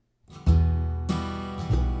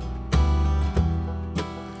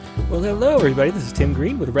Well, hello, everybody. This is Tim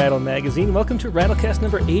Green with Rattle Magazine. Welcome to Rattlecast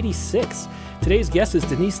number 86. Today's guest is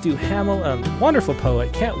Denise Duhamel, a wonderful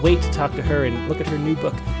poet. Can't wait to talk to her and look at her new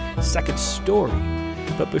book, Second Story.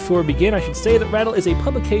 But before we begin, I should say that Rattle is a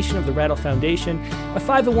publication of the Rattle Foundation, a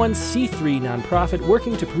 501c3 nonprofit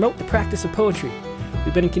working to promote the practice of poetry.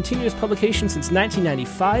 We've been in continuous publication since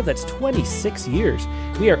 1995. That's 26 years.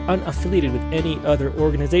 We are unaffiliated with any other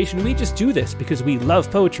organization. We just do this because we love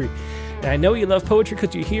poetry. And I know you love poetry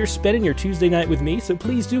because you're here spending your Tuesday night with me, so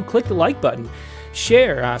please do click the like button.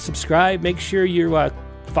 Share, subscribe, make sure you're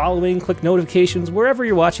following, click notifications. Wherever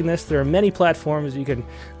you're watching this, there are many platforms you can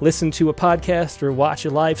listen to a podcast or watch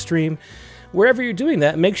a live stream. Wherever you're doing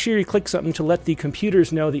that, make sure you click something to let the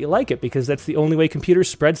computers know that you like it, because that's the only way computers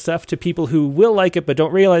spread stuff to people who will like it but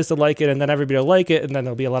don't realize they like it, and then everybody will like it, and then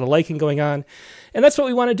there'll be a lot of liking going on. And that's what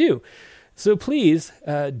we want to do. So please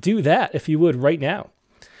do that if you would right now.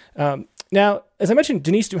 Now, as I mentioned,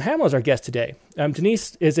 Denise Duhamel is our guest today.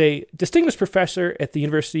 Denise is a distinguished professor at the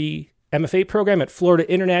University MFA program at Florida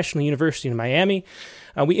International University in Miami.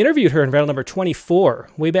 We interviewed her in Rattle number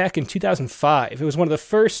 24 way back in 2005. It was one of the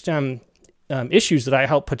first issues that I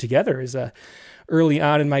helped put together early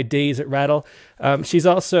on in my days at Rattle. She's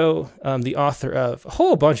also the author of a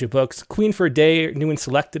whole bunch of books. Queen for a Day, New and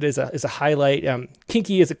Selected is a highlight.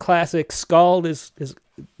 Kinky is a classic. Scald is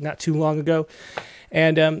not too long ago.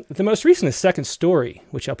 And the most recent is Second Story,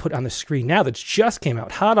 which I'll put on the screen now, that's just came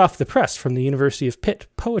out, hot off the press from the University of Pitt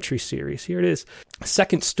Poetry Series. Here it is,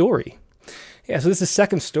 Second Story. Yeah, so this is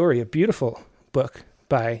Second Story, a beautiful book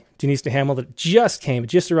by Denise Duhamel that just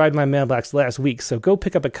arrived in my mailbox last week. So go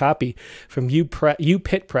pick up a copy from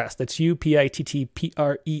UPitt Press. That's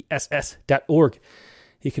UPittpress.org.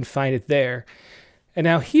 You can find it there. And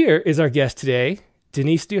now here is our guest today,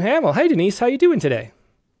 Denise Duhamel. Hi, Denise. How you doing today?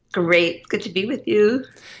 Great. Good to be with you.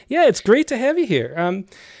 Yeah, it's great to have you here.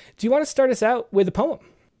 Do you want to start us out with a poem?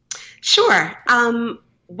 Sure.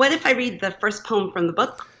 What if I read the first poem from the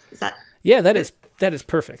book? Is that? Yeah, that is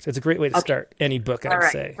perfect. It's a great way to start any book,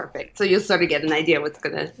 I'd say. Perfect. So you'll sort of get an idea what's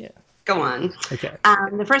going to go on. Okay.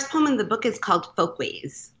 The first poem in the book is called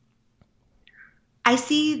Folkways. I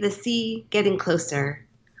see the sea getting closer.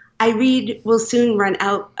 I read we'll soon run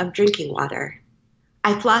out of drinking water.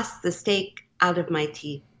 I floss the steak out of my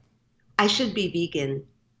teeth. I should be vegan.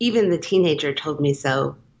 Even the teenager told me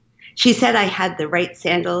so. She said I had the right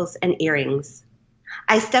sandals and earrings.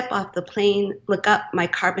 I step off the plane, look up my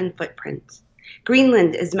carbon footprint.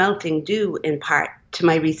 Greenland is melting due in part to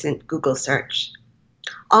my recent Google search.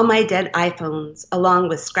 All my dead iPhones, along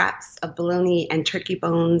with scraps of bologna and turkey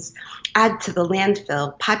bones, add to the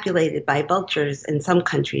landfill populated by vultures in some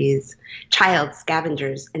countries, child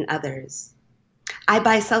scavengers in others. I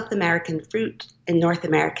buy South American fruit in North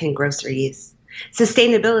American groceries.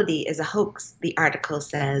 Sustainability is a hoax, the article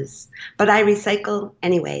says, but I recycle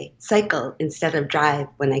anyway, cycle instead of drive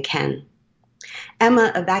when I can.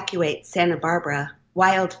 Emma evacuates Santa Barbara,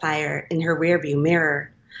 wildfire in her rearview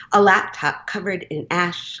mirror, a laptop covered in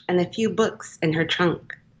ash, and a few books in her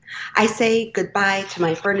trunk. I say goodbye to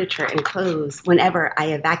my furniture and clothes whenever I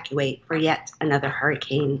evacuate for yet another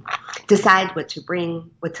hurricane, decide what to bring,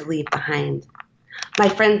 what to leave behind. My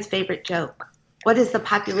friend's favorite joke. What is the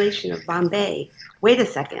population of Bombay? Wait a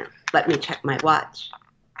second, let me check my watch.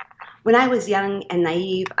 When I was young and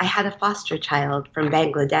naive, I had a foster child from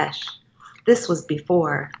Bangladesh. This was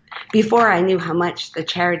before I knew how much the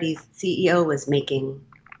charity's CEO was making.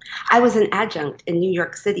 I was an adjunct in New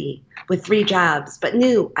York City with 3 jobs, but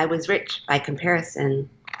knew I was rich by comparison.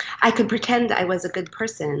 I could pretend I was a good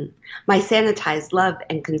person, my sanitized love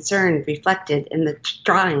and concern reflected in the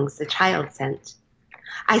drawings the child sent.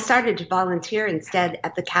 I started to volunteer instead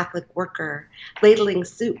at the Catholic Worker, ladling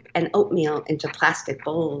soup and oatmeal into plastic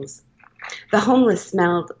bowls. The homeless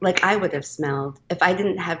smelled like I would have smelled if I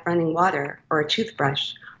didn't have running water or a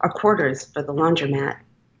toothbrush or quarters for the laundromat.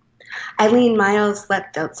 Eileen Miles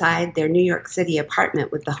slept outside their New York City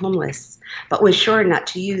apartment with the homeless, but was sure not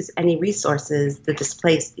to use any resources the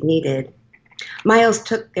displaced needed. Miles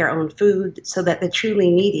took their own food so that the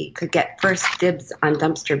truly needy could get first dibs on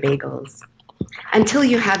dumpster bagels. Until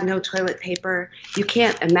you have no toilet paper, you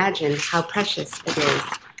can't imagine how precious it is.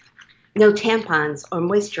 No tampons or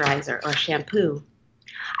moisturizer or shampoo.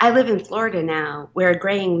 I live in Florida now, where a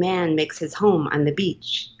graying man makes his home on the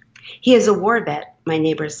beach. He is a war vet, my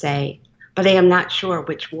neighbors say, but I am not sure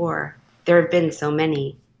which war. There have been so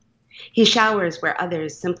many. He showers where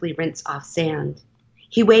others simply rinse off sand.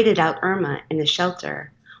 He waited out Irma in a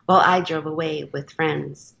shelter while I drove away with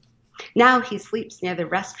friends. Now he sleeps near the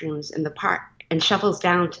restrooms in the park and shovels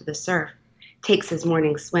down to the surf, takes his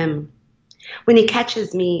morning swim. When he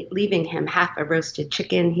catches me leaving him half a roasted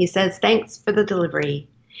chicken, he says, "Thanks for the delivery."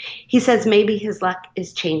 He says maybe his luck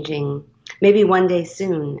is changing. Maybe one day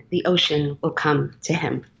soon the ocean will come to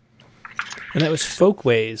him. And that was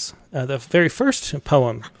Folkways, the very first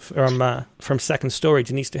poem from Second Story,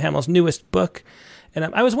 Denise Duhamel's newest book. And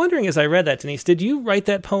I was wondering as I read that, Denise, did you write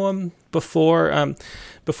that poem before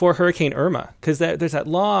Hurricane Irma? Because there's that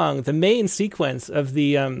long, the main sequence of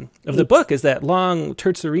the book is that long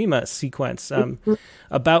Terza sequence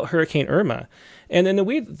about Hurricane Irma, and then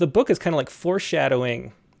the book is kind of like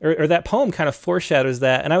foreshadowing, or that poem kind of foreshadows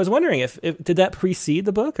that. And I was wondering if did that precede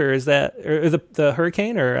the book, or is that or the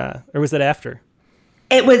hurricane, or was that after?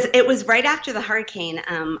 It was right after the hurricane.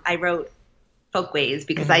 I wrote Folkways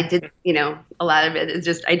because I did, a lot of it is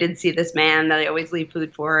just, I did see this man that I always leave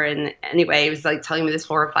food for. And anyway, he was like telling me this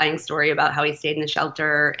horrifying story about how he stayed in the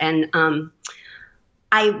shelter. And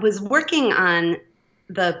I was working on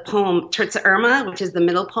the poem Terza Irma, which is the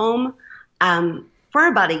middle poem, for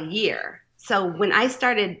about a year. So when I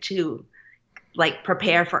started to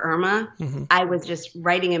prepare for Irma, I was just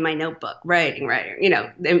writing in my notebook, writing,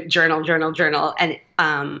 journal. And,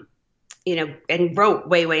 and wrote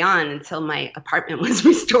way on until my apartment was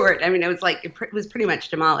restored. I mean, it was it was pretty much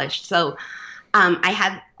demolished. So I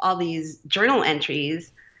had all these journal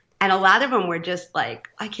entries, and a lot of them were just like,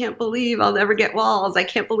 I can't believe I'll never get walls. I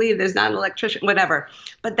can't believe there's not an electrician, whatever.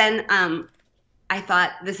 But then I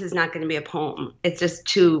thought, this is not going to be a poem. It's just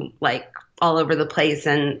too all over the place.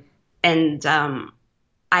 And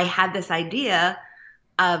I had this idea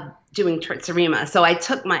of doing Terza Rima. So I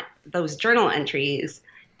took those journal entries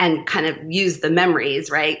and kind of use the memories,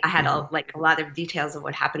 right? I had a lot of details of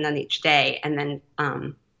what happened on each day, and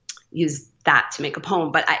then use that to make a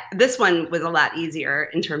poem. But this one was a lot easier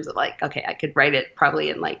in terms of okay, I could write it probably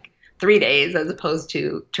in 3 days as opposed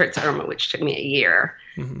to Terza Irma, which took me a year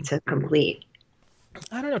to complete.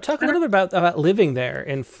 I don't know. Talk a little bit about living there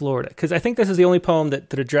in Florida, because I think this is the only poem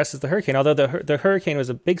that addresses the hurricane. Although the hurricane was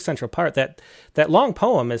a big central part, that long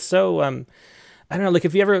poem is so. I don't know,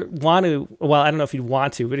 if you ever want to, well, I don't know if you'd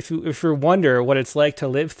want to, but if you wonder what it's like to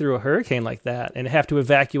live through a hurricane like that and have to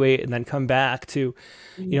evacuate and then come back to,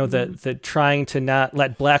 the trying to not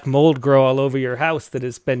let black mold grow all over your house that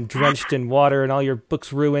has been drenched in water and all your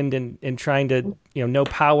books ruined, and trying to, no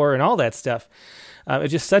power and all that stuff.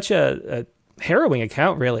 It's just such a harrowing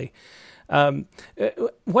account, really.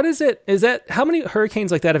 What is it? Is that, how many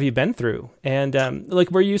hurricanes like that have you been through? And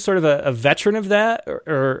were you sort of a veteran of that,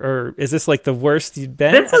 or is this the worst you've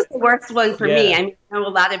been? This was the worst one for me. I mean, I know a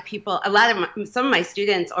lot of people, some of my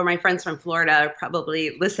students or my friends from Florida are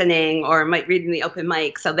probably listening or might read in the open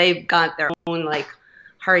mic. So they've got their own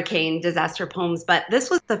hurricane disaster poems. But this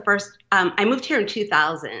was the first, I moved here in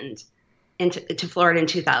 2000 to Florida in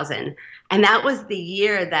 2000. And that was the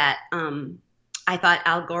year that, I thought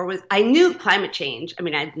Al Gore I knew climate change. I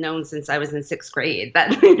mean, I'd known since I was in 6th grade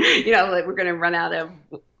that, we're going to run out of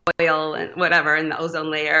oil and whatever, and the ozone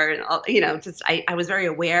layer and all, I was very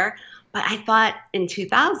aware. But I thought in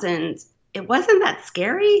 2000, it wasn't that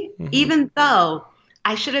scary, even though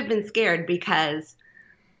I should have been scared, because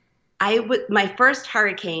my first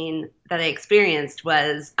hurricane that I experienced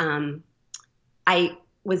was, I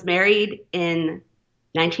was married in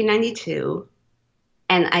 1992.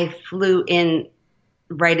 And I flew in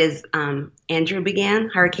right as Andrew began,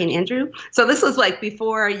 Hurricane Andrew. So this was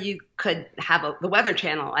before you could have the Weather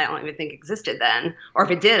Channel. I don't even think existed then. Or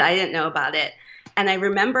if it did, I didn't know about it. And I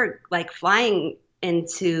remember flying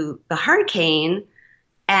into the hurricane,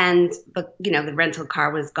 and the rental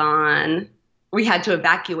car was gone. We had to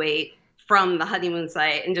evacuate from the honeymoon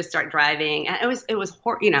site and just start driving. And it was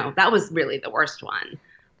that was really the worst one.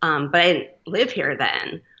 But I didn't live here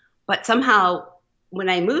then. But somehow, when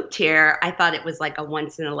I moved here, I thought it was a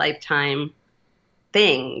once in a lifetime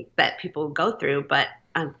thing that people go through. But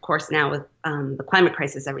of course, now with the climate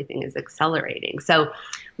crisis, everything is accelerating. So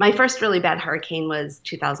my first really bad hurricane was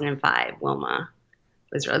 2005, Wilma.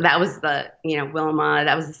 That was Wilma.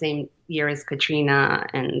 That was the same year as Katrina.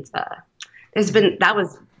 And that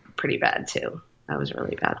was pretty bad too. That was a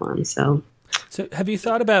really bad one. So have you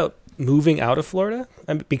thought about moving out of Florida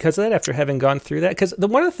because of that, after having gone through that? Because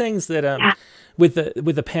one of the things that, with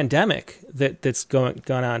the pandemic that's gone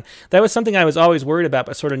on, that was something I was always worried about,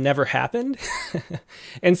 but sort of never happened.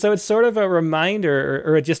 And so it's sort of a reminder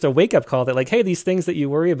or just a wake up call that hey, these things that you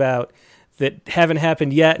worry about that haven't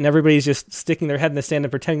happened yet, and everybody's just sticking their head in the sand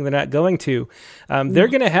and pretending they're not going to, they're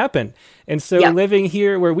going to happen. And so living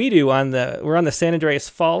here where we do we're on the San Andreas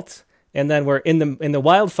Fault, and then we're in the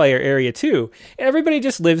wildfire area too. And everybody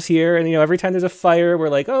just lives here, and every time there's a fire, we're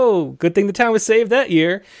like, oh, good thing the town was saved that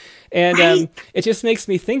year. And Right. it just makes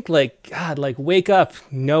me think like, God, like wake up,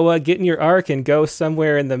 Noah, get in your ark and go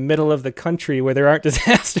somewhere in the middle of the country where there aren't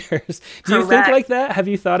disasters. Do you think Correct. like that? Have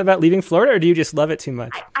you thought about leaving Florida or do you just love it too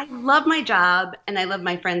much? I love my job and I love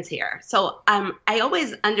my friends here. So I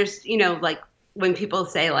always understand, like when people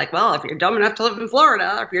say like, well, if you're dumb enough to live in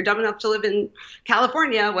Florida, or if you're dumb enough to live in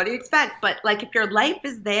California, what do you expect? But like if your life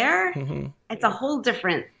is there, it's a whole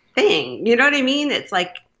different thing. You know what I mean? It's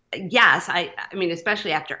like, yes, I mean,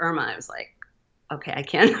 especially after Irma, I was like, okay, I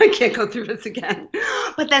can't go through this again.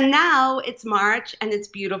 But then now it's March and it's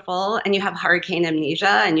beautiful and you have hurricane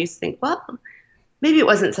amnesia and you think, well, maybe it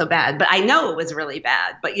wasn't so bad, but I know it was really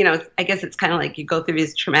bad. But, I guess it's kind of like you go through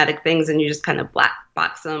these traumatic things and you just kind of black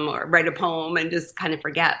box them or write a poem and just kind of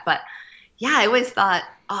forget. But yeah, I always thought,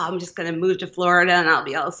 oh, I'm just going to move to Florida and I'll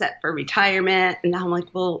be all set for retirement. And now I'm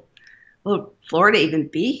like, well, will Florida even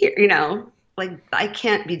be here? Like I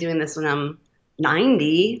can't be doing this when I'm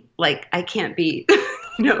 90. Like I can't be,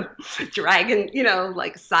 dragging,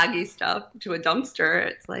 like soggy stuff to a dumpster.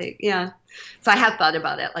 It's like, yeah. So I have thought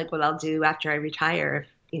about it, like what I'll do after I retire.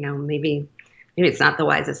 If, maybe it's not the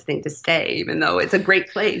wisest thing to stay, even though it's a great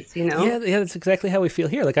place, Yeah, that's exactly how we feel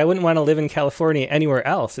here. Like I wouldn't want to live in California anywhere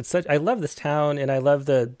else. I love this town and I love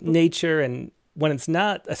the nature and when it's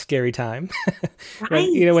not a scary time, Right.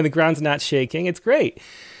 when the ground's not shaking, it's great.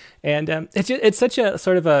 And it's such a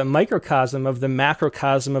sort of a microcosm of the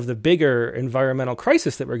macrocosm of the bigger environmental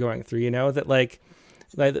crisis that we're going through, that like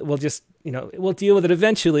we'll just, we'll deal with it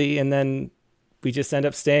eventually. And then we just end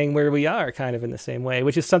up staying where we are kind of in the same way,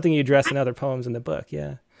 which is something you address in other poems in the book.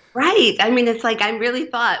 Yeah. Right. I mean, it's like I really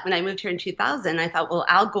thought when I moved here in 2000, I thought, well,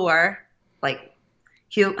 Al Gore, like,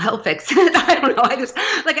 he'll fix it. I don't know. I just,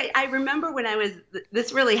 like, I remember when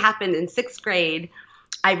this really happened in 6th grade.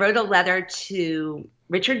 I wrote a letter to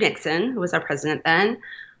Richard Nixon, who was our president then,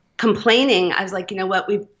 complaining. I was like, you know what?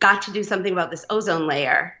 We've got to do something about this ozone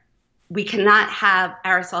layer. We cannot have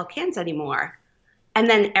aerosol cans anymore. And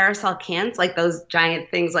then aerosol cans, like those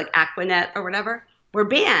giant things like Aquanet or whatever, were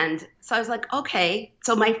banned. So I was like, okay.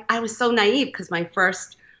 So I was so naive because my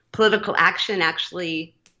first political action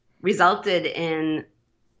actually resulted in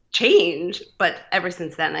change. But ever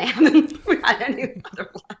since then, I haven't had any other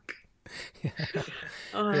luck. Yeah.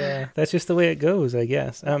 Yeah, that's just the way it goes, I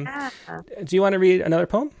guess. Yeah. Do you want to read another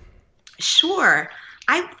poem? Sure.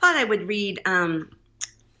 I thought I would read. I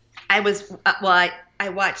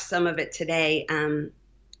watched some of it today.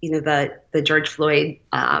 The George Floyd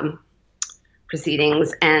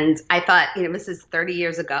proceedings, and I thought, this is 30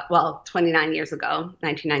 years ago. Well, 29 years ago,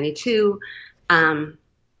 1992.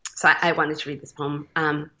 So I wanted to read this poem.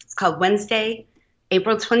 It's called Wednesday,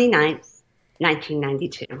 April 29th,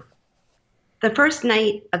 1992. The first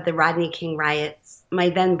night of the Rodney King riots, my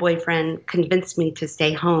then boyfriend convinced me to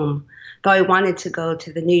stay home, though I wanted to go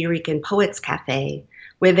to the Nuyorican Poets Cafe,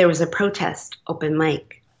 where there was a protest open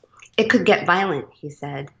mic. It could get violent, he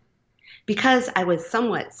said. Because I was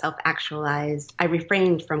somewhat self-actualized, I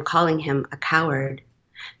refrained from calling him a coward.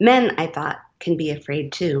 Men, I thought, can be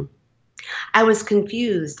afraid too. I was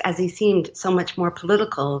confused as he seemed so much more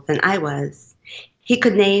political than I was. He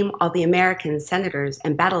could name all the American senators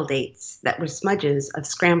and battle dates that were smudges of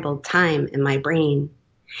scrambled time in my brain.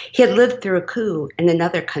 He had lived through a coup in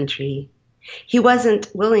another country. He wasn't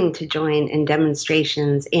willing to join in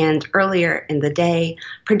demonstrations and earlier in the day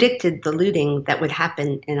predicted the looting that would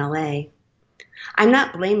happen in LA. I'm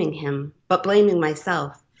not blaming him, but blaming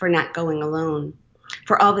myself for not going alone,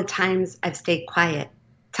 for all the times I've stayed quiet,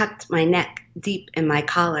 tucked my neck deep in my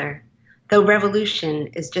collar, though revolution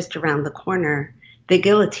is just around the corner. The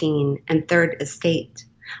guillotine and Third Estate.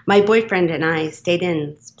 My boyfriend and I stayed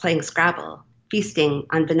in playing Scrabble, feasting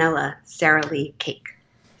on vanilla Sara Lee cake.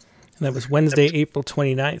 And that was Wednesday, April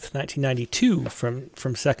 29th, 1992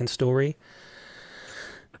 from Second Story.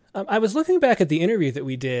 I was looking back at the interview that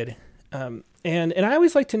we did, and I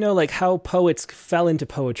always like to know like how poets fell into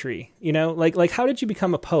poetry. Like how did you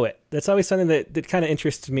become a poet? That's always something that kind of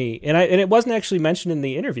interests me. And it wasn't actually mentioned in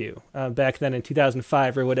the interview back then in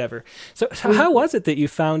 2005 or whatever. So how was it that you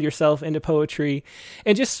found yourself into poetry?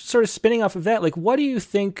 And just sort of spinning off of that, like what do you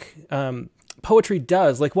think poetry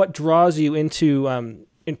does? Like what draws you into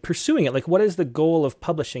in pursuing it? Like what is the goal of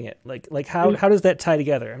publishing it? Like how does that tie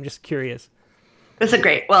together? I'm just curious. That's a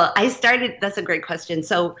great question.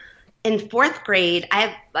 So in 4th grade, I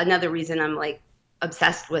have another reason I'm like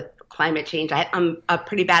obsessed with climate change. I'm a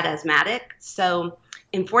pretty bad asthmatic. So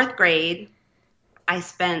in 4th grade, I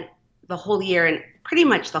spent pretty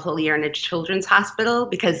much the whole year in a children's hospital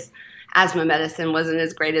because asthma medicine wasn't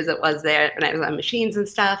as great as it was there when I was on machines and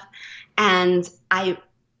stuff. And I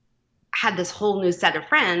had this whole new set of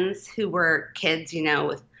friends who were kids,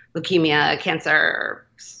 with leukemia, cancer,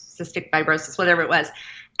 cystic fibrosis, whatever it was.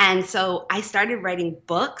 And so I started writing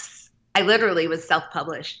books. I literally was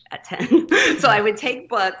self-published at 10. So I would take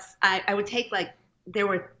books. I would take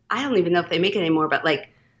I don't even know if they make it anymore, but like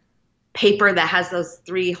paper that has those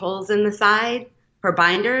 3 holes in the side for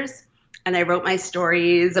binders. And I wrote my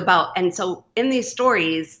stories and so in these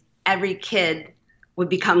stories, every kid would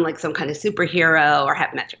become like some kind of superhero or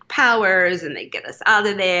have magic powers, and they'd get us out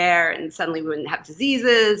of there, and suddenly we wouldn't have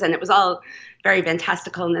diseases, and it was all very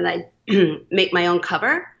fantastical. And then I'd make my own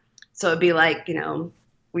cover. So it'd be like,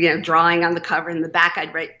 drawing on the cover. In the back,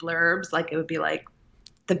 I'd write blurbs. Like it would be like,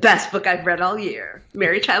 the best book I've read all year,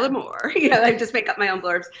 Mary Tyler Moore. I'd just make up my own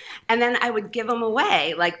blurbs. And then I would give them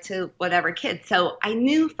away, like to whatever kids. So I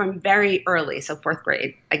knew from very early, so 4th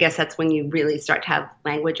grade, I guess that's when you really start to have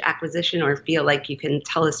language acquisition or feel like you can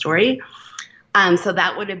tell a story. So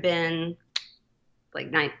that would have been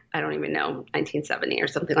like, I don't even know, 1970 or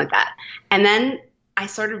something like that. And then I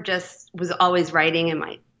sort of just was always writing in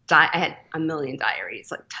my I had a million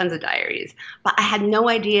diaries, like tons of diaries, but I had no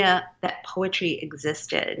idea that poetry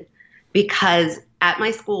existed because at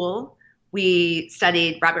my school, we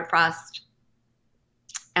studied Robert Frost,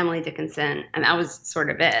 Emily Dickinson, and that was sort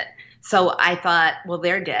of it. So I thought, well,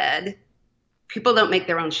 they're dead. People don't make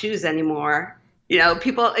their own shoes anymore.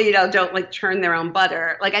 People, don't like churn their own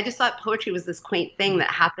butter. Like I just thought poetry was this quaint thing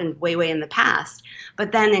that happened way, way in the past.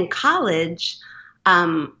 But then in college,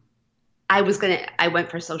 I went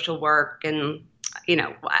for social work and,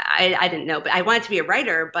 I didn't know, but I wanted to be a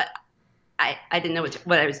writer, but I didn't know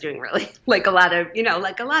what I was doing really, like a lot of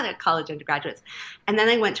college undergraduates. And then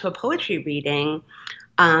I went to a poetry reading.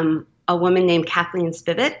 A woman named Kathleen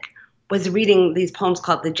Spivak was reading these poems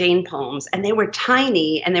called the Jane poems, and they were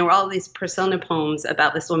tiny, and they were all these persona poems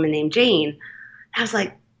about this woman named Jane. And I was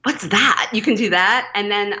like, what's that? You can do that? And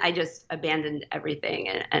then I just abandoned everything.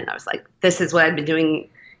 And I was like, this is what I've been doing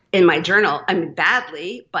in my journal. I mean,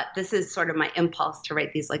 badly, but this is sort of my impulse to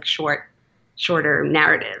write these like shorter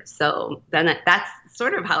narratives. So then that's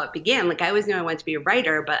sort of how it began. Like I always knew I wanted to be a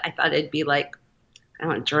writer, but I thought it'd be like, I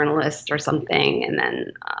don't know, a journalist or something. And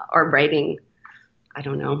then, or writing, I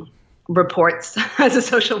don't know, reports as a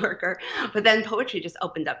social worker. But then poetry just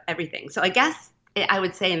opened up everything. So I guess I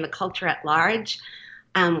would say in the culture at large,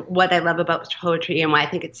 what I love about poetry and why I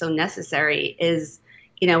think it's so necessary is,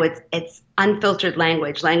 it's unfiltered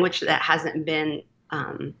language that hasn't been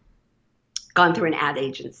gone through an ad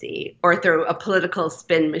agency or through a political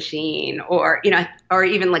spin machine or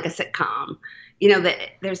even like a sitcom. That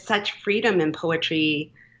there's such freedom in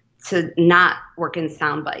poetry to not work in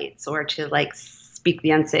sound bites or to like speak the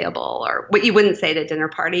unsayable, or what you wouldn't say at a dinner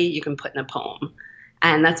party, you can put in a poem.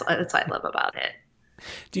 And that's what I love about it.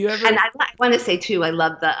 Do you ever? And I want to say too, I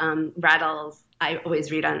love the Rattles. I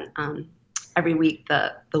always read on every week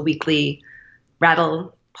the weekly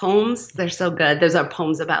Rattle poems. They're so good. Those are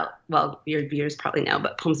poems about, well, your viewers probably know,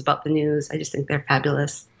 but poems about the news. I just think they're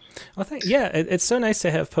fabulous. Well, it's so nice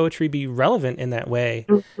to have poetry be relevant in that way.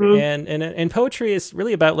 Mm-hmm. And poetry is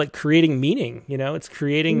really about like creating meaning. It's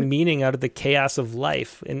creating meaning out of the chaos of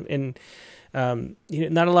life. And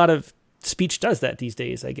not a lot of speech does that these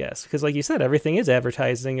days, I guess, because like you said, everything is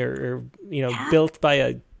advertising or built by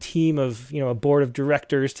a team of a board of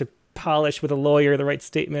directors to polish with a lawyer the right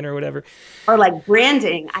statement or whatever. Or like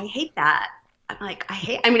branding. I hate that.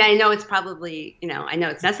 I mean, I know it's probably, I know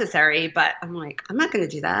it's necessary, but I'm like, I'm not going to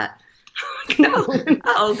do that. No,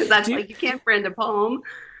 because that's you can't brand a poem.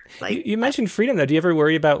 Like, you mentioned freedom though. Do you ever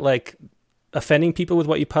worry about like offending people with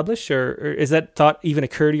what you publish, or is that thought even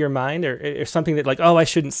occur to your mind, or something that like, oh, I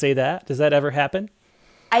shouldn't say that? Does that ever happen?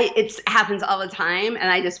 It happens all the time, and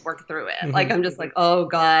I just work through it. Mm-hmm. Like, I'm just like, oh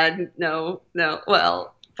God, no.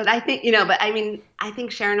 Well, but I think, I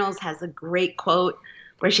think Sharon Olds has a great quote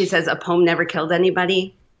where she says, a poem never killed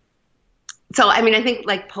anybody. So, I think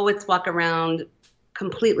like poets walk around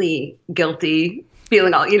completely guilty,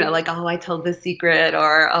 feeling all, like, oh, I told this secret,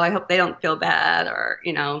 or, oh, I hope they don't feel bad, or,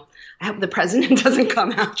 I hope the president doesn't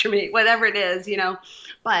come after me, whatever it is,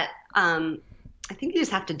 But I think you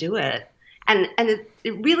just have to do it. And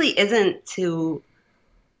it really isn't to,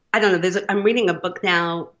 I don't know, I'm reading a book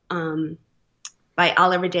now by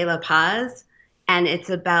Oliver De La Paz, and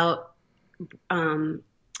it's about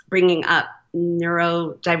bringing up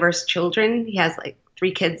neurodiverse children. He has like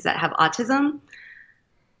 3 kids that have autism.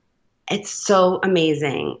 It's so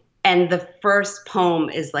amazing. And the first poem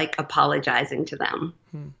is like apologizing to them.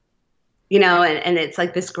 And it's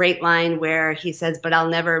like this great line where he says, but I'll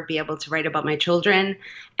never be able to write about my children.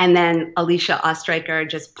 And then Alicia Ostreicher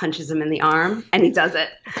just punches him in the arm, and he does it.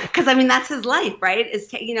 Because, that's his life, right?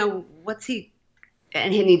 What's he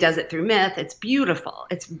and he does it through myth. It's beautiful.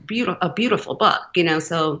 It's a beautiful book,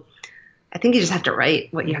 so I think you just have to write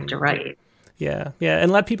what you have to write. Yeah, yeah,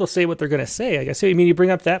 and a lot of people say what they're going to say, I guess. I mean, you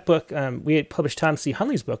bring up that book. We had published Tom C.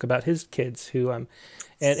 Hunley's book about his kids who, and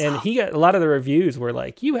he got a lot of the reviews were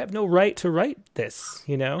like, "You have no right to write this,"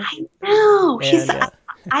 I know. And,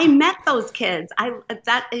 I met those kids. I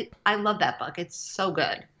love that book. It's so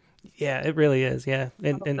good. Yeah, it really is. Yeah,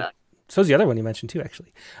 and so's the other one you mentioned too,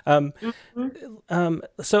 actually.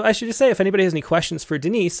 So I should just say, if anybody has any questions for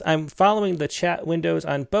Denise, I'm following the chat windows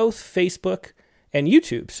on both Facebook and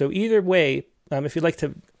YouTube. So either way, if you'd like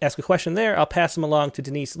to ask a question there, I'll pass them along to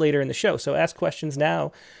Denise later in the show. So ask questions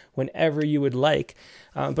now whenever you would like.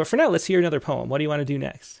 But for now, let's hear another poem. What do you want to do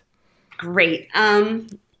next? Great.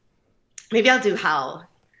 Maybe I'll do Howl.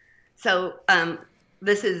 So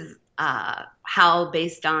this is Howl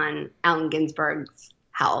based on Allen Ginsberg's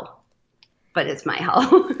Howl, but it's my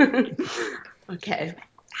Howl. Okay.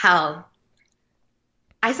 Howl.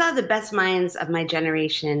 I saw the best minds of my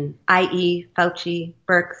generation, i.e. Fauci,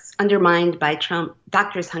 Birx, undermined by Trump,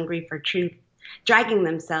 doctors hungry for truth, dragging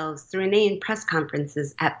themselves through inane press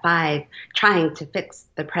conferences at 5, trying to fix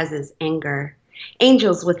the prez's anger.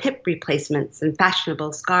 Angels with hip replacements and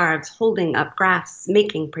fashionable scarves holding up graphs,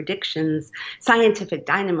 making predictions, scientific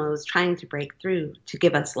dynamos trying to break through to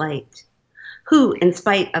give us light. Who, in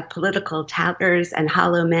spite of political touters and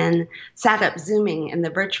hollow men, sat up zooming in the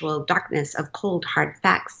virtual darkness of cold, hard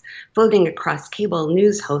facts, floating across cable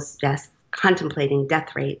news host desks, contemplating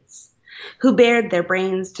death rates. Who bared their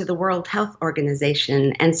brains to the World Health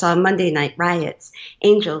Organization and saw Monday night riots,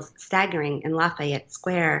 angels staggering in Lafayette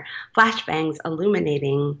Square, flashbangs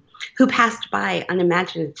illuminating. Who passed by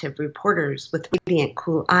unimaginative reporters with radiant,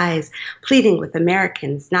 cool eyes, pleading with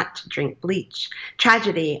Americans not to drink bleach,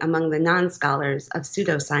 tragedy among the non-scholars of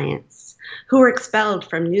pseudoscience. Who were expelled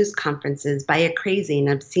from news conferences by a crazy and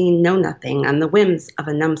obscene know-nothing on the whims of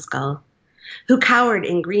a numbskull. Who cowered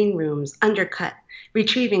in green rooms, undercut,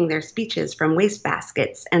 retrieving their speeches from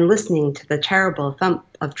wastebaskets and listening to the terrible thump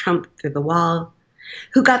of Trump through the wall.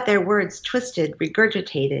 Who got their words twisted,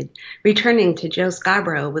 regurgitated, returning to Joe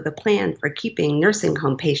Scarborough with a plan for keeping nursing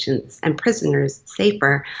home patients and prisoners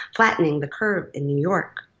safer, flattening the curve in New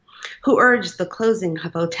York. Who urged the closing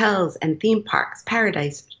of hotels and theme parks,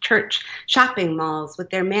 Paradise Church, shopping malls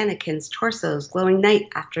with their mannequins' torsos glowing night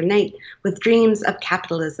after night with dreams of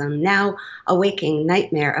capitalism, now a waking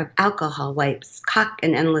nightmare of alcohol wipes, cock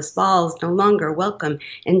and endless balls no longer welcome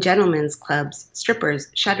in gentlemen's clubs, strippers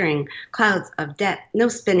shuddering, clouds of debt, no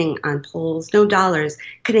spinning on poles, no dollars,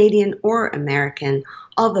 Canadian or American,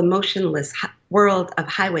 all the motionless world of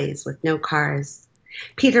highways with no cars.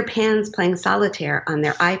 Peter Pans playing solitaire on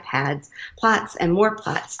their iPads, plots and more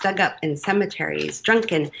plots dug up in cemeteries,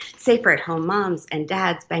 drunken, safer-at-home moms and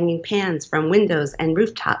dads banging pans from windows and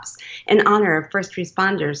rooftops in honor of first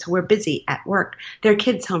responders who were busy at work, their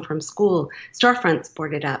kids home from school, storefronts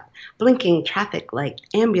boarded up, blinking traffic light,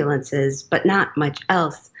 ambulances, but not much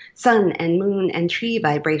else. Sun and moon and tree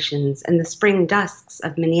vibrations in the spring dusks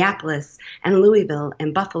of Minneapolis and Louisville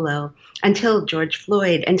and Buffalo, until George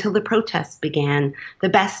Floyd, until the protests began, the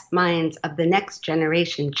best minds of the next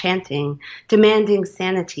generation chanting, demanding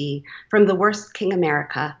sanity from the worst King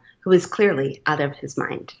America, who is clearly out of his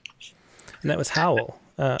mind. And that was Howl,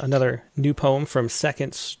 another new poem from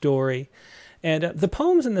Second Story. And the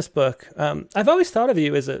poems in this book, I've always thought of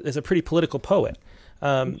you as a pretty political poet.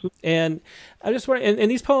 And I just want,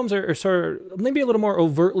 and these poems are sort of maybe a little more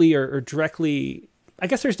overtly or directly, I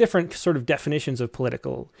guess there's different sort of definitions of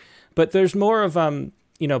political, but there's more of,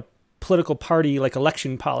 political party, like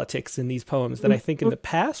election politics in these poems than I think in the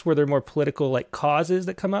past, where they're more political, like causes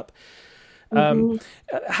that come up.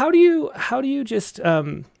 How do you just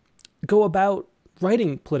go about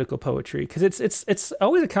writing political poetry? Because it's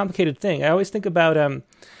always a complicated thing. I always think about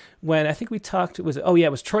when I think we talked, it was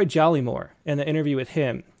Troy Jollymore in the interview with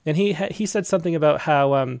him, and he said something about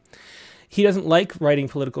how he doesn't like writing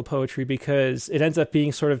political poetry because it ends up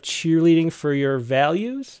being sort of cheerleading for your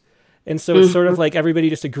values. And so it's sort of like everybody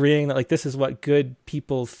just agreeing that like this is what good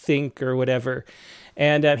people think or whatever.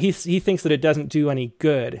 And he thinks that it doesn't do any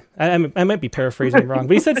good. I might be paraphrasing wrong,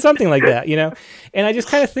 but he said something like that, And I just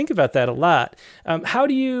kind of think about that a lot. How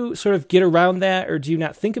do you sort of get around that, or do you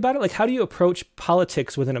not think about it? Like, how do you approach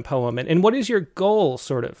politics within a poem? And what is your goal,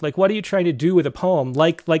 sort of? Like, what are you trying to do with a poem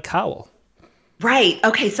like Howl? Right.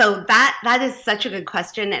 Okay. So that is such a good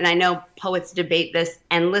question. And I know poets debate this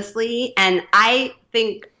endlessly. And I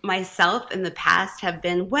think myself in the past have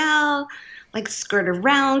been, like skirt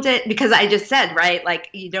around it, because I just said, right, like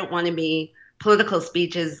you don't want to be political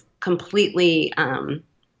speech is completely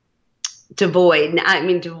devoid. I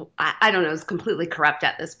mean, I don't know, it's completely corrupt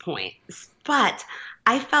at this point. But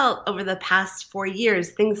I felt over the past 4 years,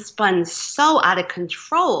 things spun so out of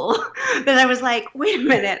control that I was like, wait a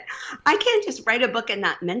minute, I can't just write a book and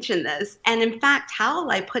not mention this. And in fact, Howell,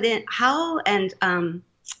 I put in Howell and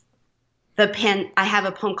I have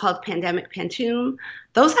a poem called Pandemic Pantoum.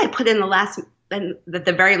 Those I put in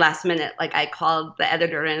the very last minute. Like I called the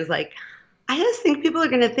editor and was like, I just think people are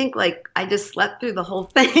going to think like I just slept through the whole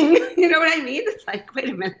thing. You know what I mean? It's like, wait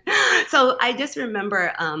a minute. So I just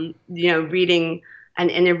remember, reading an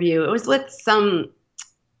interview. It was with oh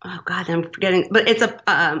God, I'm forgetting, but it's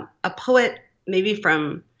a poet maybe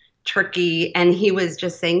from Turkey. And he was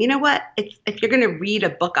just saying, you know what, if you're going to read a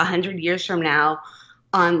book 100 years from now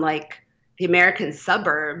on like the American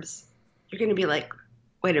suburbs, you're going to be like,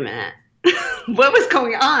 wait a minute, what was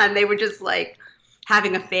going on? They were just like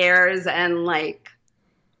having affairs and like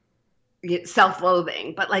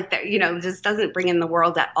self-loathing, but like that, just doesn't bring in the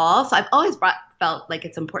world at all. So I've always felt like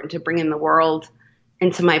it's important to bring in the world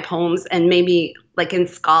into my poems. And maybe like in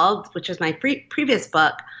Scald, which was my previous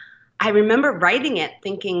book, I remember writing it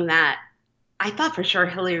thinking that I thought for sure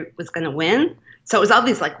Hillary was going to win. So it was all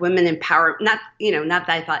these like women in power, not that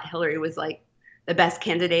I thought Hillary was like the best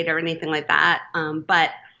candidate or anything like that.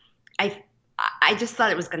 But I just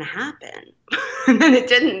thought it was going to happen. And then it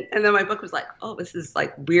didn't. And then my book was like, oh, this is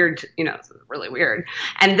like weird, this is really weird.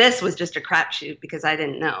 And this was just a crapshoot because I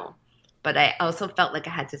didn't know. But I also felt like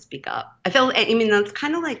I had to speak up. That's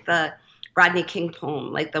kind of like the Rodney King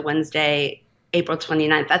poem, like the Wednesday, April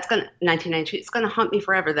 29th. 1992. It's going to haunt me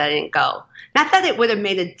forever that I didn't go. Not that it would have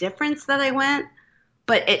made a difference that I went,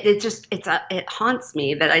 but it haunts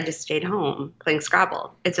me that I just stayed home playing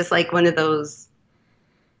Scrabble. It's just like one of those,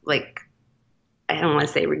 like, I don't want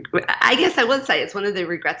to say, I guess I would say it's one of the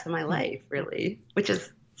regrets of my life, really, which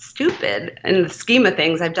is stupid. In the scheme of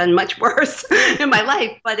things, I've done much worse in my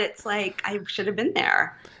life, but it's like I should have been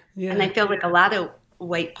there. Yeah. And I feel like a lot of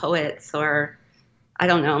white poets, or I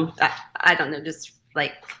don't know, just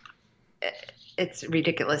like it's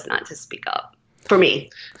ridiculous not to speak up for me.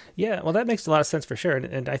 Yeah, well, that makes a lot of sense for sure,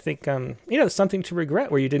 and I think it's something to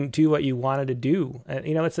regret where you didn't do what you wanted to do.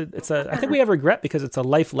 It's a. I think we have regret because it's a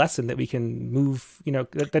life lesson that we can move.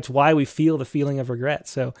 That's why we feel the feeling of regret.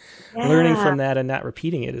 So, learning from that and not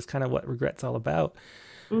repeating it is kind of what regret's all about.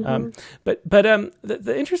 Mm-hmm. But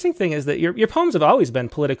the interesting thing is that your poems have always been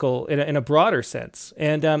political in a broader sense,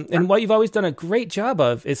 and what you've always done a great job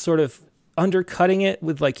of is sort of undercutting it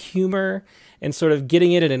with like humor and sort of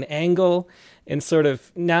getting it at an angle. And sort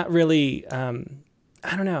of not really, I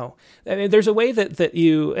don't know. I mean, there's a way that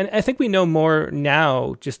you, and I think we know more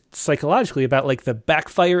now just psychologically about like the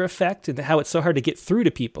backfire effect and how it's so hard to get through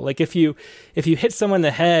to people. Like if you hit someone in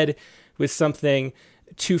the head with something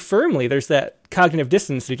too firmly, there's that cognitive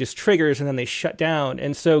dissonance that just triggers and then they shut down.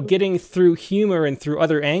 And so getting through humor and through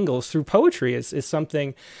other angles, through poetry is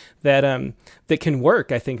something that can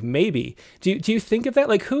work, I think, maybe. Do you think of that?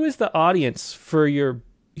 Like, who is the audience for your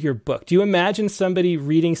book? Do you imagine somebody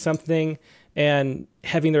reading something and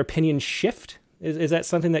having their opinion shift? Is that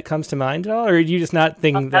something that comes to mind at all, or are you just not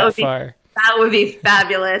thinking that far? That would be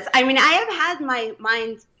fabulous. I mean, I have had my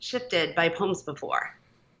mind shifted by poems before.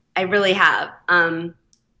 I really have.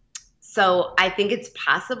 So I think it's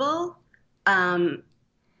possible, and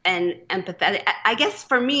empathetic. I guess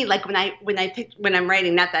for me, like when I'm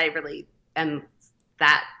writing, not that I really am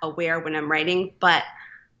that aware when I'm writing, but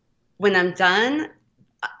when I'm done,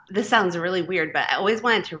 this sounds really weird, but I always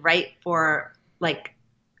wanted to write for like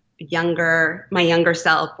my younger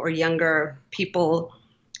self or younger people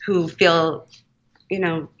who feel,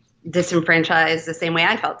 disenfranchised the same way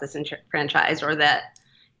I felt disenfranchised, or that,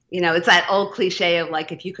 it's that old cliche of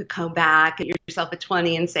like, if you could come back at yourself at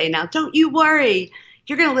 20 and say, now, don't you worry,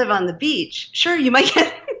 you're going to live on the beach. Sure, you might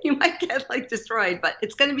get like destroyed, but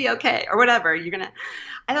it's going to be okay, or whatever. I don't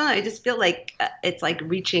know. I just feel like it's like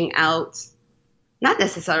reaching out. Not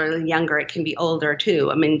necessarily younger, it can be older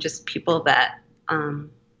too. I mean, just people that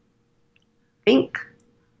think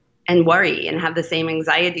and worry and have the same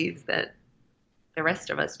anxieties that the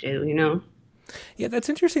rest of us do, Yeah, that's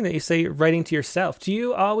interesting that you say you're writing to yourself. Do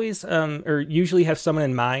you always or usually have someone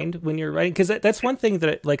in mind when you're writing? Because that's one thing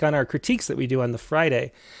that, like on our critiques that we do on the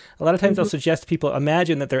Friday, a lot of times I'll suggest people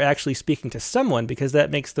imagine that they're actually speaking to someone, because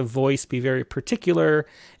that makes the voice be very particular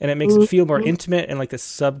and it makes it feel more intimate in like this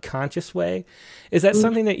subconscious way. Is that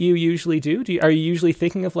something that you usually do? Are you usually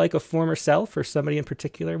thinking of like a former self or somebody in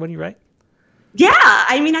particular when you write? Yeah,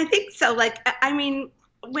 I mean, I think so. Like, I mean,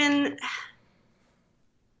 when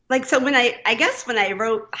like, so I guess when I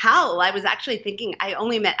wrote Howl, I was actually thinking I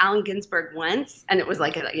only met Allen Ginsberg once, and it was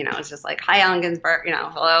like, it's just like, hi, Allen Ginsberg,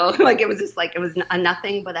 hello. Like, it was just like, it was a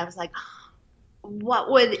nothing, but I was like,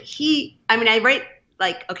 what would I write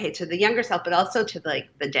like, okay, to the younger self, but also to like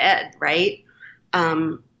the dead, right?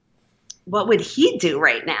 What would he do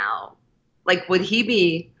right now? Like, would he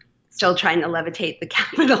be still trying to levitate the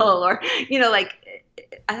Capitol or, like,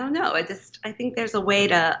 I don't know. I think there's a way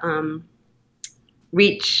to,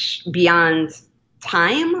 reach beyond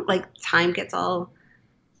time. Like time gets all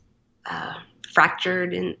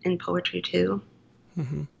fractured in poetry too.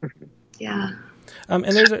 Mm-hmm. Yeah. And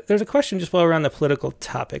there's a question just while we're on the political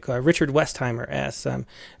topic. Richard Westheimer asks,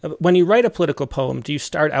 when you write a political poem, do you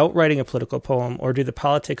start out writing a political poem, or do the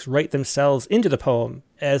politics write themselves into the poem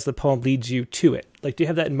as the poem leads you to it? Like, do you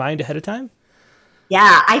have that in mind ahead of time?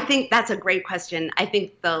 Yeah, I think that's a great question. I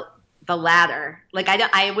think the latter. Like,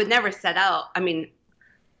 I would never set out. I mean,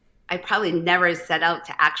 I probably never set out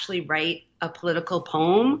to actually write a political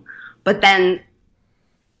poem, but then,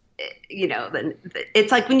 then it's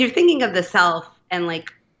like when you're thinking of the self and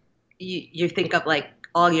like you think of like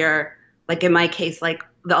all your, like in my case, like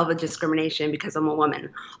all the discrimination because I'm a woman,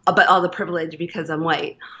 but all the privilege because I'm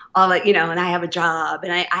white, all that, and I have a job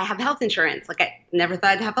and I have health insurance. Like I never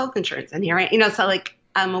thought I'd have health insurance, and here I, so like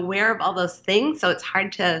I'm aware of all those things. So it's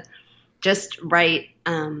hard to just write,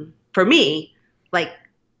 for me, like,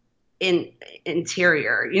 in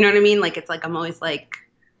interior, you know what I mean? Like, it's like, I'm always like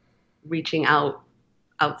reaching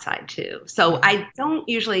outside too. So I don't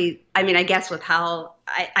usually, I guess with Howl,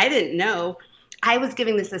 I didn't know. I was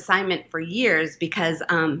giving this assignment for years because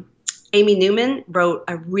Amy Newman wrote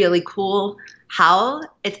a really cool Howl.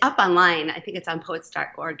 It's up online. I think it's on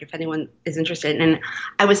poets.org if anyone is interested. And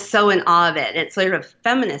I was so in awe of it. It's sort of a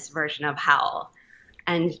feminist version of Howl.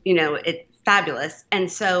 And, it's fabulous.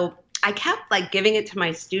 And so I kept like giving it to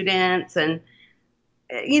my students, and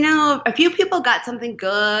a few people got something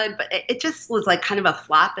good, but it just was like kind of a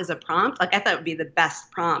flop as a prompt. Like I thought it would be the best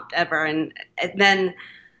prompt ever. And then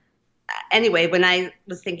anyway, when I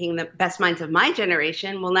was thinking the best minds of my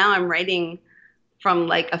generation, well, now I'm writing from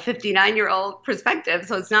like a 59-year-old perspective.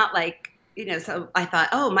 So it's not like, so I thought,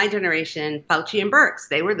 oh, my generation, Fauci and Birx,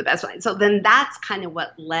 they were the best ones. So then that's kind of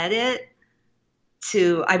what led it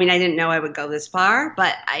to, I didn't know I would go this far,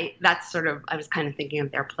 but I was kind of thinking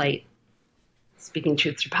of their plight, speaking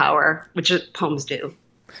truth to power, which poems do.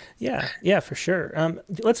 Yeah, for sure.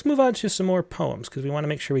 Let's move on to some more poems because we want to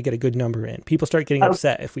make sure we get a good number in. People start getting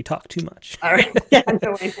upset if we talk too much. All right. Yeah,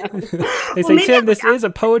 no, I know. They say, Tim, this is a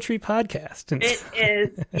poetry podcast. It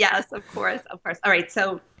is. Yes, of course. All right.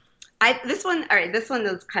 So this one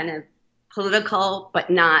is kind of political,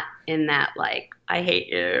 but not in that, like, I hate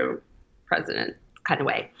you, president kind of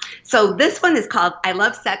way. So this one is called I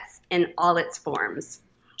Love Sex in All Its Forms.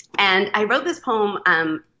 And I wrote this poem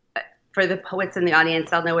for the poets in the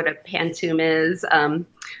audience. They'll know what a pantoum is.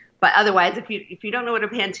 But otherwise, if you don't know what a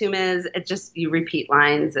pantoum is, it's just you repeat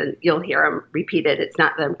lines and you'll hear them repeated. It's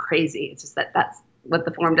not that I'm crazy. It's just that's what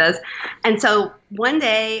the form does. And so one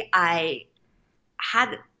day I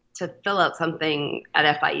had to fill out something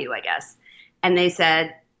at FIU, I guess. And they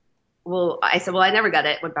said, I said, I never got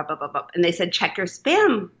it. And they said, check your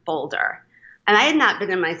spam folder. And I had not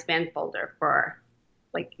been in my spam folder for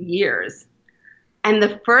like years. And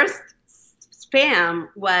the first spam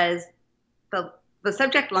was, the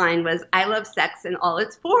subject line was, I love sex in all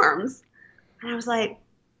its forms. And I was like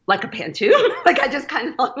a pantoum? Like I just kind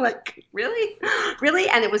of felt like, really? Really?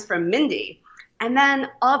 And it was from Mindy. And then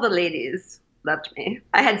all the ladies loved me.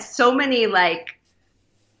 I had so many, like,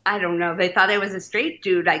 I don't know, they thought I was a straight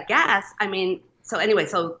dude, I guess.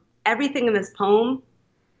 So everything in this poem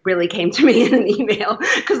really came to me in an email.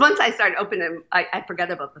 Because once I started opening, I forgot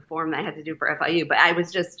about the form that I had to do for FIU, but I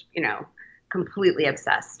was just, completely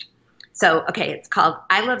obsessed. So, okay, it's called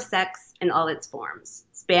I Love Sex in All Its Forms.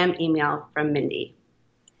 Spam email from Mindy.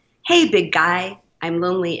 Hey, big guy, I'm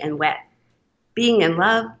lonely and wet. Being in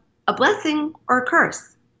love, a blessing or a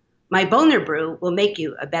curse? My boner brew will make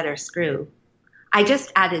you a better screw. I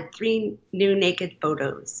just added 3 new naked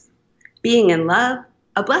photos. Being in love,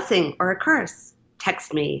 a blessing or a curse?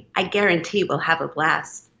 Text me. I guarantee we'll have a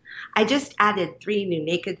blast. I just added 3 new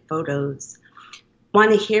naked photos.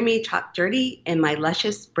 Want to hear me talk dirty in my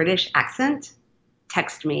luscious British accent?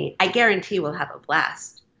 Text me. I guarantee we'll have a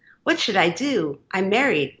blast. What should I do? I'm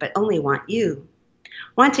married, but only want you.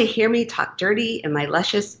 Want to hear me talk dirty in my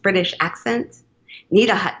luscious British accent? Need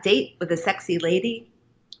a hot date with a sexy lady?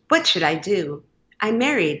 What should I do? I'm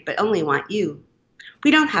married, but only want you.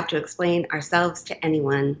 We don't have to explain ourselves to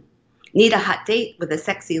anyone. Need a hot date with a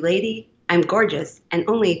sexy lady? I'm gorgeous and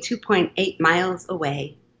only 2.8 miles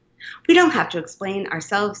away. We don't have to explain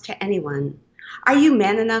ourselves to anyone. Are you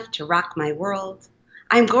man enough to rock my world?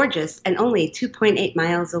 I'm gorgeous and only 2.8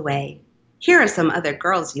 miles away. Here are some other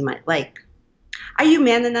girls you might like. Are you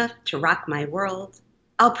man enough to rock my world?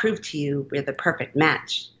 I'll prove to you we're the perfect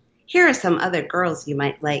match. Here are some other girls you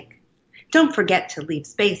might like. Don't forget to leave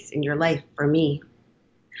space in your life for me.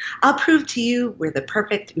 I'll prove to you we're the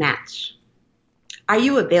perfect match. Are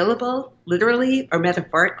you available, literally or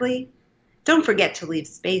metaphorically? Don't forget to leave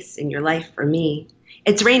space in your life for me.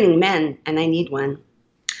 It's raining men, and I need one.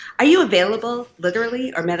 Are you available,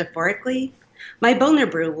 literally or metaphorically? My boner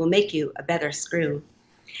brew will make you a better screw.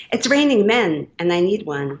 It's raining men, and I need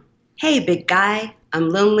one. Hey, big guy, I'm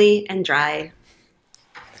lonely and dry.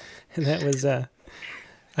 And that was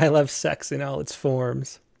I Love Sex in All Its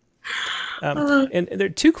Forms. And there are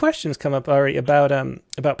two questions come up already about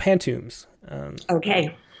Pantoums.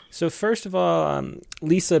 Okay. So first of all,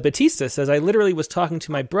 Lisa Batista says, I literally was talking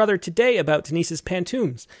to my brother today about Denise's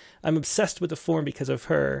Pantoums. I'm obsessed with the form because of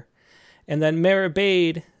her. And then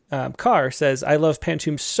Maribade Carr says, I love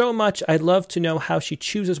Pantoums so much. I'd love to know how she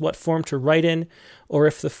chooses what form to write in, or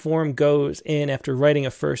if the form goes in after writing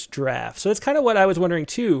a first draft. So that's kind of what I was wondering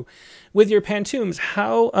too. With your Pantoums,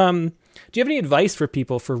 how do you have any advice for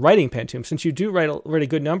people for writing Pantoums, since you do write a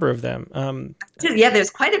good number of them? Yeah, there's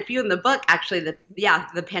quite a few in the book, actually.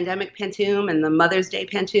 The pandemic Pantoum and the Mother's Day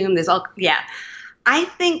Pantoum. I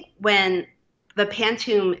think when the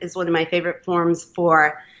Pantoum is one of my favorite forms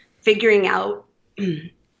for figuring out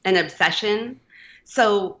an obsession.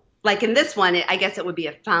 So like in this one, I guess it would be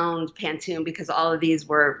a found Pantoum because all of these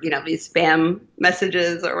were, these spam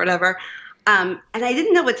messages or whatever. And I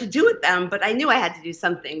didn't know what to do with them, but I knew I had to do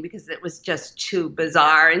something because it was just too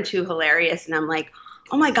bizarre and too hilarious. And I'm like,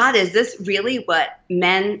 oh my God, is this really what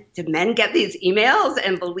did men get these emails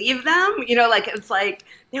and believe them? It's like,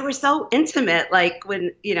 they were so intimate. Like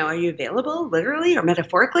when, are you available literally or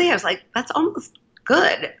metaphorically? I was like, that's almost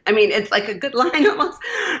good. I mean, it's like a good line almost.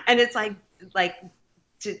 And it's like,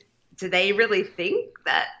 do they really think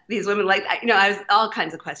that these women like that? I was all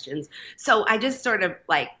kinds of questions. So I just sort of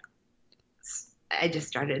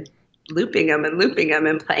started looping them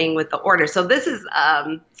and playing with the order. So this is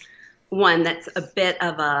one that's a bit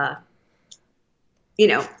of a,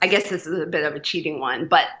 I guess this is a bit of a cheating one.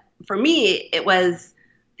 But for me, it was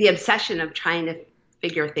the obsession of trying to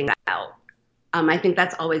figure things out. I think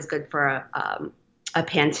that's always good for a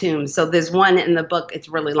Pantoum. So there's one in the book, it's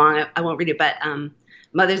really long, I won't read it, but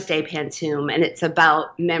Mother's Day Pantoum, and it's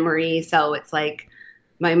about memory. So it's like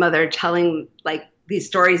my mother telling like these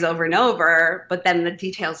stories over and over, but then the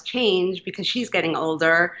details change because she's getting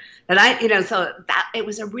older. And so that it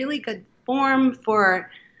was a really good form for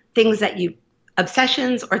things that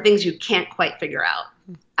obsessions or things you can't quite figure out.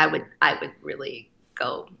 I would really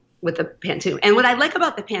go with the Pantoum. And what I like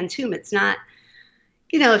about the Pantoum, it's not,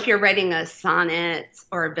 if you're writing a sonnet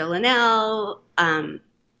or a villanelle,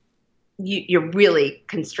 you're really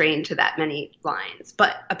constrained to that many lines.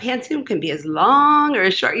 But a Pantoum can be as long or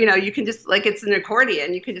as short. You can just, like it's an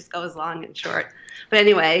accordion. You can just go as long and short. But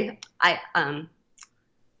anyway,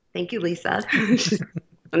 thank you, Lisa.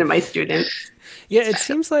 One of my students. Yeah, it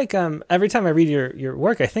seems like every time I read your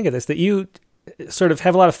work, I think of this, that you sort of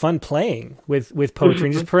have a lot of fun playing with poetry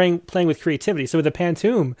and just playing with creativity. So with the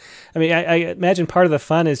Pantoum, I mean, I imagine part of the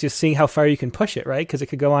fun is just seeing how far you can push it, right? Because it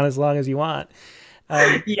could go on as long as you want.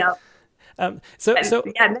 Yeah. And then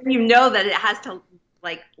that it has to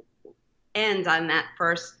like end on that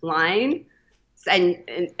first line, and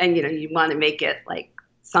you want to make it like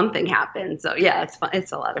something happen. So yeah, it's fun.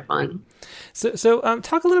 It's a lot of fun. So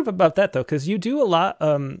talk a little bit about that though, because you do a lot,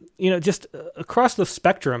 just across the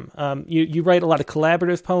spectrum. You write a lot of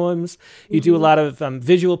collaborative poems. You do a lot of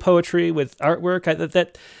visual poetry with artwork.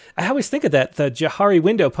 I always think of that, the Johari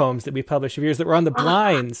window poems that we published of yours that were on the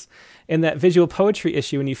blinds in that visual poetry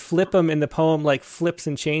issue, and you flip them in the poem like flips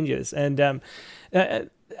and changes. And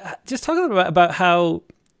just talk a little bit about how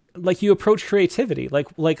like you approach creativity.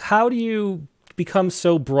 Like how do you become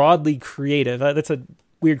so broadly creative? That's a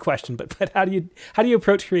weird question, but how do you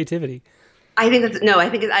approach creativity? I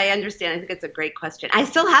understand. I think it's a great question. I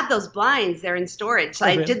still have those blinds. They're in storage. So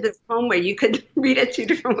I did this poem where you could read it two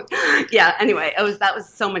different ways. Yeah. Anyway, that was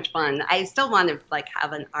so much fun. I still want to like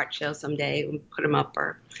have an art show someday and put them up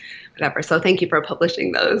or whatever. So thank you for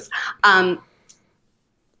publishing those. I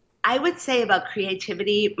would say about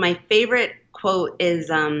creativity, my favorite quote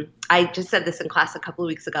is, I just said this in class a couple of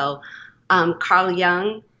weeks ago, Carl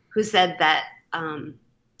Jung, who said that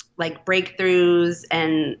like breakthroughs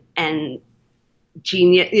and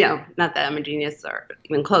genius, not that I'm a genius or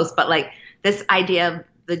even close, but like this idea of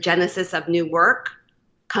the genesis of new work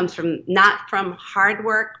comes from not from hard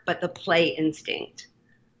work, but the play instinct.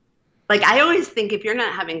 Like, I always think if you're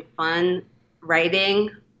not having fun writing,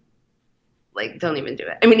 like, don't even do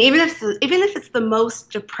it. I mean, even if it's the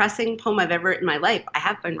most depressing poem I've ever written in my life, I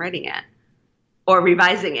have fun writing it or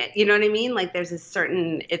revising it. You know what I mean? Like, there's a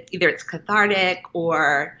certain, either it's cathartic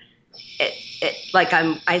or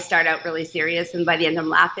I start out really serious and by the end I'm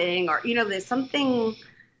laughing, or, there's something,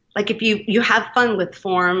 like, if you have fun with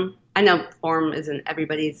form. I know form isn't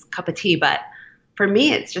everybody's cup of tea, but for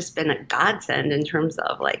me, it's just been a godsend in terms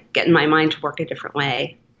of, like, getting my mind to work a different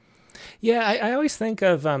way. Yeah, I always think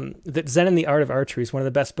of that Zen and the Art of Archery is one of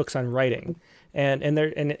the best books on writing, and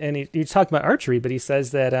he's talking about archery, but he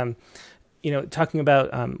says that talking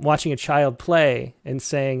about watching a child play and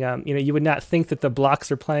saying you would not think that the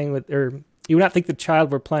blocks are playing with, or you would not think the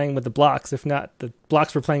child were playing with the blocks if not the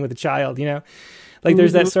blocks were playing with the child. Like,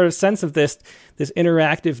 there's that sort of sense of this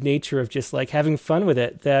interactive nature of just, like, having fun with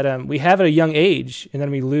it that we have at a young age, and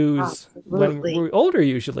then we lose when we're older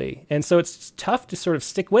usually. And so it's tough to sort of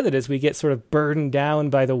stick with it as we get sort of burdened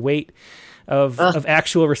down by the weight of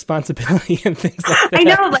actual responsibility and things like that. I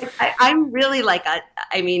know, like, I'm really like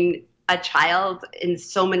a child in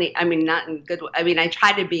so many, not in good, I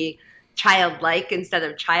try to be childlike instead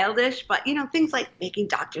of childish, but, things like making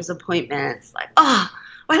doctor's appointments, like,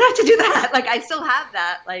 why not to do that? Like, I still have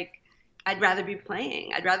that. Like, I'd rather be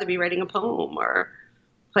playing. I'd rather be writing a poem or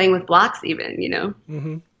playing with blocks even,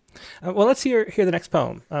 Mm-hmm. Well, let's hear the next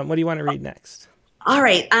poem. What do you want to read next? All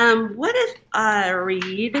right. What if I'll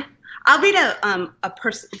read a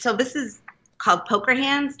person. So this is called Poker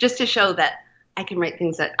Hands, just to show that I can write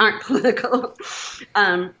things that aren't political.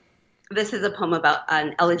 This is a poem about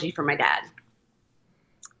an elegy for my dad.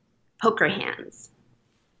 Poker Hands.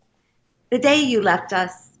 The day you left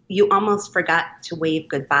us, you almost forgot to wave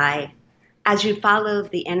goodbye as you followed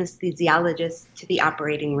the anesthesiologist to the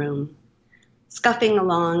operating room, scuffing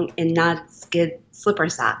along in Nod-Skid slipper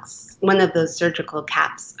socks, one of those surgical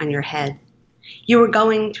caps on your head. You were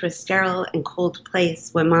going to a sterile and cold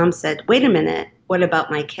place when Mom said, "Wait a minute, what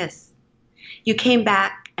about my kiss?" You came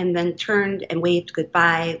back and then turned and waved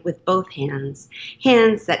goodbye with both hands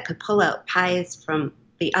that could pull out pies from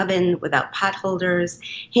the oven without pot holders,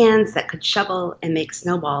 hands that could shovel and make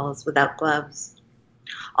snowballs without gloves.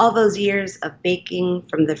 All those years of baking,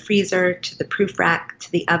 from the freezer to the proof rack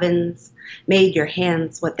to the ovens, made your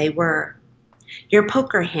hands what they were. Your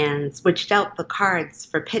poker hands, which dealt the cards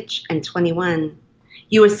for pitch and 21.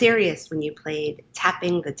 You were serious when you played,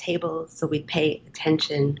 tapping the table so we'd pay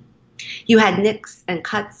attention. You had nicks and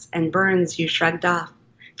cuts and burns you shrugged off,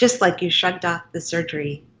 just like you shrugged off the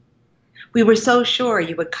surgery. We were so sure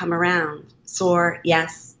you would come around, sore,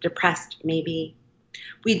 yes, depressed, maybe.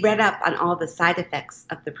 We'd read up on all the side effects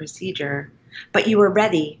of the procedure, but you were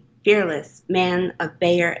ready, fearless, man of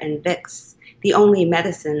Bayer and Vicks, the only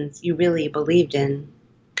medicines you really believed in.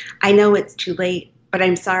 I know it's too late, but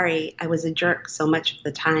I'm sorry I was a jerk so much of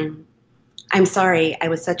the time. I'm sorry I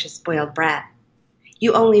was such a spoiled brat.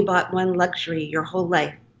 You only bought one luxury your whole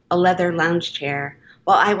life, a leather lounge chair,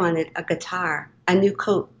 while I wanted a guitar, a new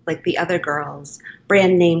coat like the other girls,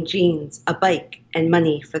 brand name jeans, a bike, and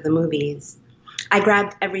money for the movies. I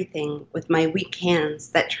grabbed everything with my weak hands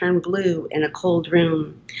that turn blue in a cold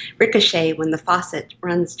room, ricochet when the faucet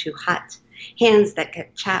runs too hot, hands that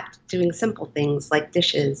get chapped doing simple things like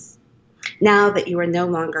dishes. Now that you are no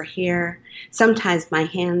longer here, sometimes my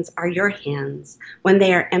hands are your hands, when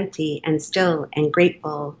they are empty and still and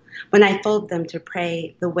grateful, when I fold them to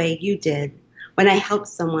pray the way you did, when I helped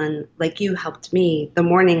someone like you helped me the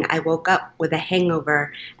morning I woke up with a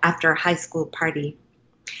hangover after a high school party.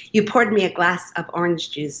 You poured me a glass of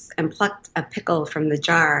orange juice and plucked a pickle from the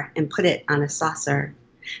jar and put it on a saucer.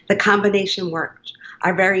 The combination worked,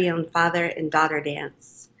 our very own father and daughter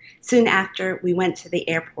dance. Soon after, we went to the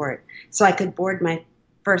airport so I could board my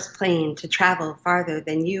first plane to travel farther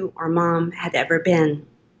than you or Mom had ever been.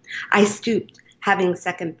 I stooped, having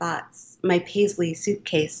second thoughts, my Paisley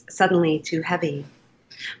suitcase suddenly too heavy.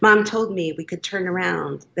 Mom told me we could turn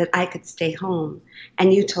around, that I could stay home,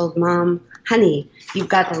 and you told Mom, "Honey, you've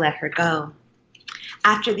got to let her go."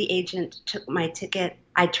 After the agent took my ticket,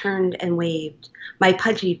 I turned and waved, my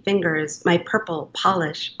pudgy fingers, my purple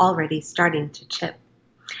polish already starting to chip.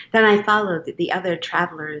 Then I followed the other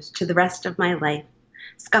travelers to the rest of my life,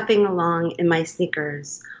 scuffing along in my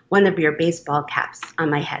sneakers, one of your baseball caps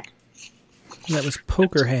on my head. And that was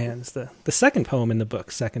Poker Hands, the second poem in the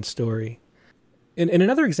book, second story. And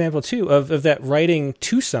another example, too, of that writing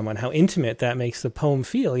to someone, how intimate that makes the poem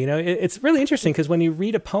feel. It's really interesting because when you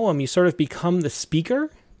read a poem, you sort of become the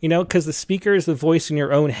speaker. you know, because the speaker is the voice in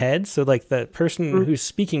your own head. So like the person who's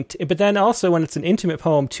speaking, but then also when it's an intimate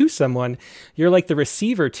poem to someone, you're like the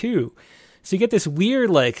receiver too. So you get this weird,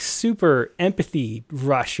 like super empathy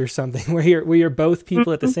rush or something where you're both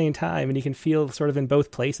people at the same time and you can feel sort of in both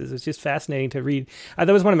places. It's just fascinating to read. That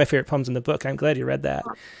was one of my favorite poems in the book. I'm glad you read that.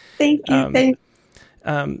 Thank you.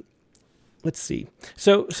 Let's see.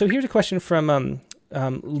 So here's a question from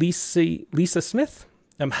Lisa Smith.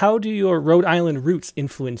 How do your Rhode Island roots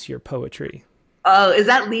influence your poetry? Oh, is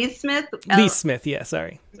that Lee Smith? Lee Smith, yeah,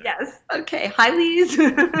 sorry. Yes. Okay. Hi, Lise.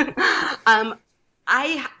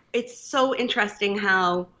 It's so interesting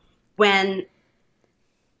how when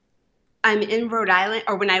I'm in Rhode Island,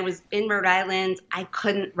 or when I was in Rhode Island, I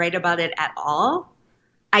couldn't write about it at all.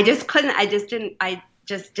 I just couldn't. I just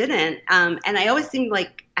didn't. And I always seemed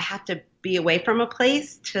like I have to be away from a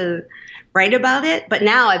place to write about it. But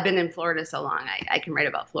now I've been in Florida so long, I can write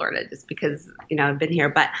about Florida just because, you know, I've been here.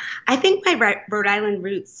 But I think my Rhode Island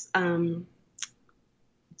roots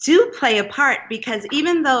do play a part, because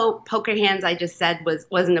even though Poker Hands, I just said,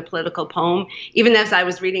 wasn't a political poem, even as I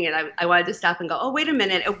was reading it, I wanted to stop and go, oh, wait a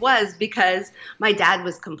minute. It was, because my dad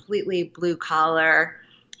was completely blue collar.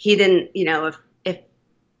 He didn't, you know, if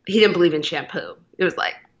he didn't believe in shampoo. It was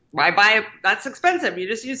like, why buy it? That's expensive. You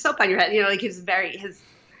just use soap on your head. You know, like he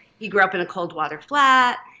grew up in a cold water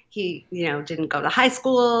flat. He, you know, didn't go to high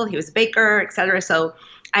school. He was a baker, et cetera. So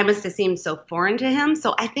I must have seemed so foreign to him.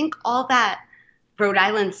 So I think all that Rhode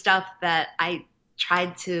Island stuff that I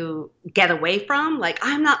tried to get away from, like,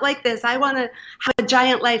 I'm not like this. I want to have a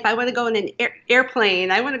giant life. I want to go in an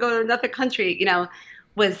airplane. I want to go to another country, you know,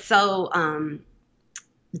 was so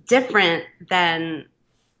different than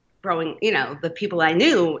growing, you know, the people I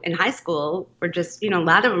knew in high school were just, you know, a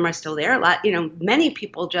lot of them are still there. Many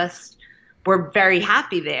people just were very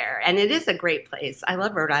happy there. And it is a great place. I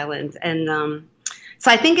love Rhode Island. And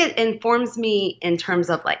so I think it informs me in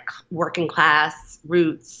terms of like working class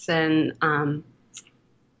roots and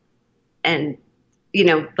you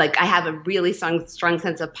know, like I have a really strong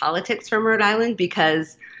sense of politics from Rhode Island,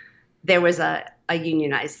 because there was a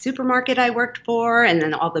unionized supermarket I worked for, and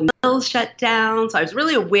then all the mills shut down. So I was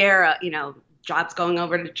really aware of, you know, jobs going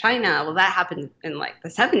over to China. Well, that happened in like the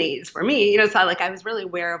 70s for me, you know, so like I was really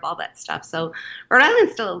aware of all that stuff. So Rhode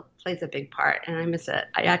Island still plays a big part, and I miss it.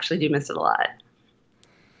 I actually do miss it a lot.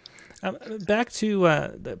 Back to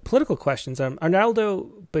the political questions.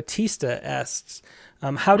 Arnaldo Batista asks,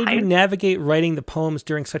 how did you navigate writing the poems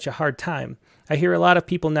during such a hard time? I hear a lot of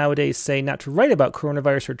people nowadays say not to write about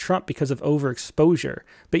coronavirus or Trump because of overexposure,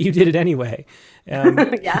 but you did it anyway.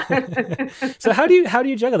 Yeah. So how do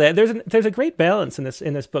you juggle that? There's a great balance in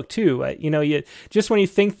this book too. You know, you just when you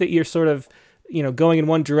think that you're sort of, you know, going in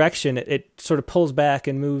one direction, it sort of pulls back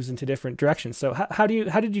and moves into different directions. So how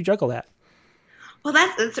did you juggle that? Well,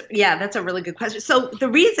 that's a really good question. So the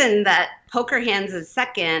reason that Poker Hands is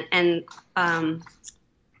second, and I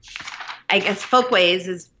guess Folkways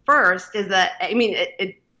is first, is that, I mean,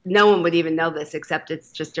 no one would even know this except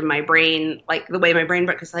it's just in my brain, like the way my brain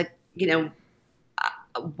works. It's like, you know,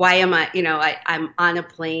 why am I, you know, I'm on a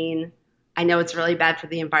plane. I know it's really bad for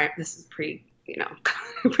the environment. This is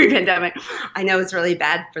pre-pandemic. I know it's really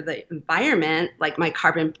bad for the environment, like my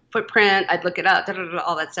carbon footprint. I'd look it up,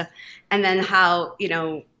 all that stuff. And then how, you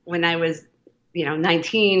know, when I was, you know,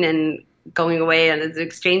 19 and going away as an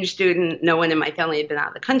exchange student, no one in my family had been out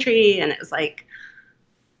of the country. And it was like,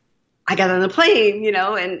 I got on the plane, you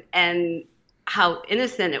know, and how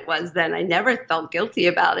innocent it was then. I never felt guilty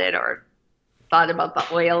about it or thought about the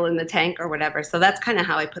oil in the tank or whatever. So that's kind of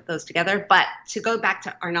how I put those together. But to go back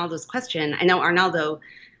to Arnaldo's question, I know Arnaldo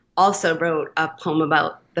also wrote a poem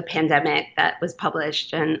about the pandemic that was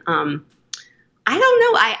published. And I don't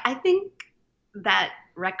know. I think that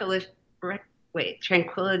recollection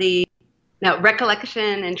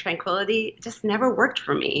and tranquility just never worked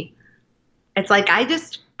for me. It's like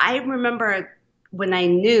I remember when I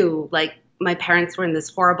knew, like, my parents were in this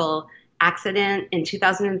horrible accident in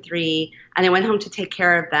 2003, and I went home to take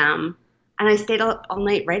care of them, and I stayed up all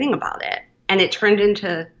night writing about it, and it turned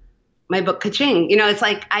into my book Kaching. You know, it's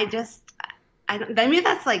like I mean,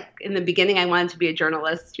 that's like in the beginning I wanted to be a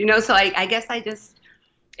journalist, you know, so I guess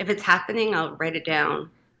if it's happening, I'll write it down.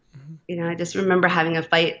 Mm-hmm. You know, I just remember having a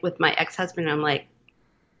fight with my ex-husband, and I'm like,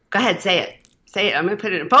 go ahead, say it. I'm going to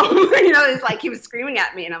put it in a poem. You know, it's like he was screaming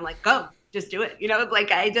at me, and I'm like, go, just do it. You know,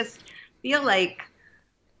 like I just feel like,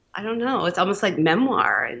 I don't know, it's almost like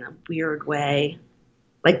memoir in a weird way,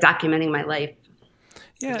 like documenting my life.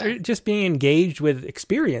 Yeah, or just being engaged with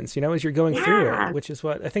experience, you know, as you're going through it, which is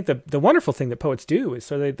what I think the wonderful thing that poets do is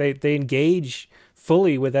so they engage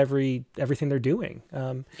fully with everything they're doing.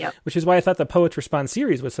 Yep. Which is why I thought the Poets Respond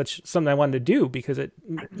series was something I wanted to do, because it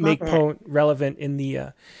make poem relevant in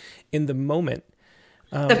the moment.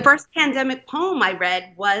 The first pandemic poem I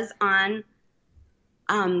read was on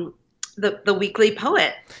the Weekly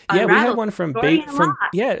Poet. Yeah, we had one from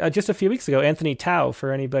just a few weeks ago. Anthony Tao,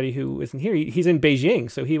 for anybody who isn't here, he's in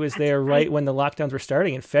Beijing, so he was there right when the lockdowns were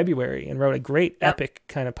starting in February, and wrote a great epic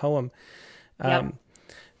kind of poem.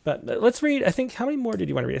 But let's read. I think, how many more did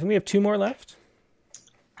you want to read? I think we have 2 more left.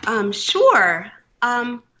 Sure.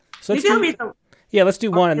 So maybe I'll read the. Yeah, let's do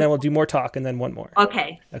one, and then we'll do more talk, and then one more.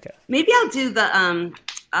 Okay. Maybe I'll do the.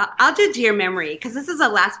 I'll do Dear Memory, because this is the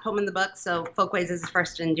last poem in the book. So Folkways is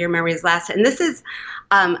first, and Dear Memory is last. And this is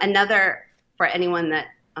another for anyone that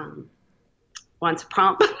wants a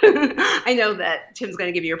prompt. I know that Tim's going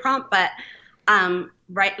to give you a prompt, but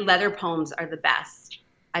letter poems are the best.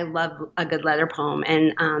 I love a good letter poem.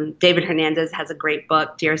 And David Hernandez has a great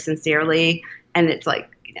book, Dear Sincerely. And it's like,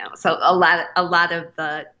 so a lot of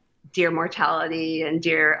the Dear Mortality and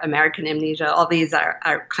Dear American Amnesia, all these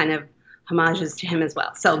are kind of homages to him as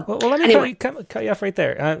well. So well let me cut you off right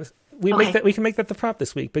there. We can make that the prompt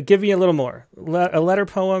this week, but give me a little more. A letter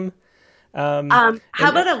poem. How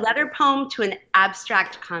about a letter poem to an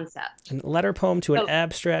abstract concept? A letter poem to an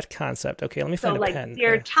abstract concept. Okay, let me find a pen.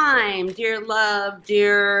 Dear time, dear love,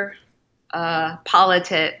 dear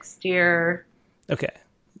politics, dear. Okay,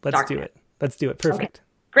 let's do it. Perfect. Okay.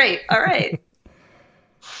 Great. All right.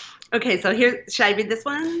 Okay, so should I read this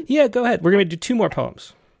one? Yeah, go ahead. We're going to do 2 more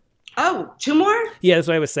poems. Oh, 2 more? Yeah, that's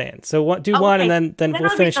what I was saying. So one, and then we'll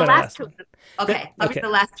finish on the last one. Okay, I'll read the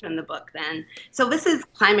last 2 in the book then. So this is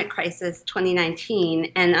Climate Crisis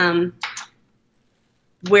 2019, and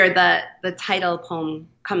where the title poem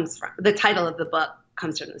comes from. The title of the book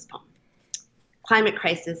comes from this poem. Climate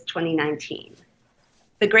Crisis 2019.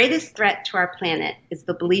 The greatest threat to our planet is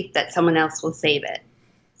the belief that someone else will save it.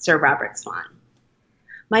 Sir Robert Swan.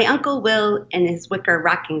 My Uncle Will in his wicker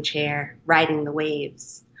rocking chair, riding the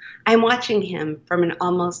waves. I'm watching him from an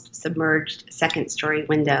almost submerged 2nd-story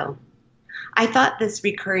window. I thought this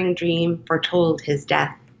recurring dream foretold his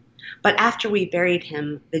death, but after we buried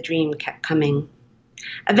him, the dream kept coming.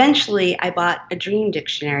 Eventually, I bought a dream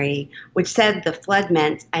dictionary, which said the flood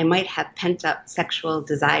meant I might have pent-up sexual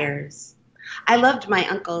desires. I loved my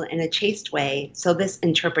uncle in a chaste way, so this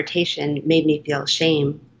interpretation made me feel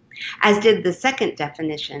shame, as did the second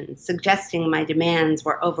definition, suggesting my demands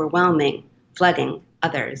were overwhelming, flooding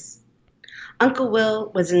others. Uncle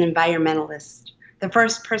Will was an environmentalist, the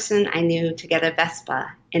first person I knew to get a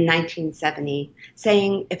Vespa in 1970,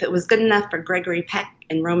 saying if it was good enough for Gregory Peck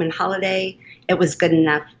and Roman Holiday, it was good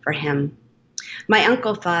enough for him. My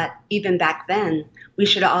uncle thought, even back then, we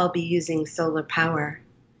should all be using solar power.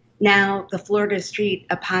 Now, the Florida street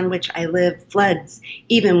upon which I live floods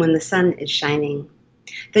even when the sun is shining.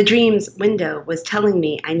 The dream's window was telling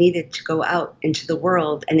me I needed to go out into the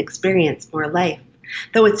world and experience more life,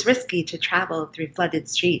 though it's risky to travel through flooded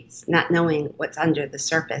streets, not knowing what's under the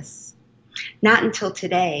surface. Not until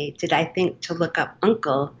today did I think to look up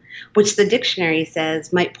uncle, which the dictionary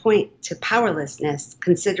says might point to powerlessness,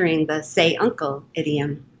 considering the say uncle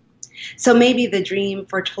idiom. So maybe the dream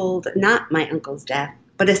foretold not my uncle's death,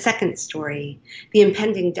 but a second story, the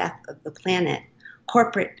impending death of the planet,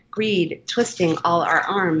 corporate greed twisting all our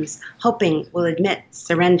arms, hoping we'll admit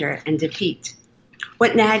surrender and defeat.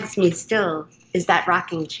 What nags me still is that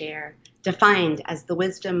rocking chair, defined as the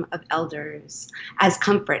wisdom of elders, as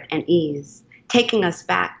comfort and ease, taking us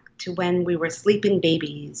back to when we were sleeping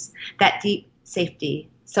babies, that deep safety,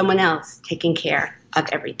 someone else taking care of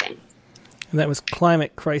everything. And that was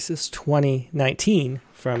Climate Crisis 2019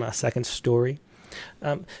 from a Second Story.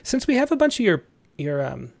 Since we have a bunch of your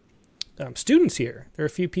students here, there are a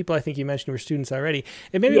few people I think you mentioned were students already.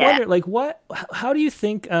 It made me wonder, how do you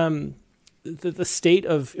think the state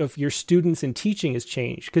of your students in teaching has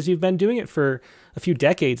changed? Because you've been doing it for a few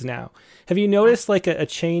decades now. Have you noticed like a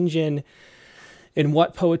change in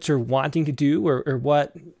what poets are wanting to do,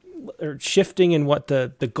 or shifting in what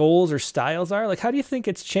the goals or styles are? Like, how do you think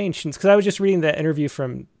it's changed? Because I was just reading that interview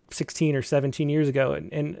from 16 or 17 years ago,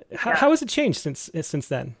 and how has it changed since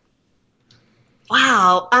then?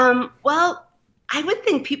 Wow. Well, I would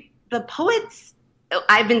think the poets,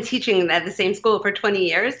 I've been teaching at the same school for 20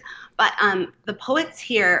 years, but the poets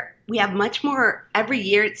here, we have much more, every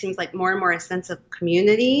year it seems like more and more a sense of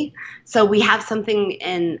community. So we have something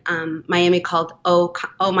in Miami called Oh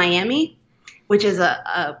Miami, which is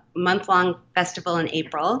a month-long festival in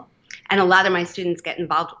April. And a lot of my students get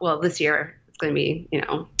involved. Well, this year it's going to be,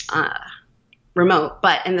 remote.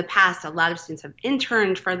 But in the past, a lot of students have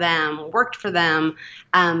interned for them, worked for them.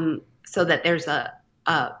 so that there's a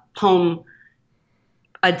poem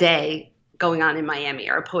a day going on in Miami,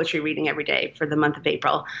 or a poetry reading every day for the month of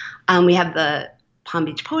April. We have the Palm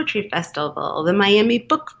Beach Poetry Festival, the Miami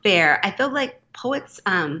Book Fair. I feel like poets,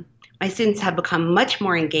 my students have become much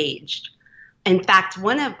more engaged. In fact,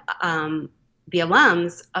 one of the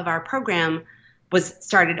alums of our program was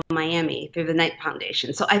started in Miami through the Knight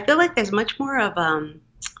Foundation. So I feel like there's much more of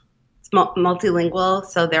multilingual.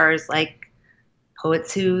 So there's like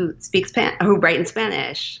poets who who write in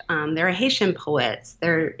Spanish. There are Haitian poets.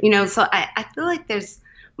 So I feel like there's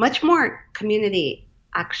much more community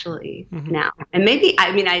actually now. And maybe,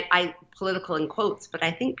 I political in quotes, but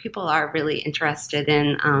I think people are really interested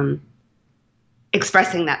in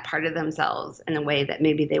expressing that part of themselves in a way that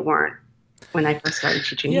maybe they weren't when I first started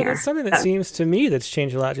teaching here. Yeah, that's something that seems to me that's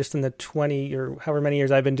changed a lot just in the 20 or however many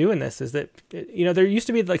years I've been doing this, is that, there used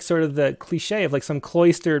to be like sort of the cliche of like some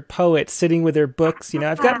cloistered poet sitting with their books,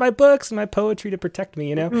 I've got my books and my poetry to protect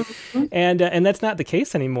me, and that's not the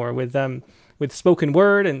case anymore with spoken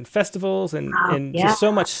word and festivals and just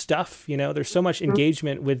so much stuff, there's so much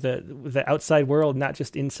engagement with the outside world, not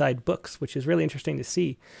just inside books, which is really interesting to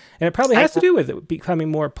see. And it probably has to do with it becoming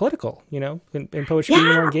more political, and poetry being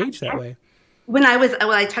more engaged that way. When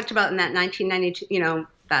I talked about in that 1992,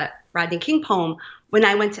 that Rodney King poem, when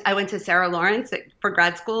I went to Sarah Lawrence for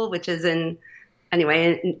grad school, which is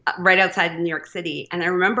right outside New York City. And I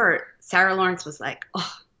remember Sarah Lawrence was like,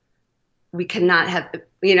 "Oh, we cannot have,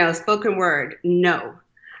 spoken word. No."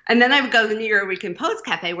 And then I would go to the New York Weekend Poets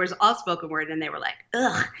Cafe, where it's all spoken word. And they were like,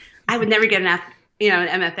 "Ugh, I would never get an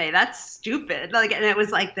MFA. That's stupid." And it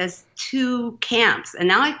was like this two camps. And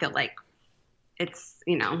now I feel like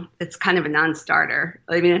it's kind of a non-starter.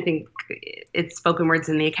 I think it's spoken words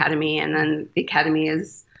in the academy, and then the academy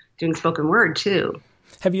is doing spoken word too.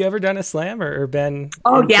 Have you ever done a slam or been?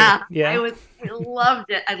 Oh yeah. I loved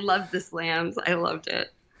it. I loved the slams. I loved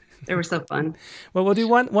it. They were so fun. Well, we'll do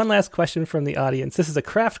one last question from the audience. This is a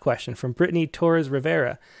craft question from Brittany Torres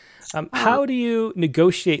Rivera. How do you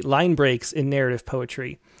negotiate line breaks in narrative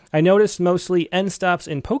poetry? I noticed mostly end stops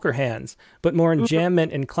in Poker Hands, but more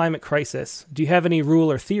enjambment and Climate Crisis. Do you have any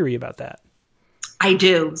rule or theory about that? I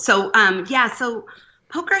do. So, so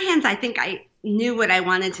Poker Hands, I think I knew what I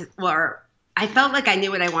wanted to, or I felt like I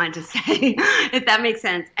knew what I wanted to say, if that makes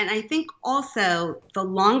sense. And I think also the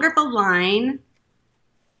longer the line,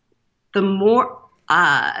 the more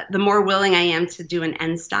willing I am to do an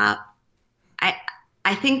end stop.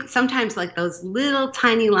 I think sometimes like those little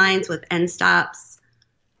tiny lines with end stops,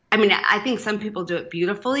 I think some people do it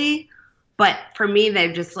beautifully, but for me,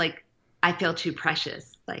 they're just like, I feel too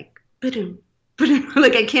precious. Like, ba-doom, ba-doom.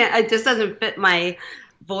 Like I can't, it just doesn't fit my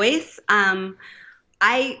voice.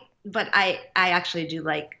 I actually do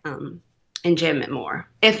like enjambment more.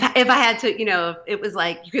 If I had to, if it was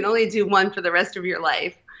like, you can only do one for the rest of your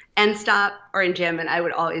life, end stop or enjambment, I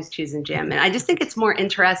would always choose enjambment. I just think it's more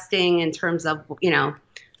interesting in terms of,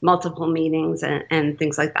 multiple meanings and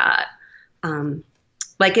things like that.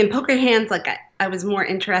 Like in Poker Hands, like I was more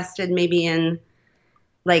interested maybe in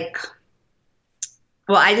like,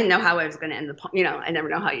 well, I didn't know how I was going to end the poem. I never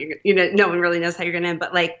know how no one really knows how you're going to end,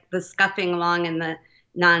 but like the scuffing along in the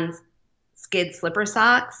non-skid slipper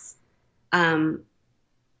socks, and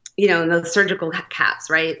the surgical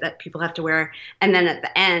caps, right, that people have to wear. And then at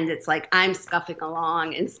the end, it's like I'm scuffing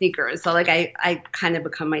along in sneakers. So like I kind of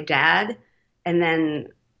become my dad, and then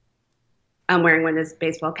I'm wearing one of those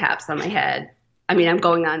baseball caps on my head. I'm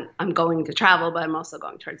going to travel, but I'm also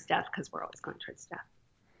going towards death because we're always going towards death.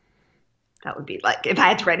 That would be like if I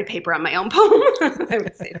had to write a paper on my own poem, I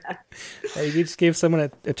would say that. You just gave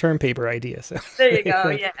someone a term paper idea. So there you go.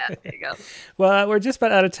 Yeah, there you go. Well, we're just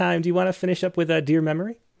about out of time. Do you want to finish up with a Dear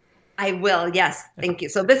Memory? I will. Yes. Thank you.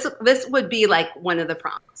 So this would be like one of the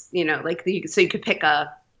prompts, so you could pick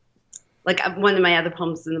one of my other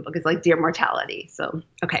poems in the book is like Dear Mortality. So,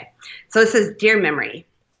 okay. So it says, Dear Memory,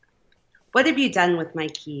 what have you done with my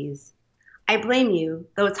keys? I blame you,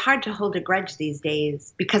 though it's hard to hold a grudge these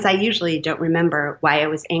days because I usually don't remember why I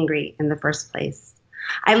was angry in the first place.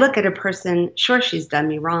 I look at a person, sure she's done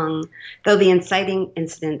me wrong, though the inciting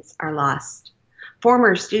incidents are lost.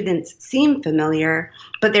 Former students seem familiar,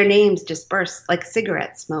 but their names just burst like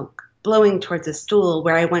cigarette smoke, blowing towards a stool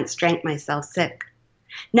where I once drank myself sick.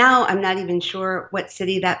 Now I'm not even sure what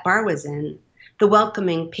city that bar was in. The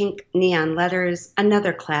welcoming pink neon letters,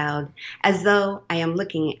 another cloud, as though I am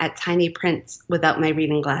looking at tiny prints without my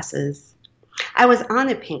reading glasses. I was on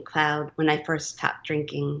a pink cloud when I first stopped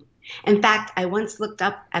drinking. In fact, I once looked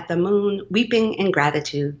up at the moon, weeping in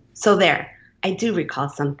gratitude. So there, I do recall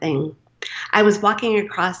something. I was walking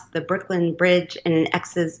across the Brooklyn Bridge in an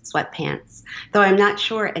ex's sweatpants, though I'm not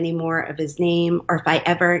sure anymore of his name or if I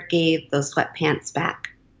ever gave those sweatpants back.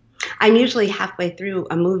 I'm usually halfway through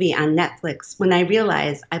a movie on Netflix when I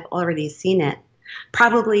realize I've already seen it,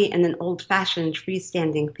 probably in an old-fashioned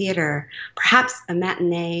freestanding theater, perhaps a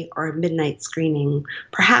matinee or a midnight screening,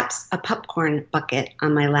 perhaps a popcorn bucket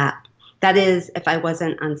on my lap. That is, if I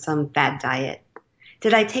wasn't on some bad diet.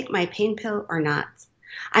 Did I take my pain pill or not?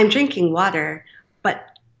 I'm drinking water,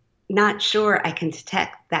 but not sure I can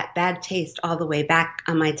detect that bad taste all the way back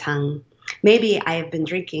on my tongue. Maybe I have been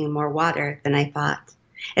drinking more water than I thought.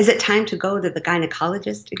 Is it time to go to the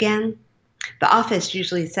gynecologist again? The office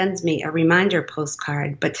usually sends me a reminder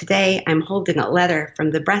postcard, but today I'm holding a letter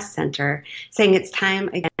from the breast center saying it's time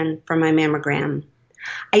again for my mammogram.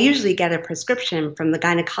 I usually get a prescription from the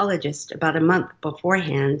gynecologist about a month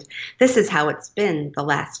beforehand. This is how it's been the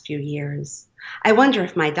last few years. I wonder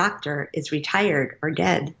if my doctor is retired or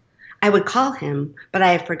dead. I would call him, but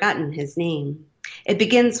I have forgotten his name. It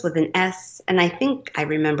begins with an S, and I think I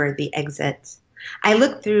remember the exit. I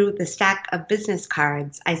look through the stack of business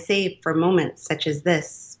cards I saved for moments such as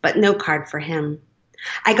this, but no card for him.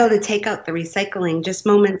 I go to take out the recycling just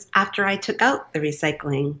moments after I took out the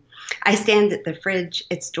recycling. I stand at the fridge,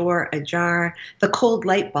 its door ajar, the cold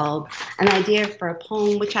light bulb, an idea for a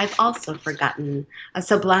poem which I've also forgotten, a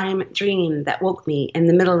sublime dream that woke me in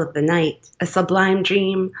the middle of the night, a sublime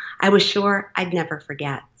dream I was sure I'd never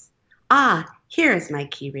forget. Ah, here is my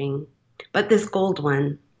key ring, but this gold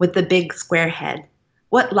one with the big square head.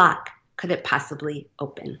 What lock could it possibly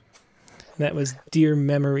open? That was Dear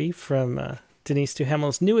Memory from Denise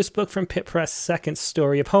Duhamel's newest book from Pitt Press, Second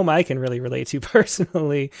Story, a poem I can really relate to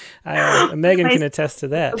personally. Megan can attest to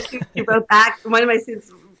that. She wrote back, one of my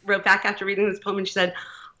students wrote back after reading this poem, and she said,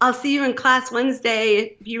 I'll see you in class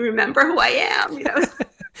Wednesday if you remember who I am. You know,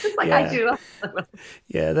 just like I do.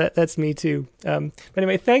 Yeah, that's me too. But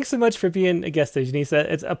anyway, thanks so much for being a guest there, Denise.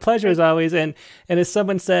 It's a pleasure as always. And as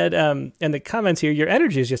someone said in the comments here, your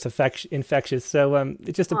energy is just infectious. So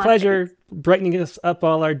it's just a pleasure brightening us up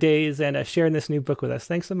all our days and sharing this new book with us.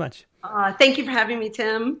 Thanks so much. Thank you for having me,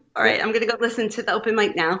 Tim. All right, I'm going to go listen to the open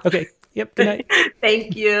mic now. Okay. Yep. Good night.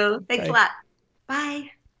 Thank you. Thanks Bye. a lot. Bye.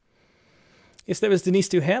 Yes, that was Denise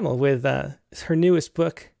Duhamel with her newest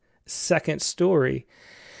book, Second Story.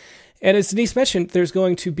 And as Denise mentioned, there's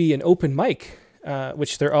going to be an open mic,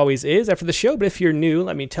 which there always is after the show. But if you're new,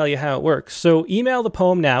 let me tell you how it works. So email the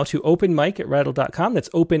poem now to openmic@rattle.com. That's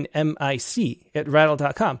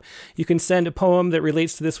openmic@rattle.com. You can send a poem that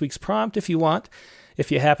relates to this week's prompt if you want.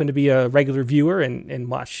 If you happen to be a regular viewer and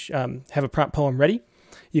watch, have a prompt poem ready.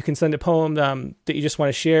 You can send a poem that you just want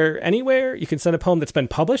to share anywhere. You can send a poem that's been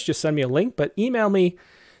published. Just send me a link. But email me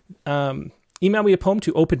a poem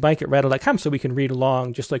to openmic@rattle.com so we can read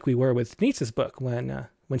along just like we were with Denise's book when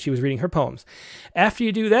she was reading her poems. After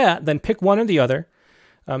you do that, then pick one or the other.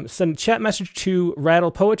 Send a chat message to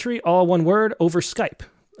Rattle Poetry, all one word, over Skype.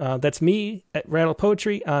 That's me at Rattle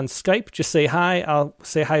Poetry on Skype. Just say hi. I'll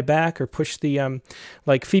say hi back or push the,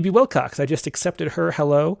 like Phoebe Wilcox. I just accepted her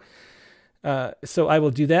hello. So I will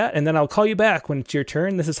do that, and then I'll call you back when it's your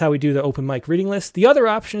turn. This is how we do the open mic reading list. The other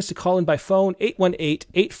option is to call in by phone,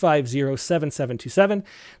 818-850-7727.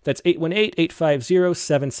 That's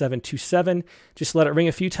 818-850-7727. Just let it ring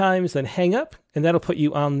a few times, then hang up, and that'll put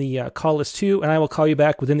you on the call list too, and I will call you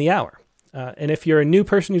back within the hour. And if you're a new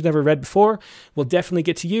person who's never read before, we'll definitely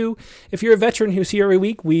get to you. If you're a veteran who's here every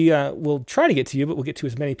week, we will try to get to you, but we'll get to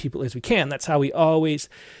as many people as we can. That's how we always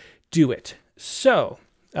do it. So...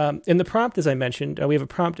 in the prompt, as I mentioned, we have a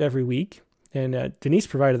prompt every week, and Denise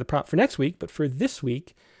provided the prompt for next week, but for this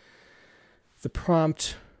week, the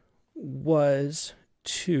prompt was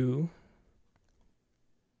to...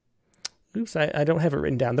 Oops, I don't have it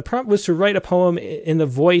written down. The prompt was to write a poem in the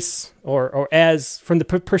voice or as from the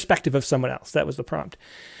perspective of someone else. That was the prompt.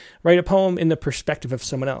 Write a poem in the perspective of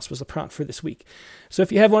someone else was the prompt for this week. So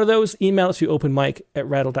if you have one of those, email it to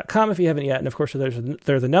openmic@rattle.com if you haven't yet. And of course,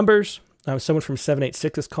 there are the numbers. Someone from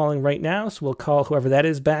 786 is calling right now, so we'll call whoever that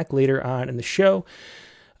is back later on in the show.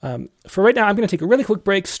 For right now, I'm going to take a really quick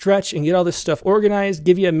break, stretch, and get all this stuff organized,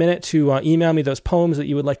 give you a minute to email me those poems that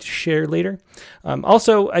you would like to share later.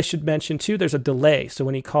 Also, I should mention, too, there's a delay. So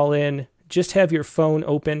when you call in, just have your phone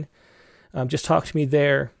open. Just talk to me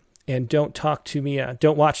there, and don't talk to me.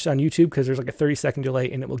 Don't watch on YouTube because there's like a 30-second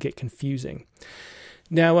delay, and it will get confusing.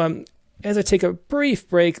 Now, as I take a brief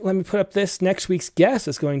break, let me put up this. Next week's guest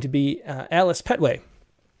is going to be Alice Petway.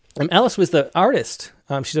 Alice was the artist.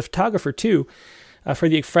 She's a photographer, too. for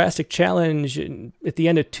the Ekphrastic Challenge at the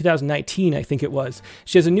end of 2019, I think it was.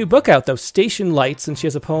 She has a new book out, though, Station Lights, and she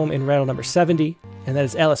has a poem in Rattle number 70, and that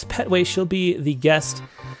is Alice Petway. She'll be the guest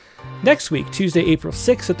next week, Tuesday, April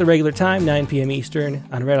 6th at the regular time, 9 p.m. Eastern,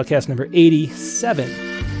 on Rattlecast number 87.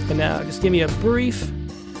 And now, just give me a brief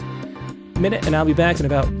minute, and I'll be back in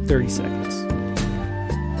about 30 seconds.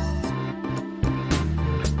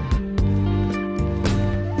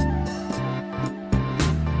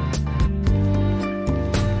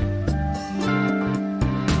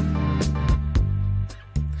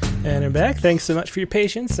 And I'm back. Thanks so much for your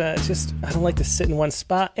patience. I don't like to sit in one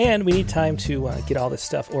spot, and we need time to get all this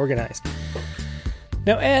stuff organized.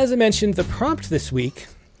 Now, as I mentioned, the prompt this week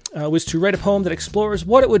was to write a poem that explores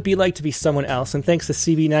what it would be like to be someone else, and thanks to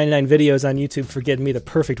CB99 Videos on YouTube for getting me the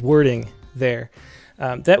perfect wording there.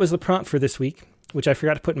 That was the prompt for this week, which I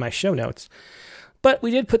forgot to put in my show notes. But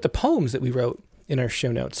we did put the poems that we wrote in our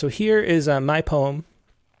show notes. So here is my poem.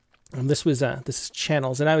 This is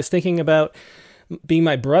Channels, and I was thinking about being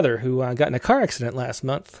my brother who got in a car accident last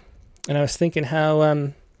month. And I was thinking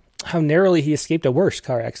how narrowly he escaped a worse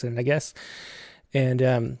car accident, I guess.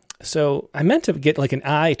 And so I meant to get like an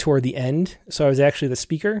I toward the end, so I was actually the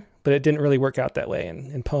speaker, but it didn't really work out that way,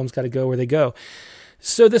 and poems got to go where they go.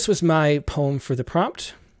 So this was my poem for the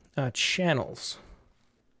prompt, Channels.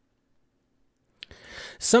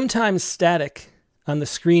 Sometimes static on the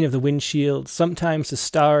screen of the windshield, sometimes the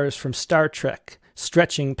stars from Star Trek,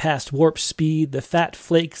 stretching past warp speed, the fat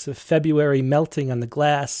flakes of February melting on the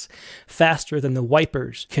glass, faster than the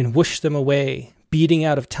wipers can whoosh them away, beating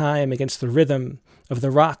out of time against the rhythm of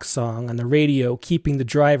the rock song on the radio, keeping the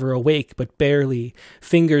driver awake but barely,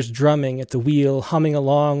 fingers drumming at the wheel, humming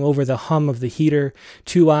along over the hum of the heater,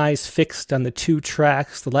 two eyes fixed on the two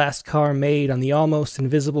tracks the last car made on the almost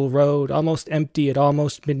invisible road, almost empty at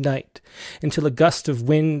almost midnight, until a gust of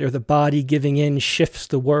wind or the body giving in shifts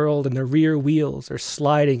the world and the rear wheels are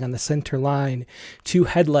sliding on the center line, two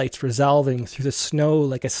headlights resolving through the snow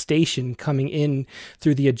like a station coming in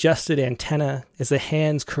through the adjusted antenna as the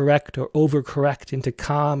hands correct or overcorrect into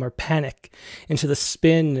calm or panic, into the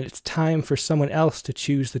spin, and it's time for someone else to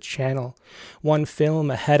choose the channel. One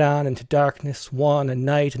film, a head-on into darkness, one, a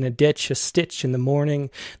night in a ditch, a stitch in the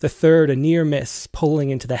morning, the third, a near miss,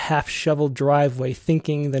 pulling into the half-shoveled driveway,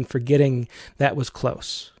 thinking, then forgetting that was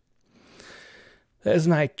close. That is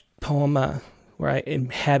my poem where I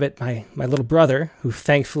inhabit my little brother, who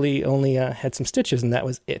thankfully only had some stitches, and that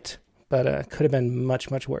was it. But could have been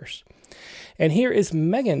much, much worse. And here is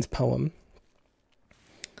Megan's poem.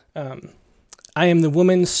 I am the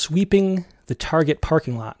woman sweeping the Target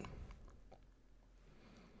parking lot.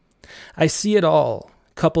 I see it all.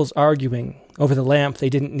 Couples arguing over the lamp they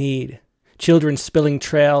didn't need. Children spilling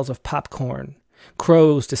trails of popcorn.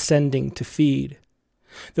 Crows descending to feed.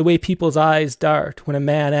 The way people's eyes dart when a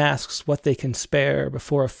man asks what they can spare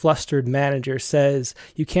before a flustered manager says,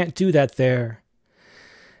 "You can't do that there."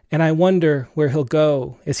 And I wonder where he'll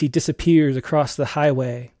go as he disappears across the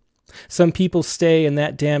highway. Some people stay in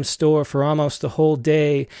that damn store for almost the whole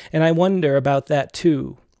day, and I wonder about that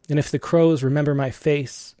too, and if the crows remember my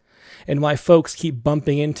face, and why folks keep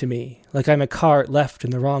bumping into me like I'm a cart left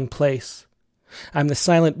in the wrong place. I'm the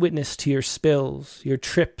silent witness to your spills, your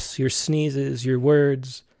trips, your sneezes, your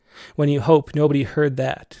words. When you hope nobody heard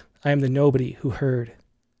that, I am the nobody who heard.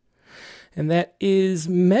 And that is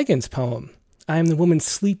Megan's poem. I am the woman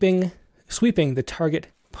sweeping the Target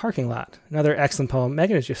parking lot. Another excellent poem.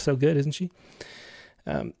 Megan is just so good, isn't she?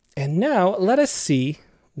 And now let us see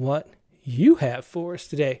what you have for us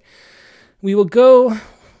today. We will go.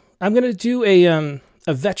 I'm going to do a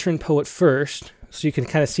veteran poet first, so you can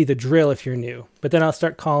kind of see the drill if you're new. But then I'll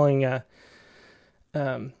start calling.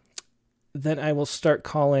 Then I will start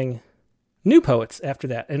calling new poets after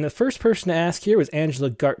that. And the first person to ask here was Angela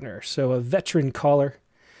Gartner, so a veteran caller.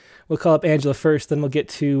 We'll call up Angela first, then we'll get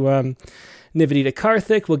to Nivedita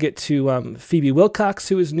Karthik. We'll get to Phoebe Wilcox,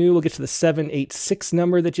 who is new. We'll get to the 786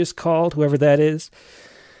 number that just called, whoever that is.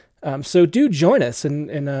 So do join us, and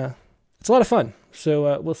it's a lot of fun.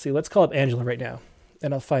 So we'll see. Let's call up Angela right now,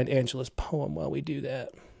 and I'll find Angela's poem while we do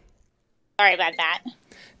that. Sorry about that.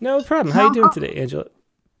 No problem. How you doing today, Angela?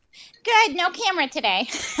 Good. No camera today.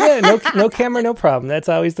 Yeah, no camera, no problem. That's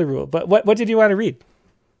always the rule. But what did you want to read?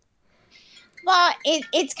 Well,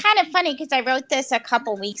 it's kind of funny because I wrote this a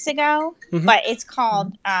couple weeks ago, but it's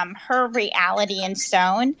called Her Reality in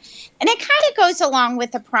Stone. And it kind of goes along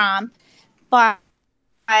with the prompt, but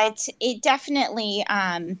it definitely,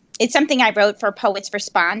 it's something I wrote for Poets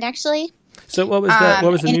Respond, actually. So what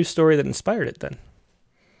was the news story that inspired it then?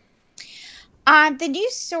 The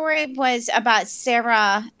news story was about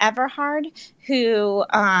Sarah Everhard, who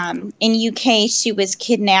in UK she was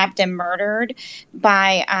kidnapped and murdered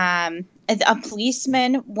by a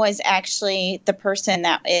policeman was actually the person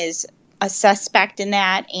that is a suspect in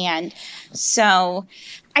that. And so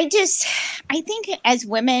I think as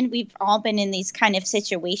women, we've all been in these kind of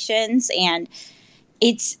situations, and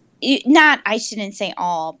I shouldn't say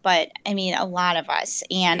all, but I mean, a lot of us.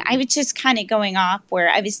 And I was just kind of going off where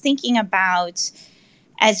I was thinking about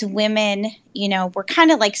as women, we're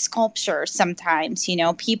kind of like sculptures sometimes,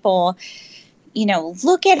 people,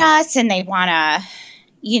 look at us and they want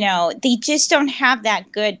to, they just don't have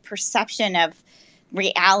that good perception of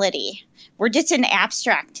reality. We're just an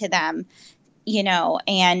abstract to them,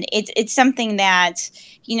 and it's something that,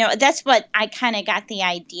 that's what I kind of got the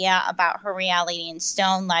idea about Her Reality in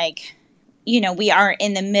Stone. Like, we are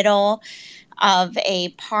in the middle of a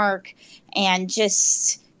park and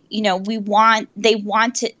just, they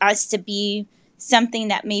want us to be something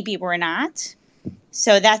that maybe we're not.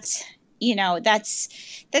 So that's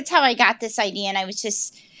how I got this idea. And I was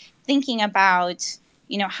just thinking about,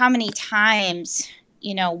 how many times,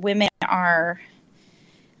 women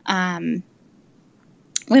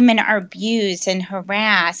are abused and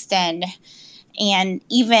harassed and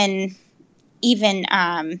even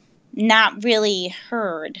not really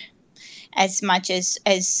heard as much as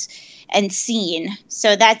and seen.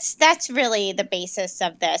 So that's really the basis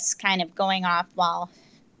of this kind of going off while,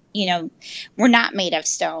 we're not made of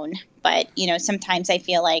stone, but, sometimes I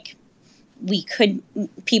feel like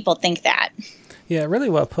people think that. Yeah, really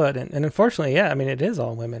well put. And unfortunately, yeah, I mean, it is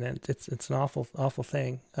all women, and it's an awful, awful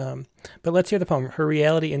thing. But let's hear the poem, Her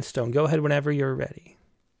Reality in Stone. Go ahead whenever you're ready.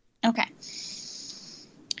 Okay.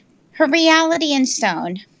 Her Reality in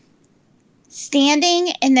Stone. Standing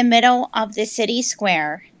in the middle of the city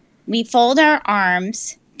square, we fold our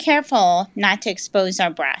arms, careful not to expose our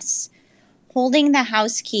breasts, holding the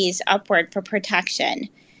house keys upward for protection.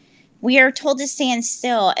 We are told to stand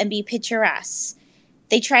still and be picturesque.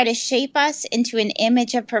 They try to shape us into an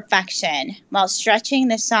image of perfection while stretching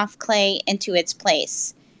the soft clay into its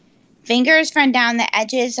place. Fingers run down the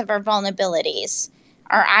edges of our vulnerabilities.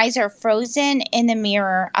 Our eyes are frozen in the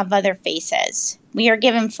mirror of other faces. We are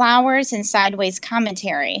given flowers and sideways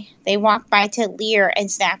commentary. They walk by to leer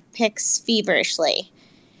and snap pics feverishly.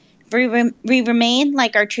 We remain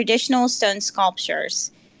like our traditional stone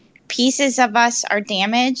sculptures. Pieces of us are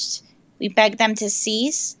damaged. We beg them to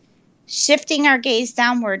cease. Shifting our gaze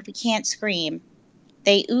downward, we can't scream.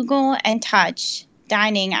 They oogle and touch,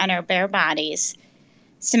 dining on our bare bodies.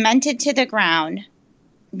 Cemented to the ground,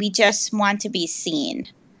 we just want to be seen.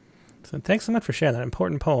 So thanks so much for sharing that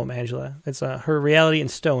important poem, Angela. It's Her Reality in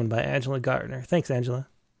Stone by Angela Gartner. Thanks, Angela.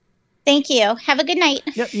 Thank you. Have a good night.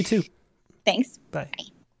 Yep, you too. Thanks. Bye.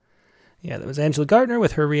 Yeah, that was Angela Gartner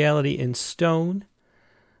with Her Reality in Stone.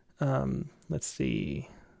 Let's see.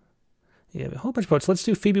 Yeah, a whole bunch of poets. Let's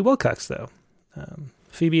do Phoebe Wilcox, though.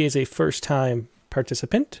 Phoebe is a first-time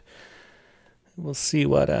participant. We'll see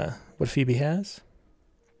what Phoebe has.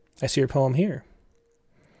 I see her poem here.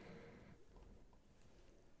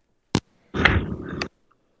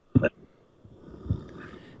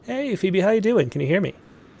 Hey, Phoebe, how you doing? Can you hear me?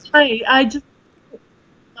 Hi, I just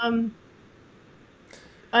I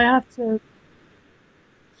have to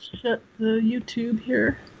shut the YouTube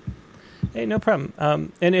here. Hey, no problem.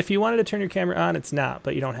 And if you wanted to turn your camera on, it's not,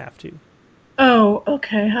 but you don't have to. Oh,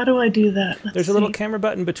 okay. How do I do that? There's a little camera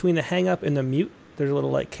button between the hang up and the mute. There's a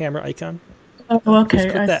little camera icon. Oh, okay. Just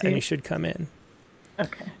click that see. and you should come in.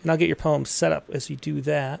 Okay. And I'll get your poem set up as you do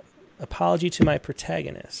that. Apology to my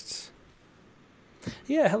protagonists.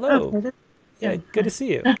 Yeah, hello. Okay. Yeah, good to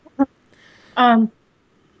see you.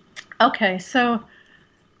 Okay, so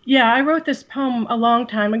yeah, I wrote this poem a long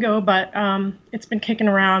time ago, but it's been kicking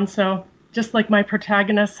around. So just like my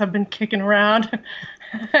protagonists have been kicking around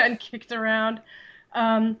and kicked around.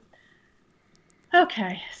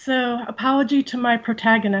 Okay, so apology to my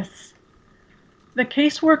protagonists. The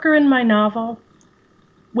caseworker in my novel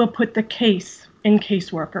will put the case in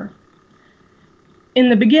caseworker. In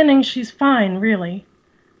the beginning, she's fine, really,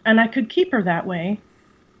 and I could keep her that way,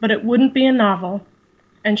 but it wouldn't be a novel,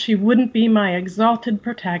 and she wouldn't be my exalted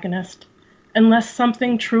protagonist unless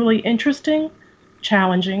something truly interesting,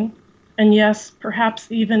 challenging, and yes, perhaps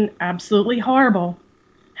even absolutely horrible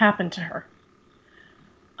happened to her.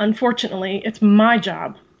 Unfortunately, it's my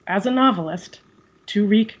job as a novelist to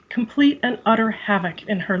wreak complete and utter havoc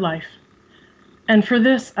in her life. And for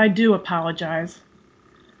this, I do apologize.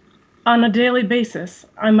 On a daily basis,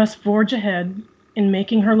 I must forge ahead in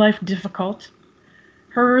making her life difficult,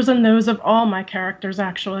 hers and those of all my characters,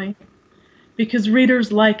 actually, because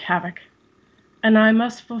readers like havoc. and I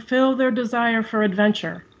must fulfill their desire for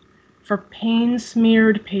adventure, for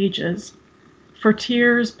pain-smeared pages, for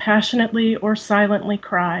tears passionately or silently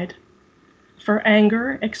cried, for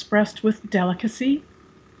anger expressed with delicacy,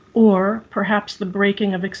 or perhaps the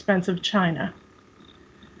breaking of expensive china.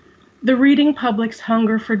 The reading public's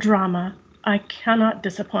hunger for drama I cannot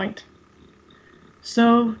disappoint.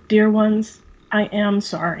 So, dear ones, I am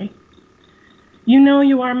sorry. You know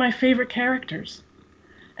you are my favorite characters,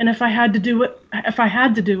 and if I had to do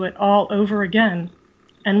it all over again,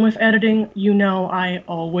 and with editing, you know I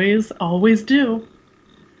always do,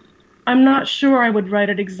 I'm not sure I would write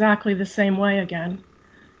it exactly the same way again.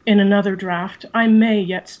 In another draft, I may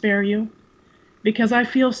yet spare you, because I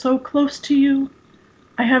feel so close to you.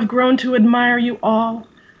 I have grown to admire you all,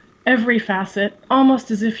 every facet, almost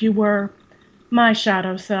as if you were my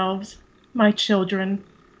shadow selves, my children,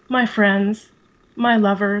 my friends, my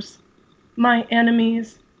lovers, my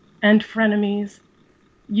enemies and frenemies.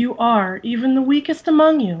 You are, even the weakest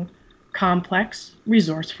among you, complex,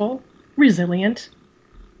 resourceful, resilient.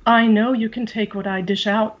 I know you can take what I dish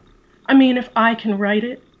out. I mean, if I can write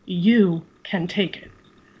it, you can take it.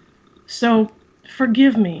 So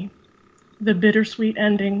forgive me the bittersweet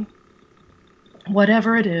ending.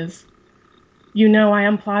 Whatever it is, you know I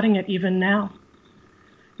am plotting it even now.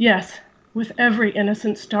 Yes, with every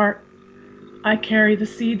innocent start, I carry the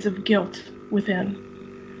seeds of guilt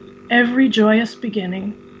within. Every joyous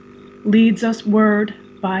beginning leads us word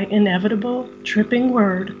by inevitable tripping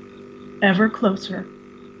word ever closer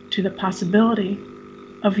to the possibility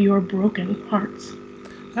of your broken hearts.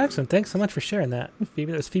 Excellent. Thanks so much for sharing that,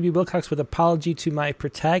 Phoebe. That was Phoebe Wilcox with Apology to My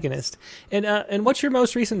Protagonist. And what's your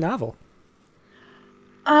most recent novel?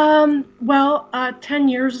 10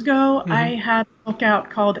 years ago, I had a book out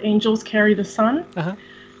called Angels Carry the Sun,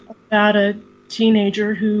 about a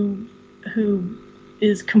teenager who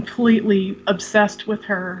is completely obsessed with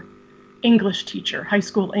her English teacher, high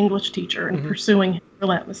school English teacher, and pursuing him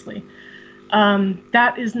relentlessly.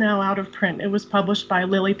 That is now out of print. It was published by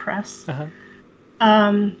Lily Press.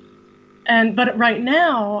 But right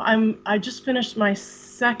now I just finished my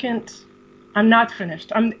second. I'm not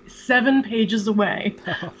finished. I'm 7 pages away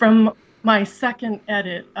from my second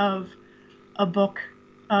edit of a book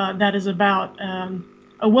that is about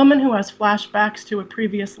a woman who has flashbacks to a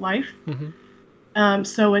previous life.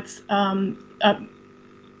 So it's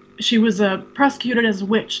she was prosecuted as a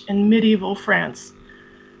witch in medieval France,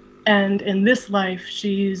 and in this life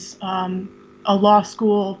she's a law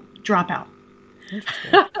school dropout.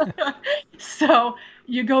 So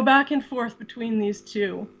you go back and forth between these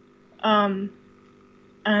two, and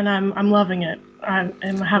I'm loving it.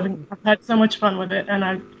 I've had so much fun with it, and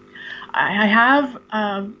I have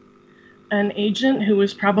an agent who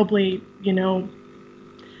is probably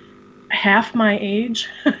half my age.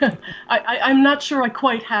 I'm not sure I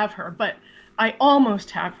quite have her, but I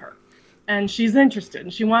almost have her. And she's interested,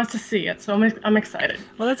 and she wants to see it, so I'm excited.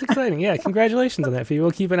 Well, that's exciting. Yeah, congratulations on that, Phoebe.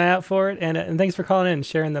 We'll keep an eye out for it, and thanks for calling in and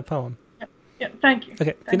sharing the poem. Yeah, thank you.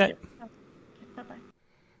 Okay, good night. Bye-bye.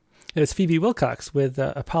 It was Phoebe Wilcox with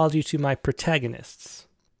Apology to My Protagonists.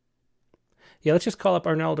 Yeah, let's just call up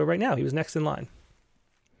Arnaldo right now. He was next in line.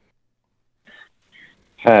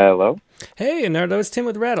 Hello. Hey, Arnaldo, it's Tim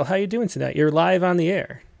with Rattle. How you doing tonight? You're live on the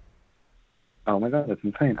air. Oh my God, that's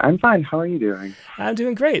insane. I'm fine. How are you doing? I'm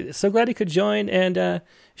doing great. So glad you could join and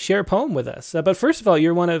share a poem with us. But first of all,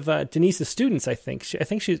 you're one of Denise's students, I think.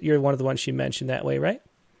 You're one of the ones she mentioned that way, right?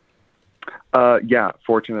 Yeah,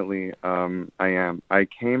 fortunately, I am. I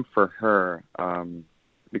came for her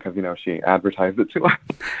because, she advertised it to us.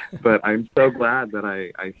 But I'm so glad that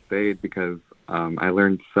I stayed because I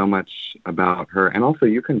learned so much about her. And also,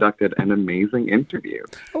 you conducted an amazing interview.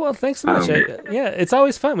 Oh, well, thanks so much. Yeah, it's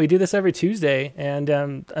always fun. We do this every Tuesday, and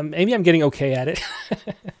maybe I'm getting okay at it.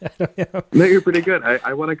 I don't know. No, you're pretty good.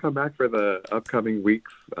 I want to come back for the upcoming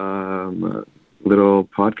week's little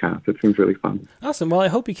podcast. It seems really fun. Awesome. Well, I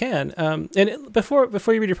hope you can. And before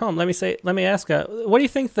you read your poem, let me ask, what do you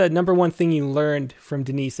think the number one thing you learned from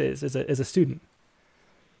Denise is as a student?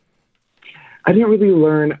 I didn't really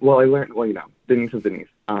learn. Well, I learned. Well, Denise is Denise.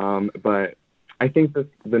 But I think that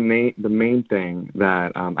the main thing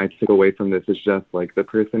that I took away from this is just like the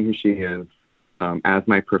person who she is as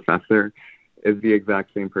my professor is the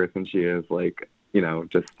exact same person she is, like,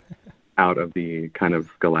 just out of the kind of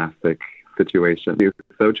scholastic situation. She's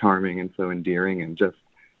so charming and so endearing and just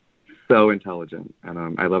so intelligent.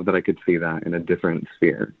 And I love that I could see that in a different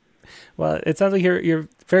sphere. Well, it sounds like you're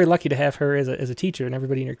very lucky to have her as a teacher, and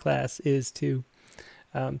everybody in your class is too.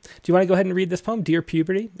 Do you want to go ahead and read this poem, Dear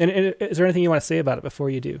Puberty? And is there anything you want to say about it before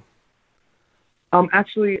you do?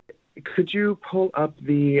 Actually, Could you pull up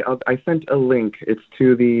I sent a link. It's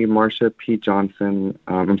to the Marsha P. Johnson,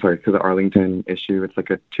 to the Arlington issue. It's like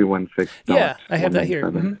a 216. Yeah, I have that here.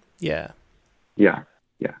 Mm-hmm. Yeah. Yeah.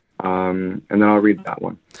 And then I'll read that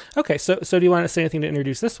one. Okay, so do you want to say anything to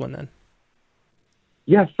introduce this one then?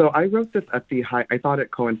 Yeah, so I wrote this at the height. I thought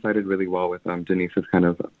it coincided really well with Denise's kind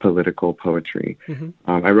of political poetry. Mm-hmm.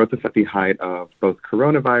 I wrote this at the height of both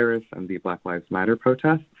coronavirus and the Black Lives Matter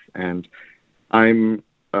protests. And I'm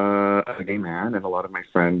a gay man, and a lot of my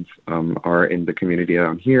friends are in the community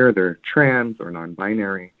down here. They're trans or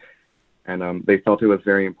non-binary. And they felt it was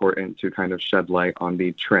very important to kind of shed light on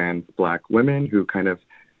the trans Black women who kind of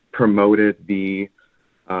promoted the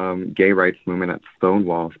gay rights movement at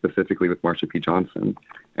Stonewall, specifically with Marsha P. Johnson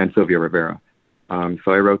and Sylvia Rivera. So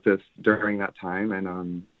I wrote this during that time,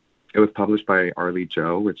 and it was published by Arlie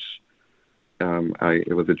Joe, which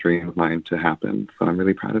it was a dream of mine to happen. So I'm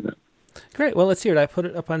really proud of it. Great. Well, let's hear it. I put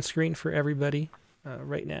it up on screen for everybody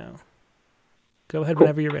right now. Go ahead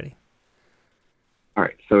whenever you're ready. All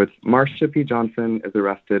right. So it's Marsha P. Johnson is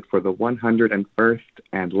arrested for the 101st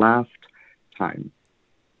and last time.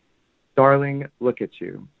 Darling, look at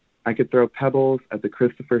you. I could throw pebbles at the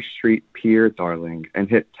Christopher Street Pier, darling, and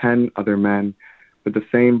hit 10 other men with the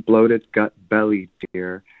same bloated gut belly,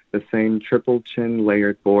 dear, the same triple chin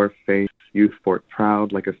layered boar face you sport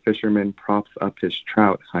proud like a fisherman props up his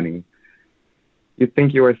trout, honey. You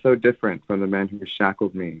think you are so different from the men who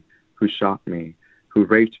shackled me, who shot me, who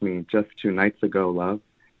raped me just 2 nights ago, love.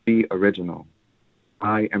 Be original.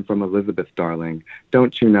 I am from Elizabeth, darling.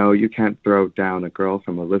 Don't you know you can't throw down a girl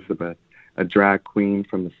from Elizabeth, a drag queen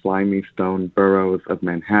from the slimy stone boroughs of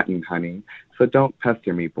Manhattan, honey. So don't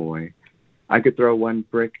pester me, boy. I could throw 1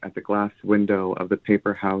 brick at the glass window of the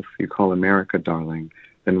paper house you call America, darling.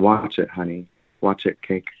 Then watch it, honey. Watch it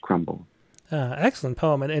cake crumble. Excellent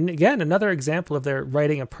poem. And again, another example of their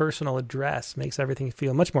writing a personal address makes everything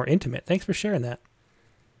feel much more intimate. Thanks for sharing that.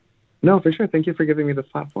 No, for sure. Thank you for giving me this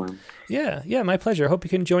platform. Yeah, my pleasure. I hope you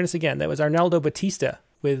can join us again. That was Arnaldo Batista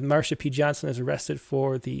with Marsha P. Johnson is arrested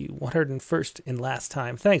for the 101st and last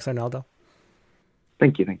time. Thanks, Arnaldo.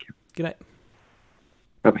 Thank you. Good night.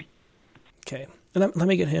 Bye-bye. Okay. Let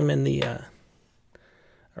me get him in the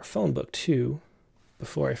our phone book, too,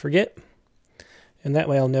 before I forget. And that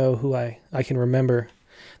way I'll know who I can remember.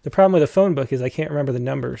 The problem with a phone book is I can't remember the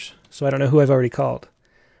numbers, so I don't know who I've already called.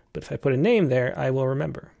 But if I put a name there, I will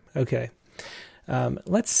remember. Okay.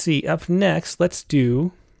 Let's see. Up next, let's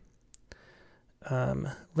call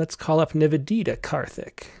up Nivedita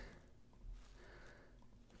Karthik.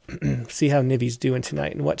 See how Nivi's doing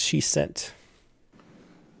tonight and what she sent.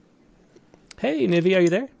 Hey, Nivi, are you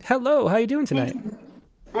there? Hello, how are you doing tonight?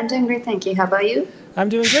 I'm doing great, thank you. How about you? I'm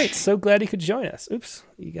doing great. So glad you could join us. Oops,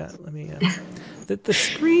 let me, the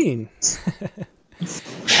screen.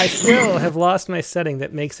 I still have lost my setting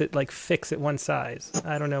that makes it like fix at one size.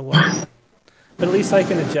 I don't know why, but at least I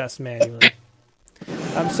can adjust manually.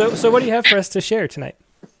 So what do you have for us to share tonight?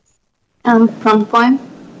 Prompt poem.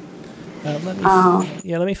 Let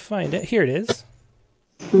me find it. Here it is.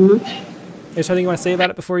 Mm-hmm. Is there something you want to say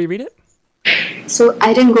about it before you read it? So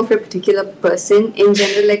I didn't go for a particular person. In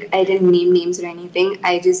general, like I didn't name names or anything.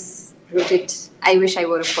 I just wrote it. I wish I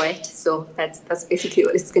were a poet. So that's basically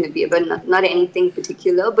what it's going to be about. Not anything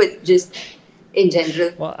particular, but just in general,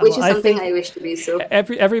 which is something I wish to be. So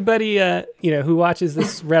everybody, who watches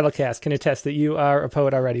this Rattlecast can attest that you are a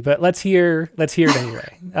poet already. But let's hear it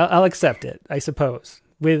anyway. I'll accept it, I suppose,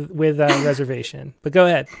 with reservation. But go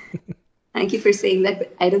ahead. Thank you for saying that,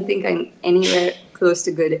 but I don't think I'm anywhere close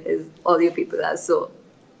to good as all you people are. So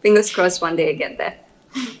fingers crossed one day I get there.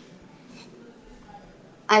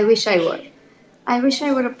 I wish I were. I wish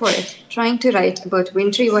I were a poet, trying to write about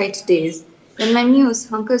wintry white days when my muse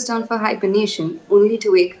hunkers down for hibernation only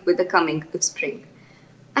to wake with the coming of spring.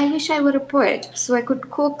 I wish I were a poet so I could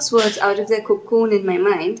coax words out of their cocoon in my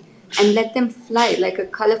mind and let them fly like a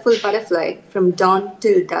colorful butterfly from dawn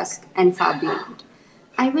till dusk and far beyond.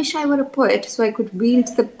 I wish I were a poet so I could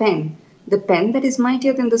wield the pen that is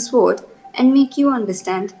mightier than the sword, and make you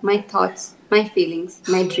understand my thoughts, my feelings,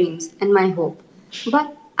 my dreams, and my hope.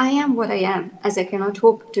 But I am what I am, as I cannot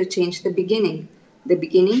hope to change the beginning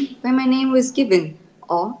where my name was given,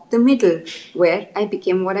 or the middle, where I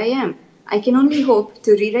became what I am. I can only hope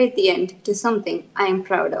to rewrite the end to something I am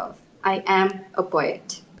proud of. I am a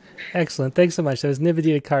poet. Excellent. Thanks so much. That was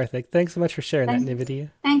Nivedita Karthik. Thanks so much for sharing that,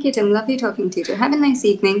 Nivedita. Thank you, Tim. Lovely talking to you. Have a nice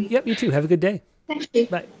evening. Yep, you too. Have a good day. Thank you.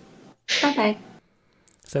 Bye. Bye-bye.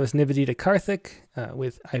 So that was Nivedita Karthik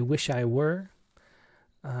with I Wish I Were.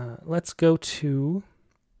 Let's go to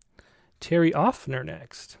Terry Offner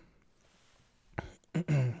next.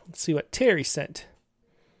 Let's see what Terry sent.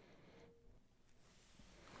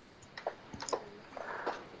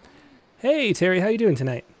 Hey, Terry, how you doing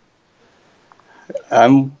tonight?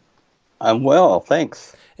 I'm well,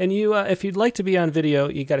 thanks. And you, if you'd like to be on video,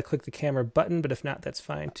 you got to click the camera button, but if not, that's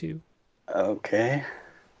fine too. Okay.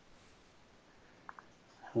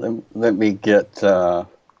 Let me get turn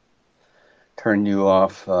you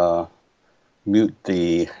off. Mute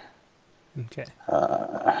the. Okay.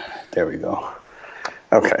 There we go.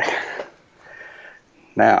 Okay.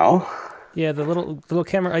 Now. Yeah, the little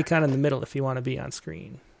camera icon in the middle if you want to be on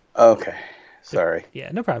screen. Okay. Sorry.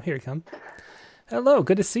 Yeah, no problem. Here you come. Hello,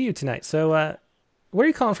 good to see you tonight. So, where are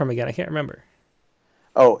you calling from again? I can't remember.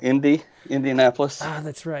 Oh, Indianapolis. Ah,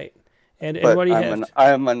 that's right. And but what do you have?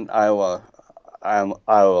 I'm an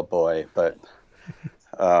Iowa boy, but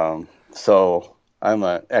so I'm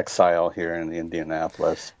an exile here in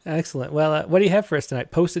Indianapolis. Excellent. Well, what do you have for us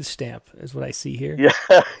tonight? Postage stamp is what I see here.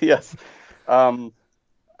 Yeah. Yes.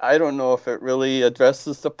 I don't know if it really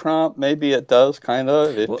addresses the prompt. Maybe it does, kind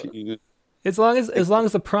of. As long as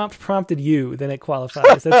the prompt prompted you, then it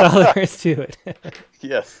qualifies. That's all there is to it.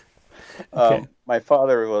 Yes. Okay. My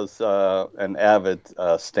father was an avid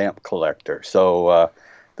stamp collector, so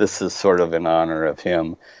this is sort of in honor of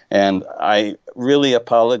him. And I really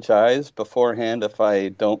apologize beforehand if I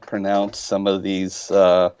don't pronounce some of these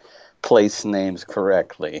place names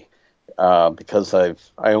correctly, because I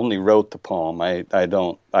only wrote the poem. I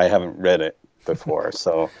haven't read it before,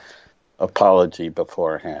 so apology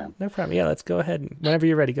beforehand. No problem. Yeah, let's go ahead. Whenever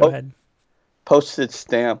you're ready, go ahead. Postage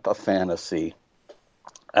stamp, a fantasy.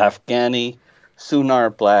 Afghani,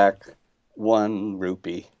 Sunar Black, 1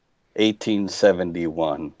 rupee,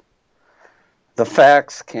 1871. The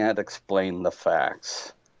facts can't explain the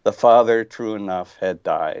facts. The father, true enough, had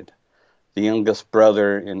died. The youngest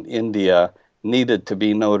brother in India needed to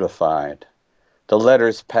be notified. The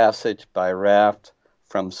letter's passage by raft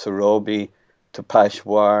from Surobi to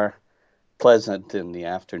Peshawar, pleasant in the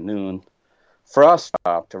afternoon. Frost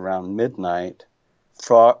dropped around midnight.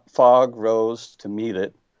 Fog rose to meet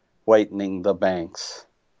it, whitening the banks.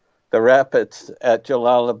 The rapids at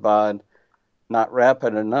Jalalabad, not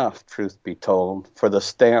rapid enough, truth be told, for the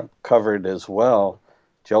stamp covered as well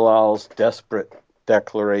Jalal's desperate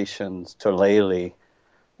declarations to Layli.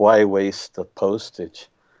 Why waste the postage?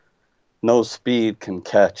 No speed can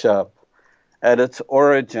catch up. At its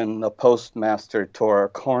origin, the postmaster tore a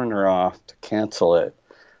corner off to cancel it.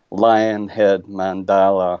 Lion head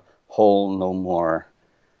mandala, whole no more.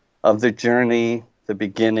 Of the journey, the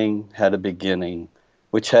beginning had a beginning,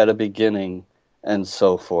 which had a beginning, and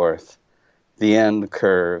so forth. The end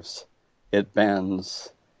curves. It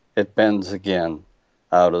bends again,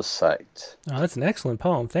 out of sight. Oh, that's an excellent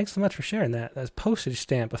poem. Thanks so much for sharing that. That's Postage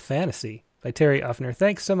Stamp, a Fantasy by Terry Uffner.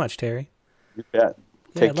 Thanks so much, Terry. You bet.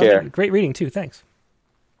 Take care. Great reading, too. Thanks.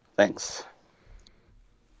 Thanks.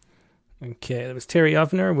 Okay, that was Terry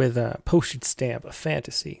Uffner with Postage Stamp, a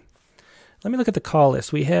Fantasy. Let me look at the call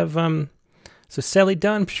list. We have so Sally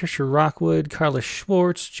Dunn, Patricia Rockwood, Carla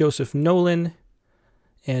Schwartz, Joseph Nolan,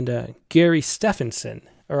 and Gary Stephenson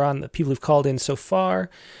are on the people who've called in so far.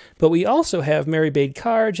 But we also have Mary Bade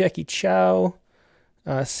Carr, Jackie Chow,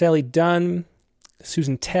 Sally Dunn,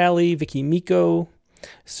 Susan Talley, Vicky Miko.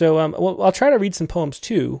 So I'll try to read some poems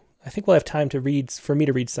too. I think we'll have time for me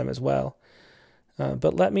to read some as well.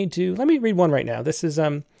 But let me read one right now. This is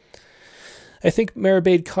I think Mary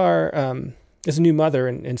Bade Carr is a new mother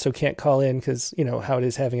and so can't call in because you know how it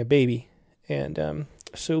is having a baby. And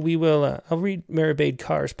so we will. I'll read Mary Bade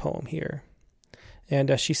Carr's poem here.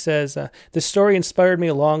 And she says, "This story inspired me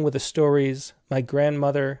along with the stories my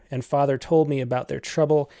grandmother and father told me about their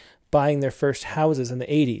trouble buying their first houses in the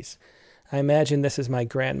 80s. I imagine this is my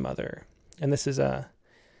grandmother." And this is I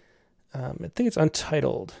think it's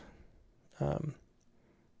untitled.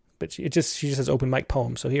 But she just says open mic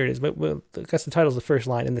poem. So here it is. But I guess the title's the first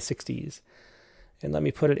line in the 60s. And let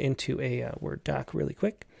me put it into a Word doc really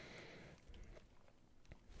quick,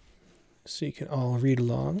 so you can all read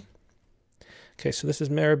along. Okay, so this is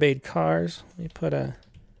Mary Bade Carr's. Let me put I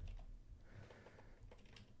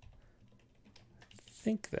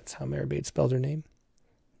think that's how Mary Bade spelled her name.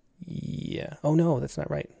 Yeah. Oh no, that's not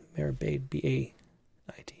right. Mary Bade,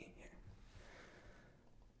 B-A-I-D.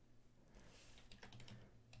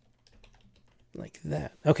 Like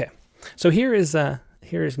that. Okay. So here is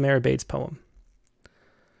Mary Bade's poem.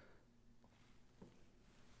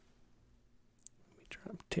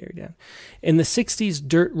 Tear down. In the 60s,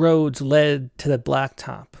 dirt roads led to the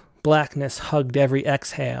blacktop. Blackness hugged every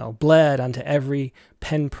exhale, bled onto every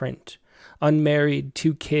pen print. Unmarried,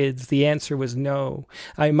 2 kids, the answer was no.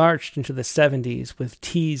 I marched into the 70s with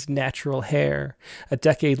teased natural hair. A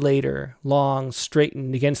decade later, long,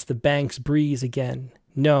 straightened against the bank's breeze again.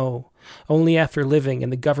 No, only after living in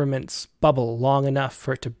the government's bubble long enough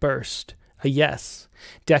for it to burst. A yes.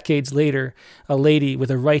 Decades later, a lady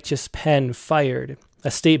with a righteous pen fired,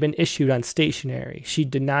 a statement issued on stationery. She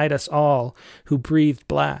denied us all who breathed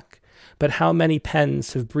black. But how many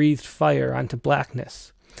pens have breathed fire onto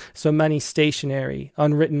blackness? So many stationary,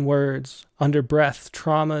 unwritten words, under-breath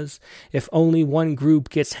traumas, if only one group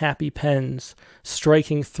gets happy pens,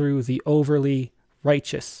 striking through the overly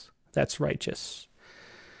righteous. That's righteous.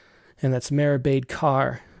 And that's Maribade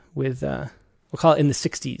Carr with, we'll call it In the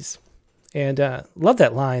 60s. And love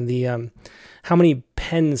that line, the how many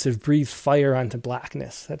pens have breathed fire onto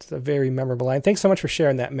blackness. That's a very memorable line. Thanks so much for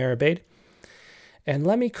sharing that, Maribade. And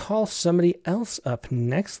let me call somebody else up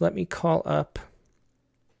next. Let me call up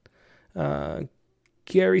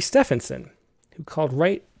Gary Stephenson, who called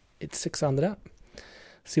right at 6 on the dot.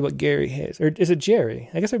 See what Gary has. Or is it Jerry?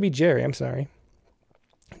 I guess it would be Jerry. I'm sorry.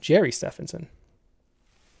 Jerry Stephenson.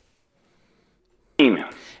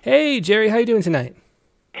 Hey, Jerry. How you doing tonight?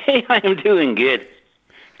 Hey, I am doing good.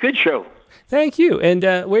 Good show. Thank you. And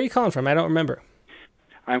where are you calling from? I don't remember.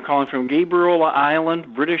 I'm calling from Gabriola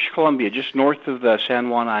Island, British Columbia, just north of the San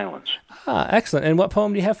Juan Islands. Ah, excellent. And what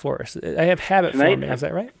poem do you have for us? I have Habit Forming. Is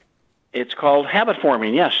that right? It's called Habit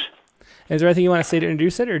Forming, yes. Is there anything you want to say to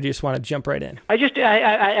introduce it, or do you just want to jump right in?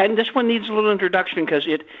 And this one needs a little introduction because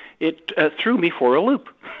it threw me for a loop.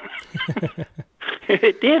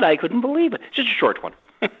 It did. I couldn't believe it. It's just a short one.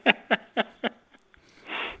 Do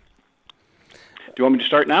you want me to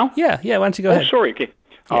start now? Yeah. Why don't you go ahead? Oh, sorry. Okay.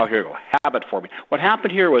 Yeah. Oh, here we go. Habit Forming. What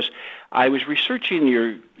happened here was I was researching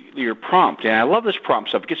your prompt, and I love this prompt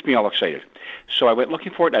stuff. It gets me all excited. So I went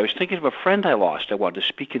looking for it, and I was thinking of a friend I lost. I wanted to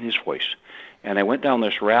speak in his voice. And I went down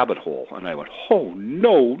this rabbit hole, and I went, oh,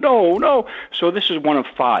 no. So this is one of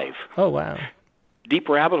 5. Oh, wow. Deep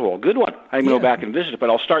rabbit hole. Good one. I'm going to go back and visit it, but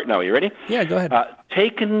I'll start now. You ready? Yeah, go ahead.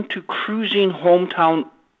 Taken to cruising hometown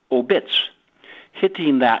obits,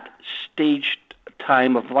 hitting that staged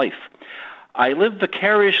time of life. I lived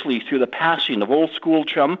vicariously through the passing of old school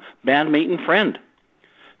chum, bandmate, and friend.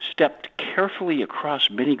 Stepped carefully across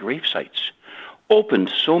many gravesites, opened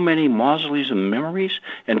so many mausoleums of memories,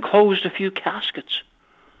 and closed a few caskets.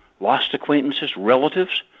 Lost acquaintances,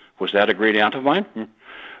 relatives. Was that a great aunt of mine?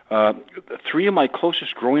 3 of my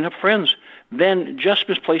closest growing up friends. Then just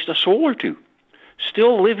misplaced a soul or 2.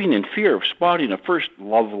 Still living in fear of spotting a first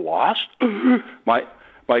love lost.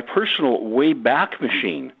 My personal way back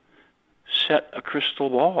machine set a crystal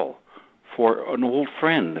ball for an old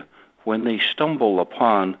friend when they stumble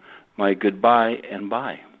upon my goodbye and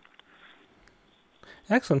bye.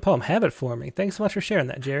 Excellent poem, Habit Forming. Thanks so much for sharing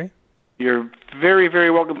that, Jerry. You're very, very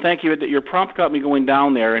welcome. Thank you. Your prompt got me going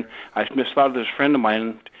down there, and I misthought of this friend of mine,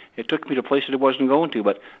 and it took me to places I wasn't going to.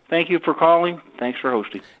 But thank you for calling. Thanks for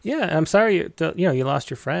hosting. Yeah, I'm sorry you lost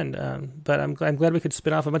your friend, but I'm glad we could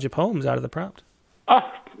spin off a bunch of poems out of the prompt. Oh,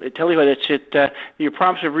 I tell you what, your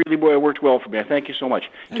prompts have really worked well for me. Thank you so much.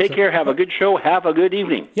 Excellent. Take care. Have a good show. Have a good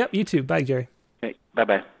evening. Yep, you too. Bye, Jerry. Okay,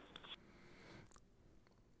 bye-bye.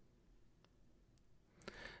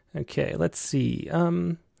 Okay, let's see.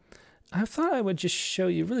 I thought I would just show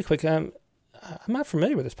you really quick. I'm not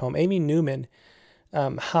familiar with this poem. Amy Newman,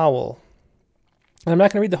 Howl. And I'm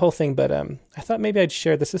not going to read the whole thing, but I thought maybe I'd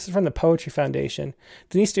share this. This is from the Poetry Foundation.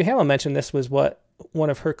 Denise Duhamel mentioned this was what one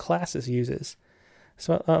of her classes uses.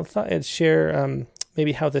 So I thought I'd share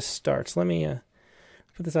maybe how this starts. Let me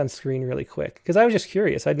put this on screen really quick, because I was just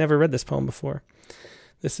curious. I'd never read this poem before.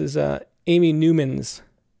 This is Amy Newman's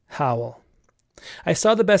Howl. I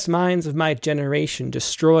saw the best minds of my generation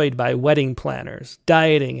destroyed by wedding planners,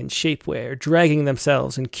 dieting and shapewear, dragging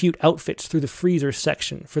themselves in cute outfits through the freezer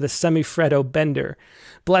section for the Semifreddo bender,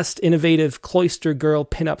 blessed innovative cloister girl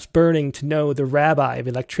pinups burning to know the rabbi of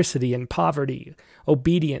electricity and poverty,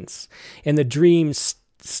 obedience, and the dream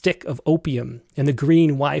stick of opium and the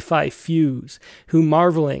green Wi-Fi fuse, who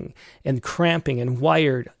marveling and cramping and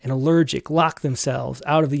wired and allergic lock themselves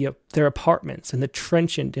out of their apartments in the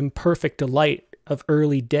trenchant, imperfect delight of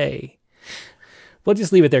early day. We'll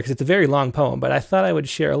just leave it there because it's a very long poem, but I thought I would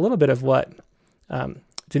share a little bit of what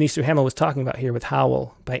Denise Duhamel was talking about here with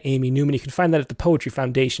Howl by Amy Newman. You can find that at the Poetry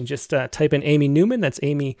Foundation. Just type in Amy Newman, that's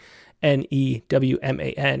Amy, Newman,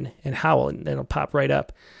 and Howl, and it'll pop right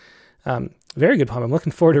up. Very good poem. I'm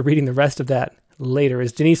looking forward to reading the rest of that later.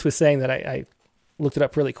 As Denise was saying that, I looked it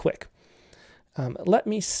up really quick. Let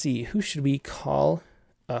me see. Who should we call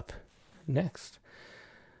up next?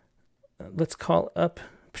 Let's call up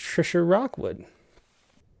Patricia Rockwood.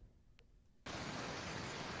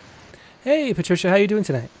 Hey, Patricia, how are you doing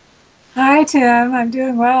tonight? Hi, Tim. I'm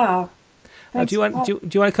doing well. Do you want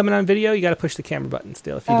to come in on video? You got to push the camera button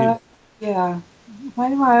still if you do. Yeah. Why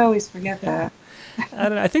do I always forget that? I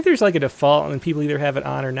don't know. I think there's like a default, and people either have it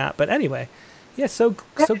on or not. But anyway, yeah, so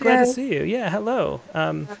glad to see you. Yeah, hello.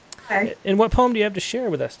 Hi. And what poem do you have to share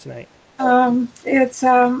with us tonight? It's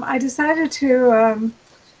I decided to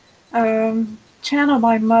channel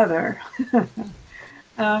my mother.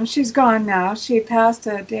 She's gone now. She passed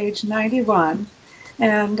at age 91.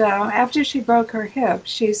 And after she broke her hip,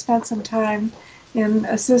 she spent some time in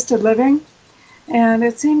assisted living. And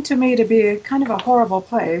it seemed to me to be kind of a horrible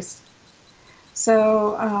place.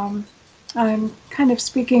 So I'm kind of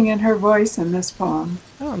speaking in her voice in this poem.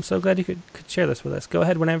 Oh, I'm so glad you could share this with us. Go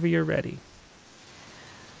ahead whenever you're ready.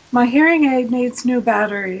 My hearing aid needs new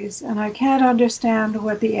batteries, and I can't understand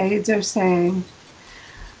what the aids are saying.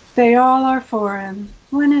 They all are foreign.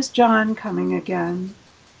 When is John coming again?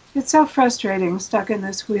 It's so frustrating stuck in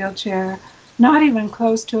this wheelchair, not even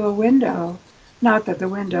close to a window. Not that the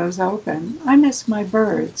window's open. I miss my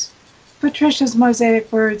birds. Patricia's mosaic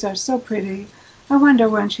birds are so pretty. I wonder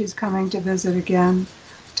when she's coming to visit again.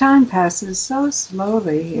 Time passes so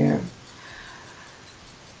slowly here.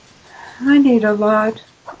 I need a lot.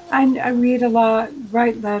 I read a lot,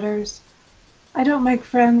 write letters. I don't make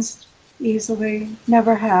friends easily,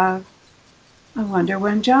 never have. I wonder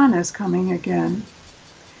when John is coming again.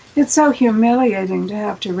 It's so humiliating to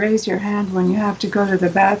have to raise your hand when you have to go to the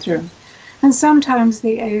bathroom. And sometimes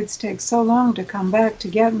the aides take so long to come back to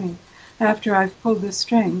get me after I've pulled the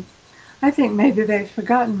string. I think maybe they've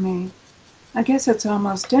forgotten me. I guess it's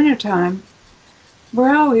almost dinner time.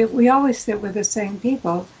 We always sit with the same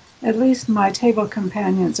people. At least my table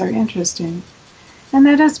companions are interesting. And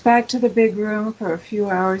then it's back to the big room for a few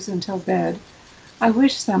hours until bed. I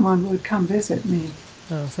wish someone would come visit me.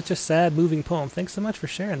 Oh, such a sad, moving poem. Thanks so much for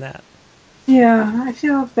sharing that. Yeah, I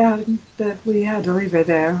feel bad that we had to leave her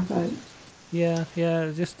there, but... Yeah,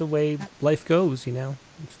 just the way life goes, you know.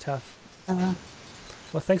 It's tough.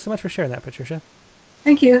 Well, thanks so much for sharing that, Patricia.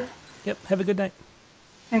 Thank you. Yep, have a good night.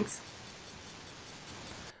 Thanks.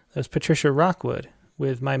 That was Patricia Rockwood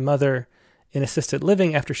with My Mother in Assisted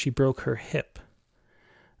Living after she broke her hip.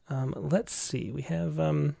 Let's see. We have...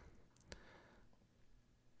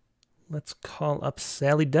 let's call up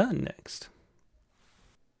Sally Dunn next.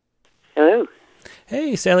 Hello.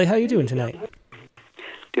 Hey, Sally, how you doing tonight?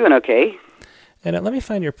 Doing okay. And let me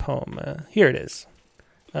find your poem. Here it is.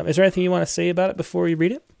 Is there anything you want to say about it before you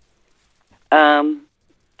read it?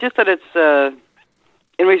 Just that it's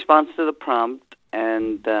in response to the prompt,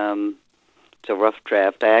 and it's a rough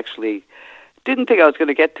draft. I actually didn't think I was going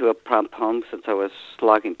to get to a prompt poem since I was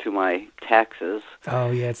slogging through my taxes. Oh,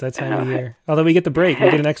 yeah, it's that time of year. Although we get the break. We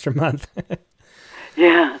get an extra month.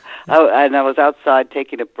 Yeah. And I was outside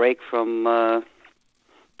taking a break from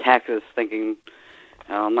taxes thinking,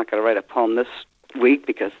 oh, I'm not going to write a poem this week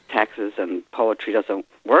because taxes and poetry doesn't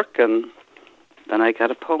work. And then I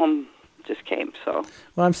got a poem just came. So.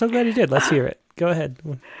 Well, I'm so glad you did. Let's hear it. Go ahead.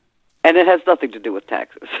 And it has nothing to do with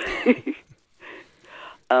taxes.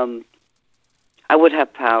 I would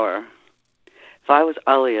have power. If I was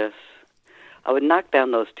Alias, I would knock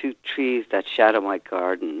down those 2 trees that shadow my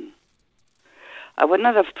garden. I would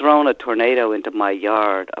not have thrown a tornado into my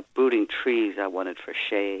yard, uprooting trees I wanted for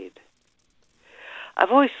shade.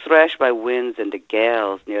 I've always thrashed my winds into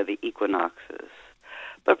gales near the equinoxes,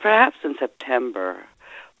 but perhaps in September,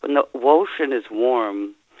 when the ocean is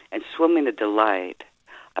warm and swimming a delight,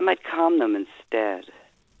 I might calm them instead.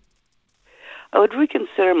 I would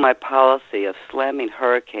reconsider my policy of slamming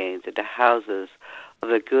hurricanes into houses of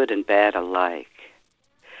the good and bad alike.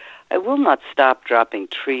 I will not stop dropping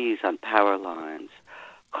trees on power lines.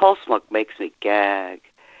 Coal smoke makes me gag,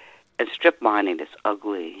 and strip mining is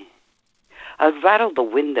ugly. I would rattle the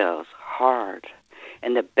windows hard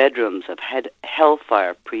in the bedrooms of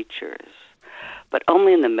hellfire preachers, but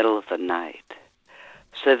only in the middle of the night,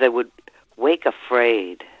 so they would wake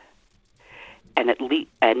afraid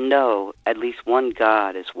and know at least one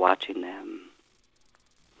God is watching them.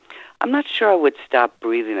 I'm not sure I would stop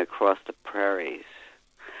breathing across the prairies.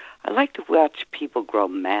 I like to watch people grow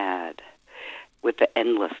mad with the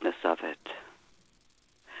endlessness of it.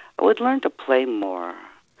 I would learn to play more,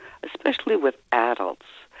 especially with adults,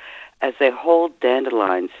 as they hold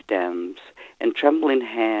dandelion stems in trembling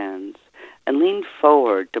hands and lean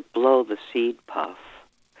forward to blow the seed puff,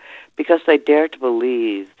 because they dare to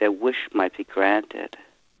believe their wish might be granted.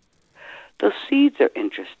 Those seeds are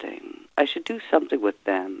interesting. I should do something with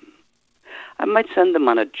them. I might send them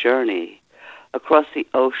on a journey across the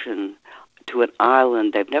ocean to an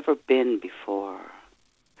island they've never been before.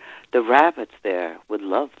 The rabbits there would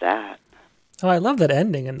love that. Oh, I love that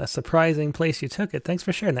ending and the surprising place you took it. Thanks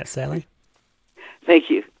for sharing that, Sally. Thank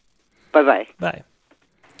you. Bye-bye. Bye.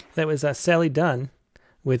 That was Sally Dunn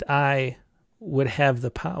with I Would Have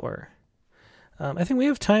the Power. I think we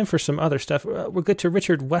have time for some other stuff. We'll get to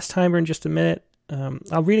Richard Westheimer in just a minute.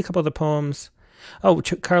 I'll read a couple of the poems. Oh,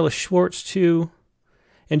 Carla Schwartz, too,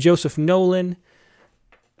 and Joseph Nolan.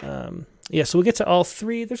 So we'll get to all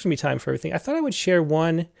three. There's going to be time for everything. I thought I would share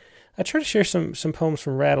one. I tried to share some poems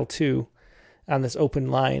from Rattle, too, on this open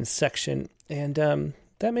lines section, and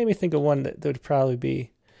that made me think of one that would probably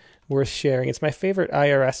be worth sharing. It's my favorite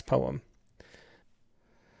IRS poem.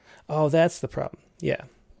 Oh, that's the problem. Yeah.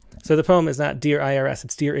 So the poem is not Dear IRS,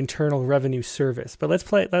 it's Dear Internal Revenue Service. But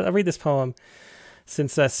I'll read this poem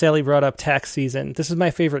since Sally brought up tax season. This is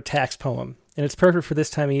my favorite tax poem, and it's perfect for this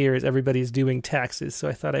time of year as everybody's doing taxes, so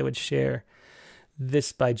I thought I would share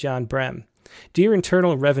this by John Brehm. Dear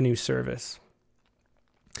Internal Revenue Service,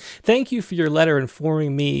 thank you for your letter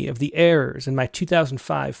informing me of the errors in my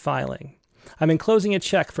 2005 filing. I'm enclosing a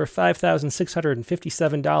check for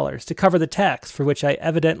 $5,657 to cover the tax for which I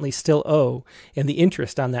evidently still owe and the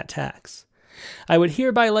interest on that tax. I would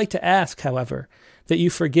hereby like to ask, however, that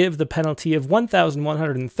you forgive the penalty of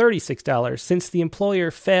 $1,136 since the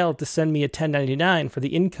employer failed to send me a 1099 for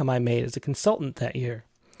the income I made as a consultant that year.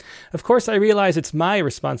 Of course, I realize it's my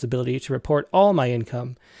responsibility to report all my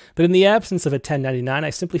income, but in the absence of a 1099, I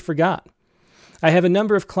simply forgot. I have a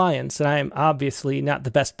number of clients, and I am obviously not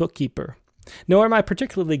the best bookkeeper. Nor am I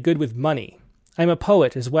particularly good with money. I'm a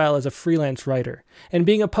poet as well as a freelance writer, and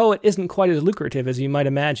being a poet isn't quite as lucrative as you might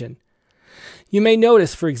imagine. You may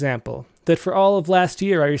notice, for example, that for all of last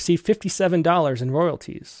year I received $57 in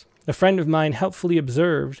royalties. A friend of mine helpfully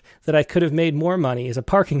observed that I could have made more money as a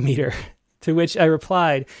parking meter, to which I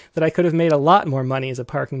replied that I could have made a lot more money as a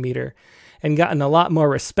parking meter, and gotten a lot more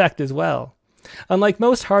respect as well. Unlike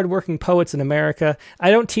most hard-working poets in America, I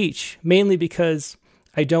don't teach, mainly because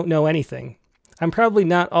I don't know anything. I'm probably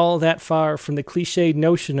not all that far from the cliched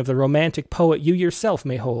notion of the romantic poet you yourself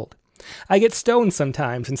may hold. I get stoned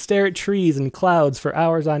sometimes and stare at trees and clouds for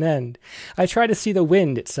hours on end. I try to see the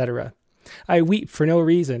wind, etc. I weep for no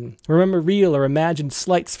reason, remember real or imagined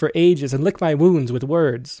slights for ages, and lick my wounds with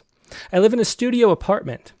words. I live in a studio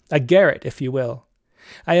apartment, a garret, if you will.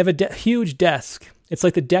 I have a huge desk. It's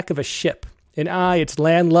like the deck of a ship, and I, its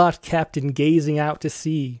landlocked captain, gazing out to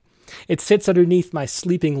sea. It sits underneath my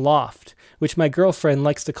sleeping loft, which my girlfriend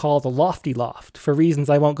likes to call the lofty loft, for reasons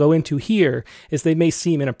I won't go into here, as they may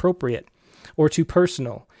seem inappropriate, or too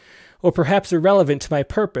personal, or perhaps irrelevant to my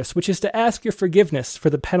purpose, which is to ask your forgiveness for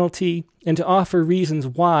the penalty and to offer reasons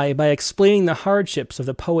why by explaining the hardships of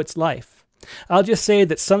the poet's life. I'll just say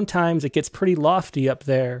that sometimes it gets pretty lofty up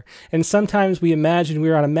there, and sometimes we imagine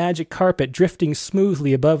we're on a magic carpet drifting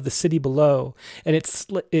smoothly above the city below, and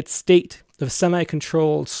its state of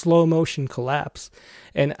semi-controlled slow-motion collapse,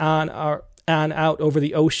 and on out over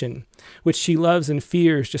the ocean, which she loves and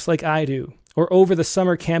fears just like I do, or over the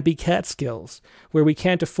summer campy Catskills, where we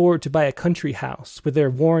can't afford to buy a country house with their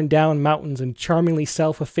worn-down mountains and charmingly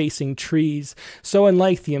self-effacing trees, so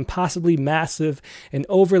unlike the impossibly massive and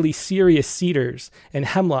overly serious cedars and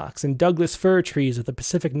hemlocks and Douglas fir trees of the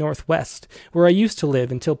Pacific Northwest, where I used to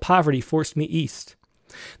live until poverty forced me east.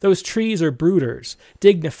 Those trees are brooders,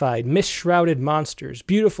 dignified, mist-shrouded monsters,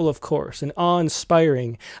 beautiful, of course, and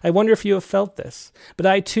awe-inspiring. I wonder if you have felt this,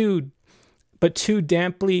 but too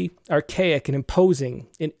damply archaic and imposing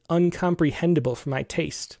and uncomprehendable for my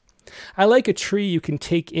taste. I like a tree you can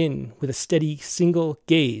take in with a steady single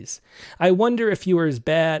gaze. I wonder if you are as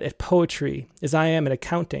bad at poetry as I am at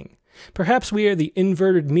accounting. Perhaps we are the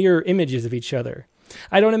inverted mirror images of each other.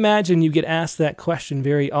 I don't imagine you get asked that question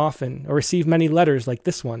very often or receive many letters like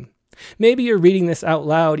this one. Maybe you're reading this out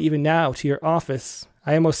loud even now to your office,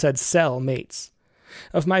 I almost said cell mates.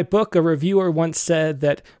 Of my book, a reviewer once said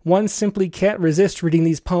that one simply can't resist reading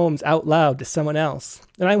these poems out loud to someone else.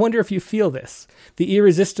 And I wonder if you feel this, the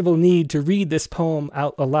irresistible need to read this poem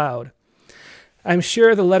out aloud. I'm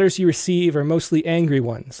sure the letters you receive are mostly angry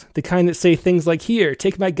ones, the kind that say things like, "Here,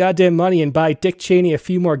 take my goddamn money and buy Dick Cheney a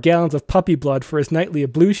few more gallons of puppy blood for his nightly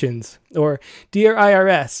ablutions," or, "Dear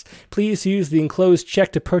IRS, please use the enclosed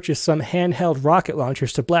check to purchase some handheld rocket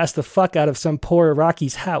launchers to blast the fuck out of some poor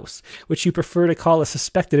Iraqis' house, which you prefer to call a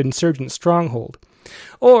suspected insurgent stronghold."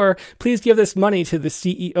 Or, "Please give this money to the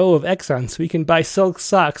CEO of Exxon so he can buy silk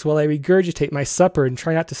socks while I regurgitate my supper and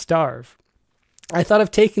try not to starve." I thought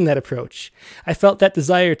of taking that approach. I felt that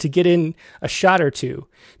desire to get in a shot or two,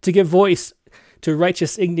 to give voice to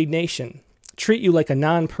righteous indignation, treat you like a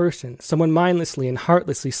non-person, someone mindlessly and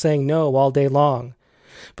heartlessly saying no all day long.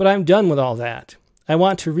 But I'm done with all that. I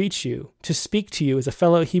want to reach you, to speak to you as a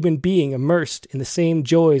fellow human being immersed in the same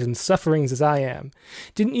joys and sufferings as I am.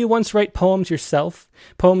 Didn't you once write poems yourself,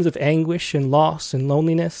 poems of anguish and loss and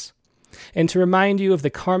loneliness? And to remind you of the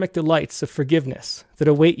karmic delights of forgiveness that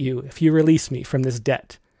await you if you release me from this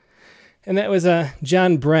debt. And that was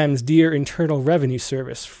John Brem's Dear Internal Revenue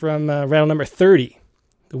Service from Rattle number 30,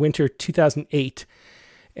 the winter 2008.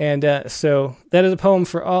 And so that is a poem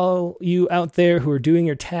for all you out there who are doing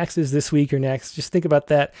your taxes this week or next. Just think about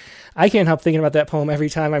that. I can't help thinking about that poem every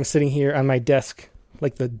time I'm sitting here on my desk,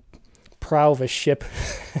 like the prow of a ship.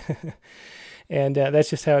 And that's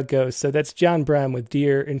just how it goes. So that's John Brem with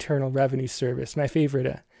Dear Internal Revenue Service, my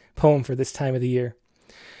favorite poem for this time of the year.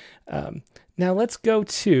 Now let's go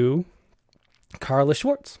to Carla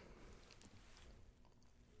Schwartz.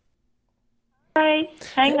 Hi,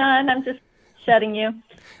 hang on. I'm just shutting you.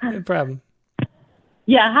 No problem.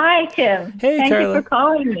 Yeah, hi, Tim. Hey, Thank Carla. you for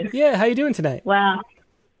calling me. Yeah, how you doing tonight? Wow,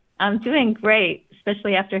 I'm doing great,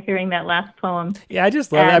 especially after hearing that last poem. Yeah, I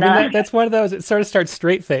just love it. I mean, that's one of those. It sort of starts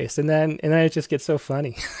straight face, and then it just gets so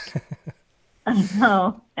funny. I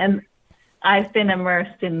know, and I've been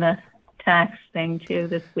immersed in the tax thing too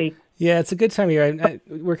this week. Yeah, it's a good time of year. I'm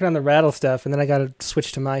working on the rattle stuff, and then I got to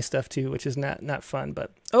switch to my stuff too, which is not fun.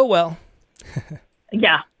 But oh well.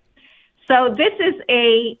 Yeah. So this is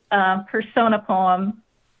a persona poem.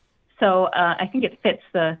 So I think it fits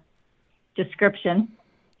the description.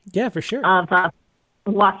 Yeah, for sure. Of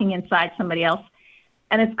walking inside somebody else.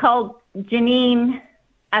 And it's called Janine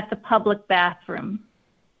at the Public Bathroom.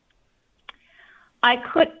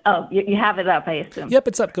 You have it up, I assume. Yep,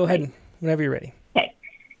 it's up. Go ahead whenever you're ready.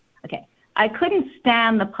 Okay. I couldn't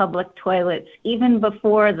stand the public toilets even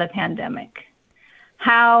before the pandemic.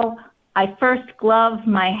 How I first gloved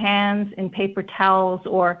my hands in paper towels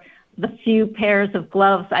or the few pairs of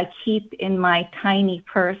gloves I keep in my tiny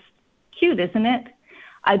purse. Cute, isn't it?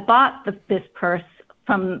 I bought this purse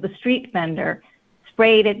from the street vendor,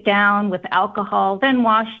 sprayed it down with alcohol, then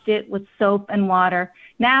washed it with soap and water.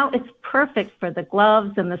 Now it's perfect for the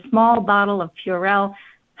gloves and the small bottle of Purell.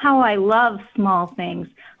 How I love small things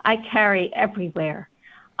I carry everywhere.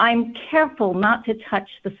 I'm careful not to touch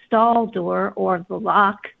the stall door or the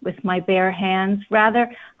lock with my bare hands. Rather,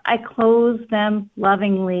 I close them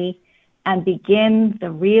lovingly and begin the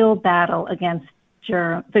real battle against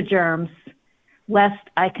the germs, lest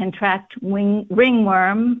I contract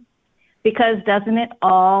ringworm, because doesn't it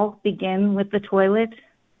all begin with the toilet?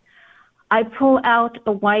 I pull out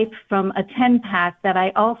a wipe from a 10-pack that I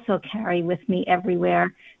also carry with me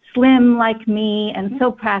everywhere, slim like me and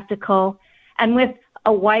so practical, and with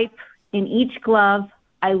a wipe in each glove,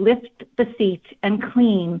 I lift the seat and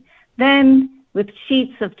clean. Then, with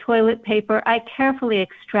sheets of toilet paper, I carefully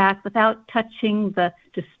extract, without touching the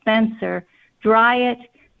dispenser, dry it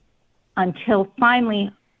until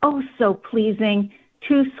finally, oh so pleasing,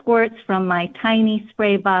 2 squirts from my tiny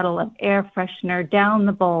spray bottle of air freshener down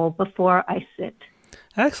the bowl before I sit.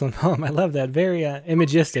 Excellent poem. I love that. Very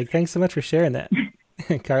imagistic. Thanks so much for sharing that,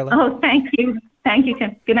 Carla. Oh, thank you. Thank you,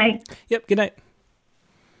 Tim. Good night. Yep, good night.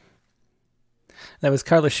 That was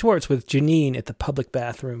Carla Schwartz with Janine at the Public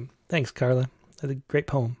Bathroom. Thanks, Carla. That's a great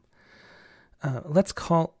poem. Let's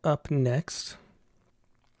call up next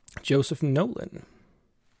Joseph Nolan.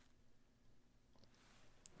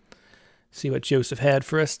 See what Joseph had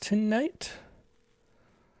for us tonight.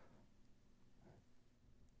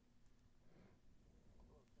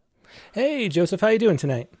 Hey, Joseph, how you doing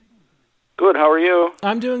tonight? Good, how are you?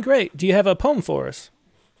 I'm doing great. Do you have a poem for us?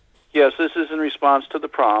 Yes, this is in response to the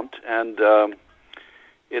prompt, and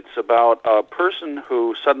it's about a person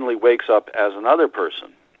who suddenly wakes up as another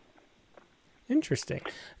person. Interesting.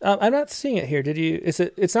 I'm not seeing it here. Did you?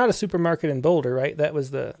 It's not a supermarket in Boulder, right? That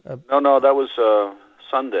was the. No, that was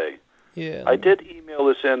Sunday. Yeah. I did email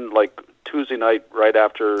this in like Tuesday night, right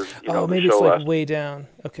after the show. Oh, maybe it's like way down.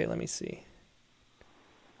 Okay, let me see.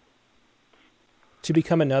 To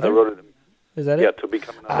become another. I wrote it. Is that it? Yeah, to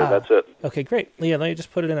become another. That's it. Okay, great. Yeah, let me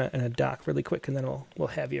just put it in a doc really quick, and then we'll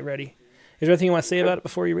have you ready. Is there anything you want to say about it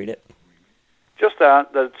before you read it? Just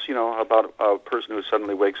that's about a person who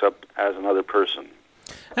suddenly wakes up as another person.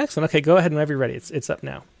 Excellent. Okay, go ahead whenever you're ready. It's up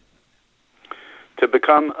now. To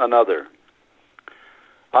become another.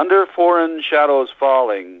 Under foreign shadows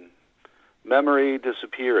falling, memory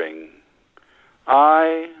disappearing,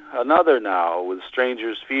 I, another now, with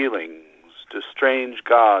strangers' feelings, to strange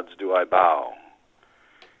gods do I bow.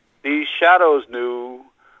 These shadows new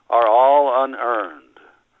are all unearned,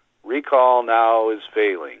 recall now is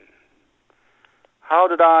failing. How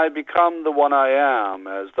did I become the one I am,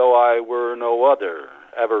 as though I were no other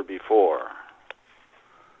ever before?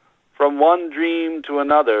 From one dream to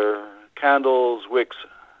another, candles' wicks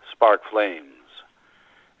spark flames.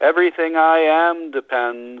 Everything I am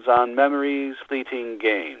depends on memory's fleeting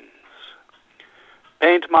games.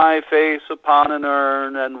 Paint my face upon an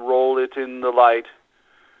urn and roll it in the light.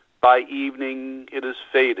 By evening it is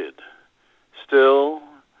faded. Still,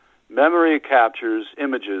 memory captures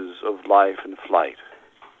images of life and flight.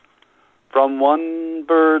 From one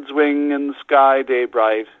bird's wing in the sky day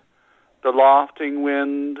bright, the lofting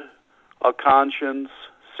wind, a conscience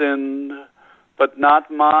sinned, but not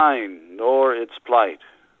mine nor its plight.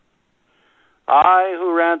 I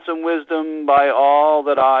who ransom wisdom by all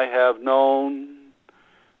that I have known,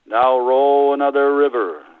 now roll another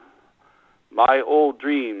river my old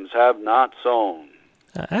dreams have not sown.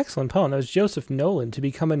 Excellent poem. That was Joseph Nolan, To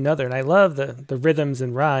Become Another. And I love the rhythms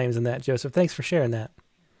and rhymes in that, Joseph. Thanks for sharing that.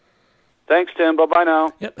 Thanks, Tim. Bye-bye now.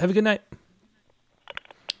 Yep. Have a good night.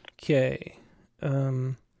 Okay.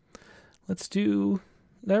 Let's do...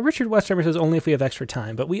 Richard Westheimer says only if we have extra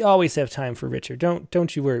time, but we always have time for Richard.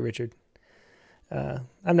 Don't you worry, Richard. I'm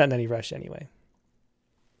not in any rush anyway.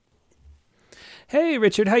 Hey,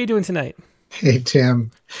 Richard. How you doing tonight? Hey,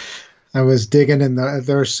 Tim. I was digging in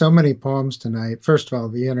there are so many poems tonight. First of all,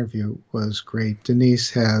 the interview was great. Denise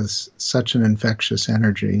has such an infectious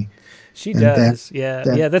energy. She does.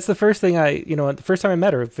 Yeah. That's the first thing the first time I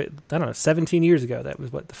met her, I don't know, 17 years ago, that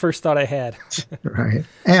was the first thought I had. Right.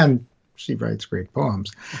 And she writes great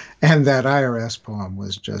poems. And that IRS poem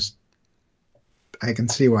was just, I can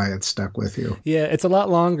see why it stuck with you. Yeah. It's a lot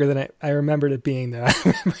longer than I remembered it being, though.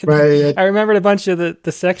 Right. I remembered a bunch of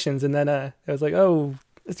the sections, and then I was like, oh,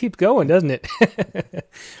 it keeps going, doesn't it? But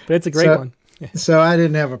it's a great one. So I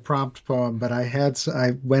didn't have a prompt poem, but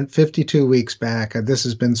I went 52 weeks back. This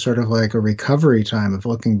has been sort of like a recovery time of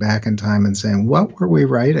looking back in time and saying, what were we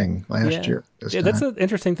writing last year? That's an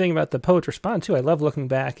interesting thing about the Poets Respond, too. I love looking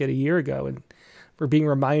back at a year ago, and we're being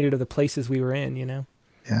reminded of the places we were in,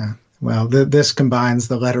 Yeah. Well, this combines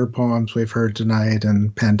the letter poems we've heard tonight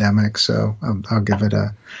and pandemic, so I'll give it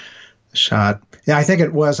a shot. Yeah, I think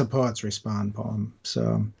it was a Poets Respond poem.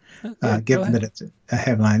 So given that it's a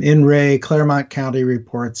headline. In Ray, Claremont County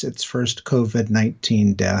reports its first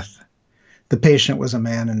COVID-19 death. The patient was a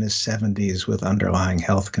man in his 70s with underlying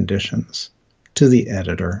health conditions. To the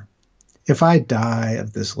editor, if I die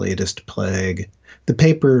of this latest plague, the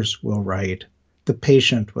papers will write, the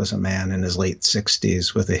patient was a man in his late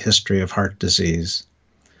 60s with a history of heart disease.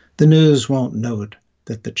 The news won't note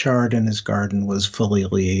that the chard in his garden was fully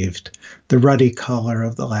leaved, the ruddy color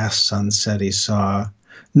of the last sunset he saw,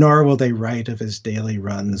 nor will they write of his daily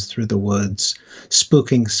runs through the woods,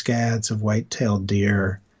 spooking scads of white-tailed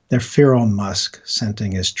deer, their feral musk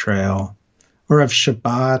scenting his trail, or of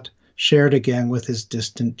Shabbat shared again with his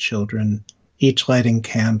distant children, each lighting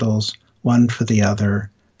candles, one for the other,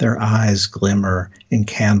 their eyes glimmer in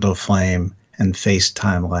candle flame and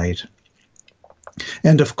FaceTime light.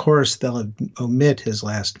 And of course, they'll omit his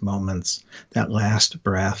last moments, that last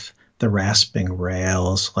breath, the rasping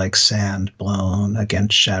rails like sand blown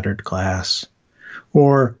against shattered glass,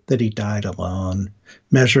 or that he died alone,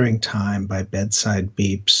 measuring time by bedside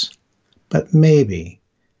beeps. But maybe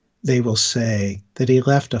they will say that he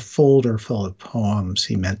left a folder full of poems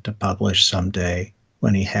he meant to publish someday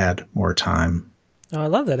when he had more time. Oh, I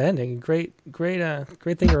love that ending. Great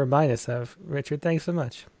thing to remind us of, Richard. Thanks so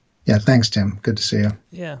much. Yeah, thanks, Tim. Good to see you.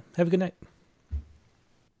 Yeah, have a good night.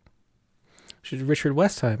 Richard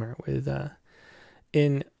Westheimer with,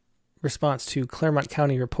 in response to Claremont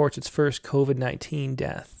County reports its first COVID-19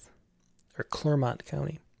 death, or Claremont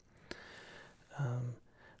County.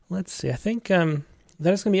 Let's see. I think that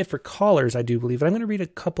is going to be it for callers, I do believe. But I'm going to read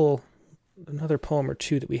another poem or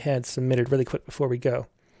two that we had submitted really quick before we go.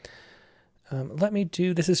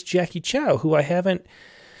 This is Jackie Chow, who I haven't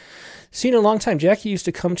seen in a long time. Jackie used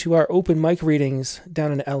to come to our open mic readings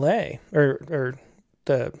down in LA, or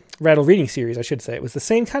the Rattle Reading Series, I should say. It was the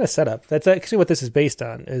same kind of setup. That's actually what this is based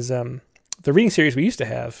on, is the reading series we used to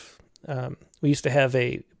have. We used to have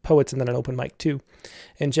a poets and then an open mic too.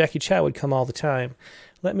 And Jackie Chow would come all the time.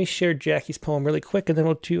 Let me share Jackie's poem really quick, and then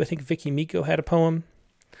we'll do, I think Vicky Miko had a poem.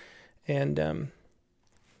 And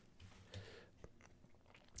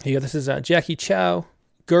here you go. This is Jackie Chow,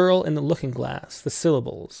 Girl in the Looking Glass, the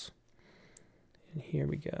syllables. And here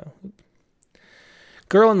we go.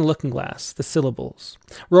 Girl in the Looking Glass, the syllables,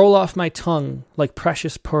 roll off my tongue like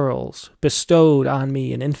precious pearls bestowed on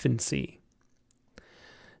me in infancy.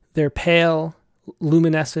 Their pale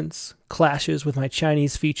luminescence clashes with my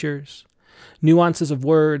Chinese features, nuances of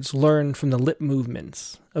words learned from the lip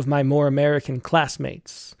movements of my more American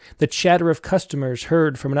classmates, the chatter of customers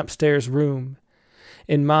heard from an upstairs room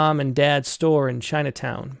in Mom and Dad's store in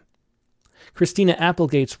Chinatown. Christina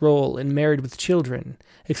Applegate's role in Married with Children,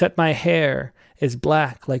 except my hair is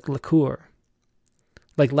black like lacquer.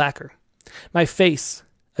 My face,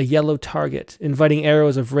 a yellow target, inviting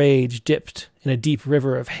arrows of rage dipped in a deep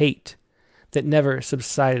river of hate that never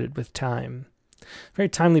subsided with time. Very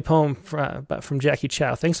timely poem from Jackie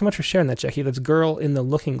Chow. Thanks so much for sharing that, Jackie. That's Girl in the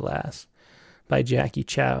Looking Glass by Jackie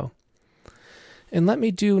Chow. And let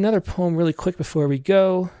me do another poem really quick before we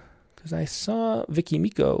go, because I saw Vicky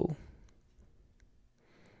Miko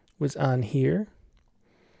was on here.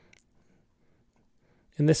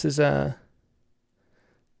 And this is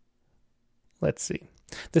let's see.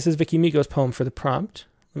 This is Vicky Miko's poem for the prompt.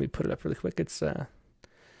 Let me put it up really quick. It's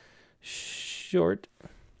short.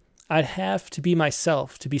 I'd have to be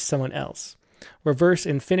myself to be someone else. Reverse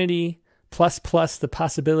infinity plus the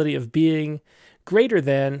possibility of being greater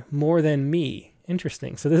than, more than me.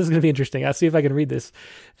 Interesting. So this is going to be interesting. I'll see if I can read this.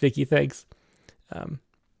 Vicky, thanks.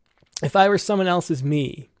 If I were someone else's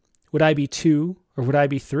me, would I be 2 or would I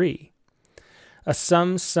be 3? A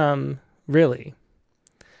sum, really.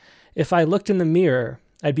 If I looked in the mirror,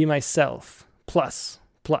 I'd be myself, plus.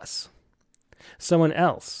 Someone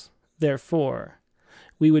else, therefore.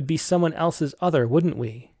 We would be someone else's other, wouldn't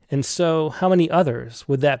we? And so, how many others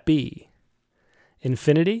would that be?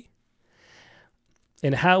 Infinity?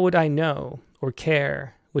 And how would I know or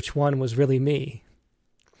care which one was really me?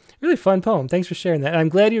 Really fun poem. Thanks for sharing that. And I'm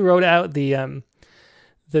glad you wrote out the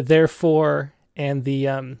therefore and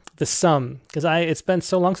the sum, because it's been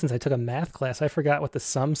so long since I took a math class, I forgot what the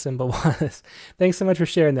sum symbol was. Thanks so much for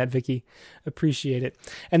sharing that, Vicky. Appreciate it.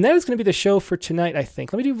 And that is going to be the show for tonight, I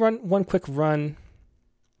think. Let me do one quick run.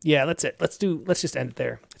 Yeah, that's it. Let's just end it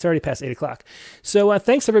there. It's already past 8 o'clock. So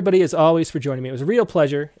thanks everybody as always for joining me. It was a real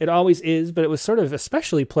pleasure. It always is, but it was sort of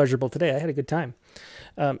especially pleasurable today. I had a good time.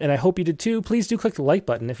 And I hope you did too. Please do click the like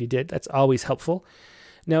button if you did. That's always helpful.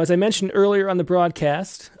 Now, as I mentioned earlier on the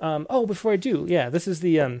broadcast, before I do, this is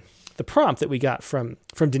the prompt that we got from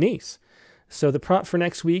Denise. So the prompt for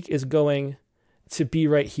next week is going to be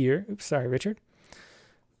right here. Oops, sorry, Richard.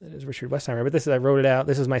 That is Richard Westheimer, but I wrote it out.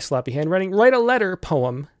 This is my sloppy handwriting. Write a letter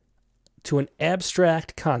poem to an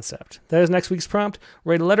abstract concept. That is next week's prompt.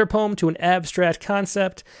 Write a letter poem to an abstract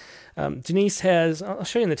concept. Denise has, I'll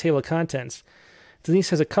show you in the table of contents. Denise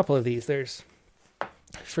has a couple of these.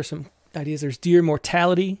 For some ideas, there's Dear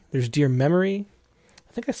Mortality. There's Dear Memory.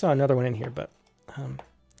 I think I saw another one in here, but,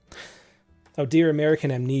 Dear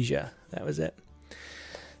American Amnesia. That was it.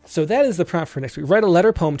 So that is the prompt for next week. Write a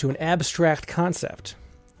letter poem to an abstract concept.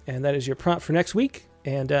 And that is your prompt for next week.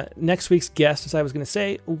 And next week's guest, as I was going to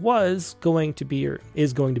say, is going to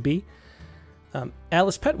be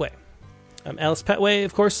Alice Petway. Alice Petway,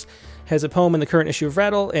 of course, has a poem in the current issue of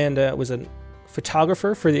Rattle and was a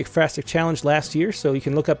photographer for the Ekphrastic Challenge last year. So you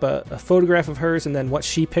can look up a photograph of hers and then what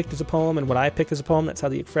she picked as a poem and what I picked as a poem. That's how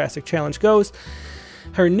the Ekphrastic Challenge goes.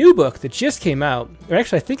 Her new book that just came out, or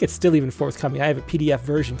actually I think it's still even forthcoming. I have a PDF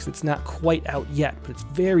version because it's not quite out yet, but it's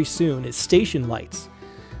very soon, is Station Lights.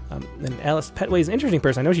 And Alice Petway is an interesting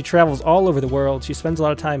person. I know she travels all over the world. She spends a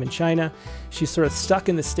lot of time in China. She's sort of stuck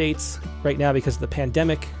in the States right now because of the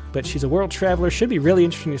pandemic, but she's a world traveler. Should be really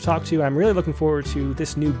interesting to talk to. I'm really looking forward to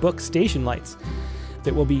this new book, Station Lights,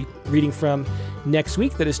 that we'll be reading from next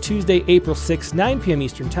week. That is Tuesday, April 6th, 9 p.m.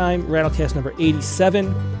 Eastern Time, Rattlecast number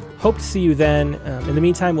 87. Hope to see you then. In the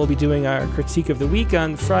meantime, we'll be doing our Critique of the Week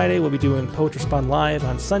on Friday. We'll be doing Poetry Spawn Live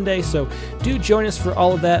on Sunday. So do join us for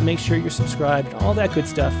all of that. Make sure you're subscribed, all that good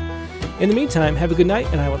stuff. In the meantime, have a good night,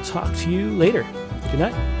 and I will talk to you later. Good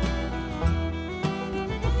night.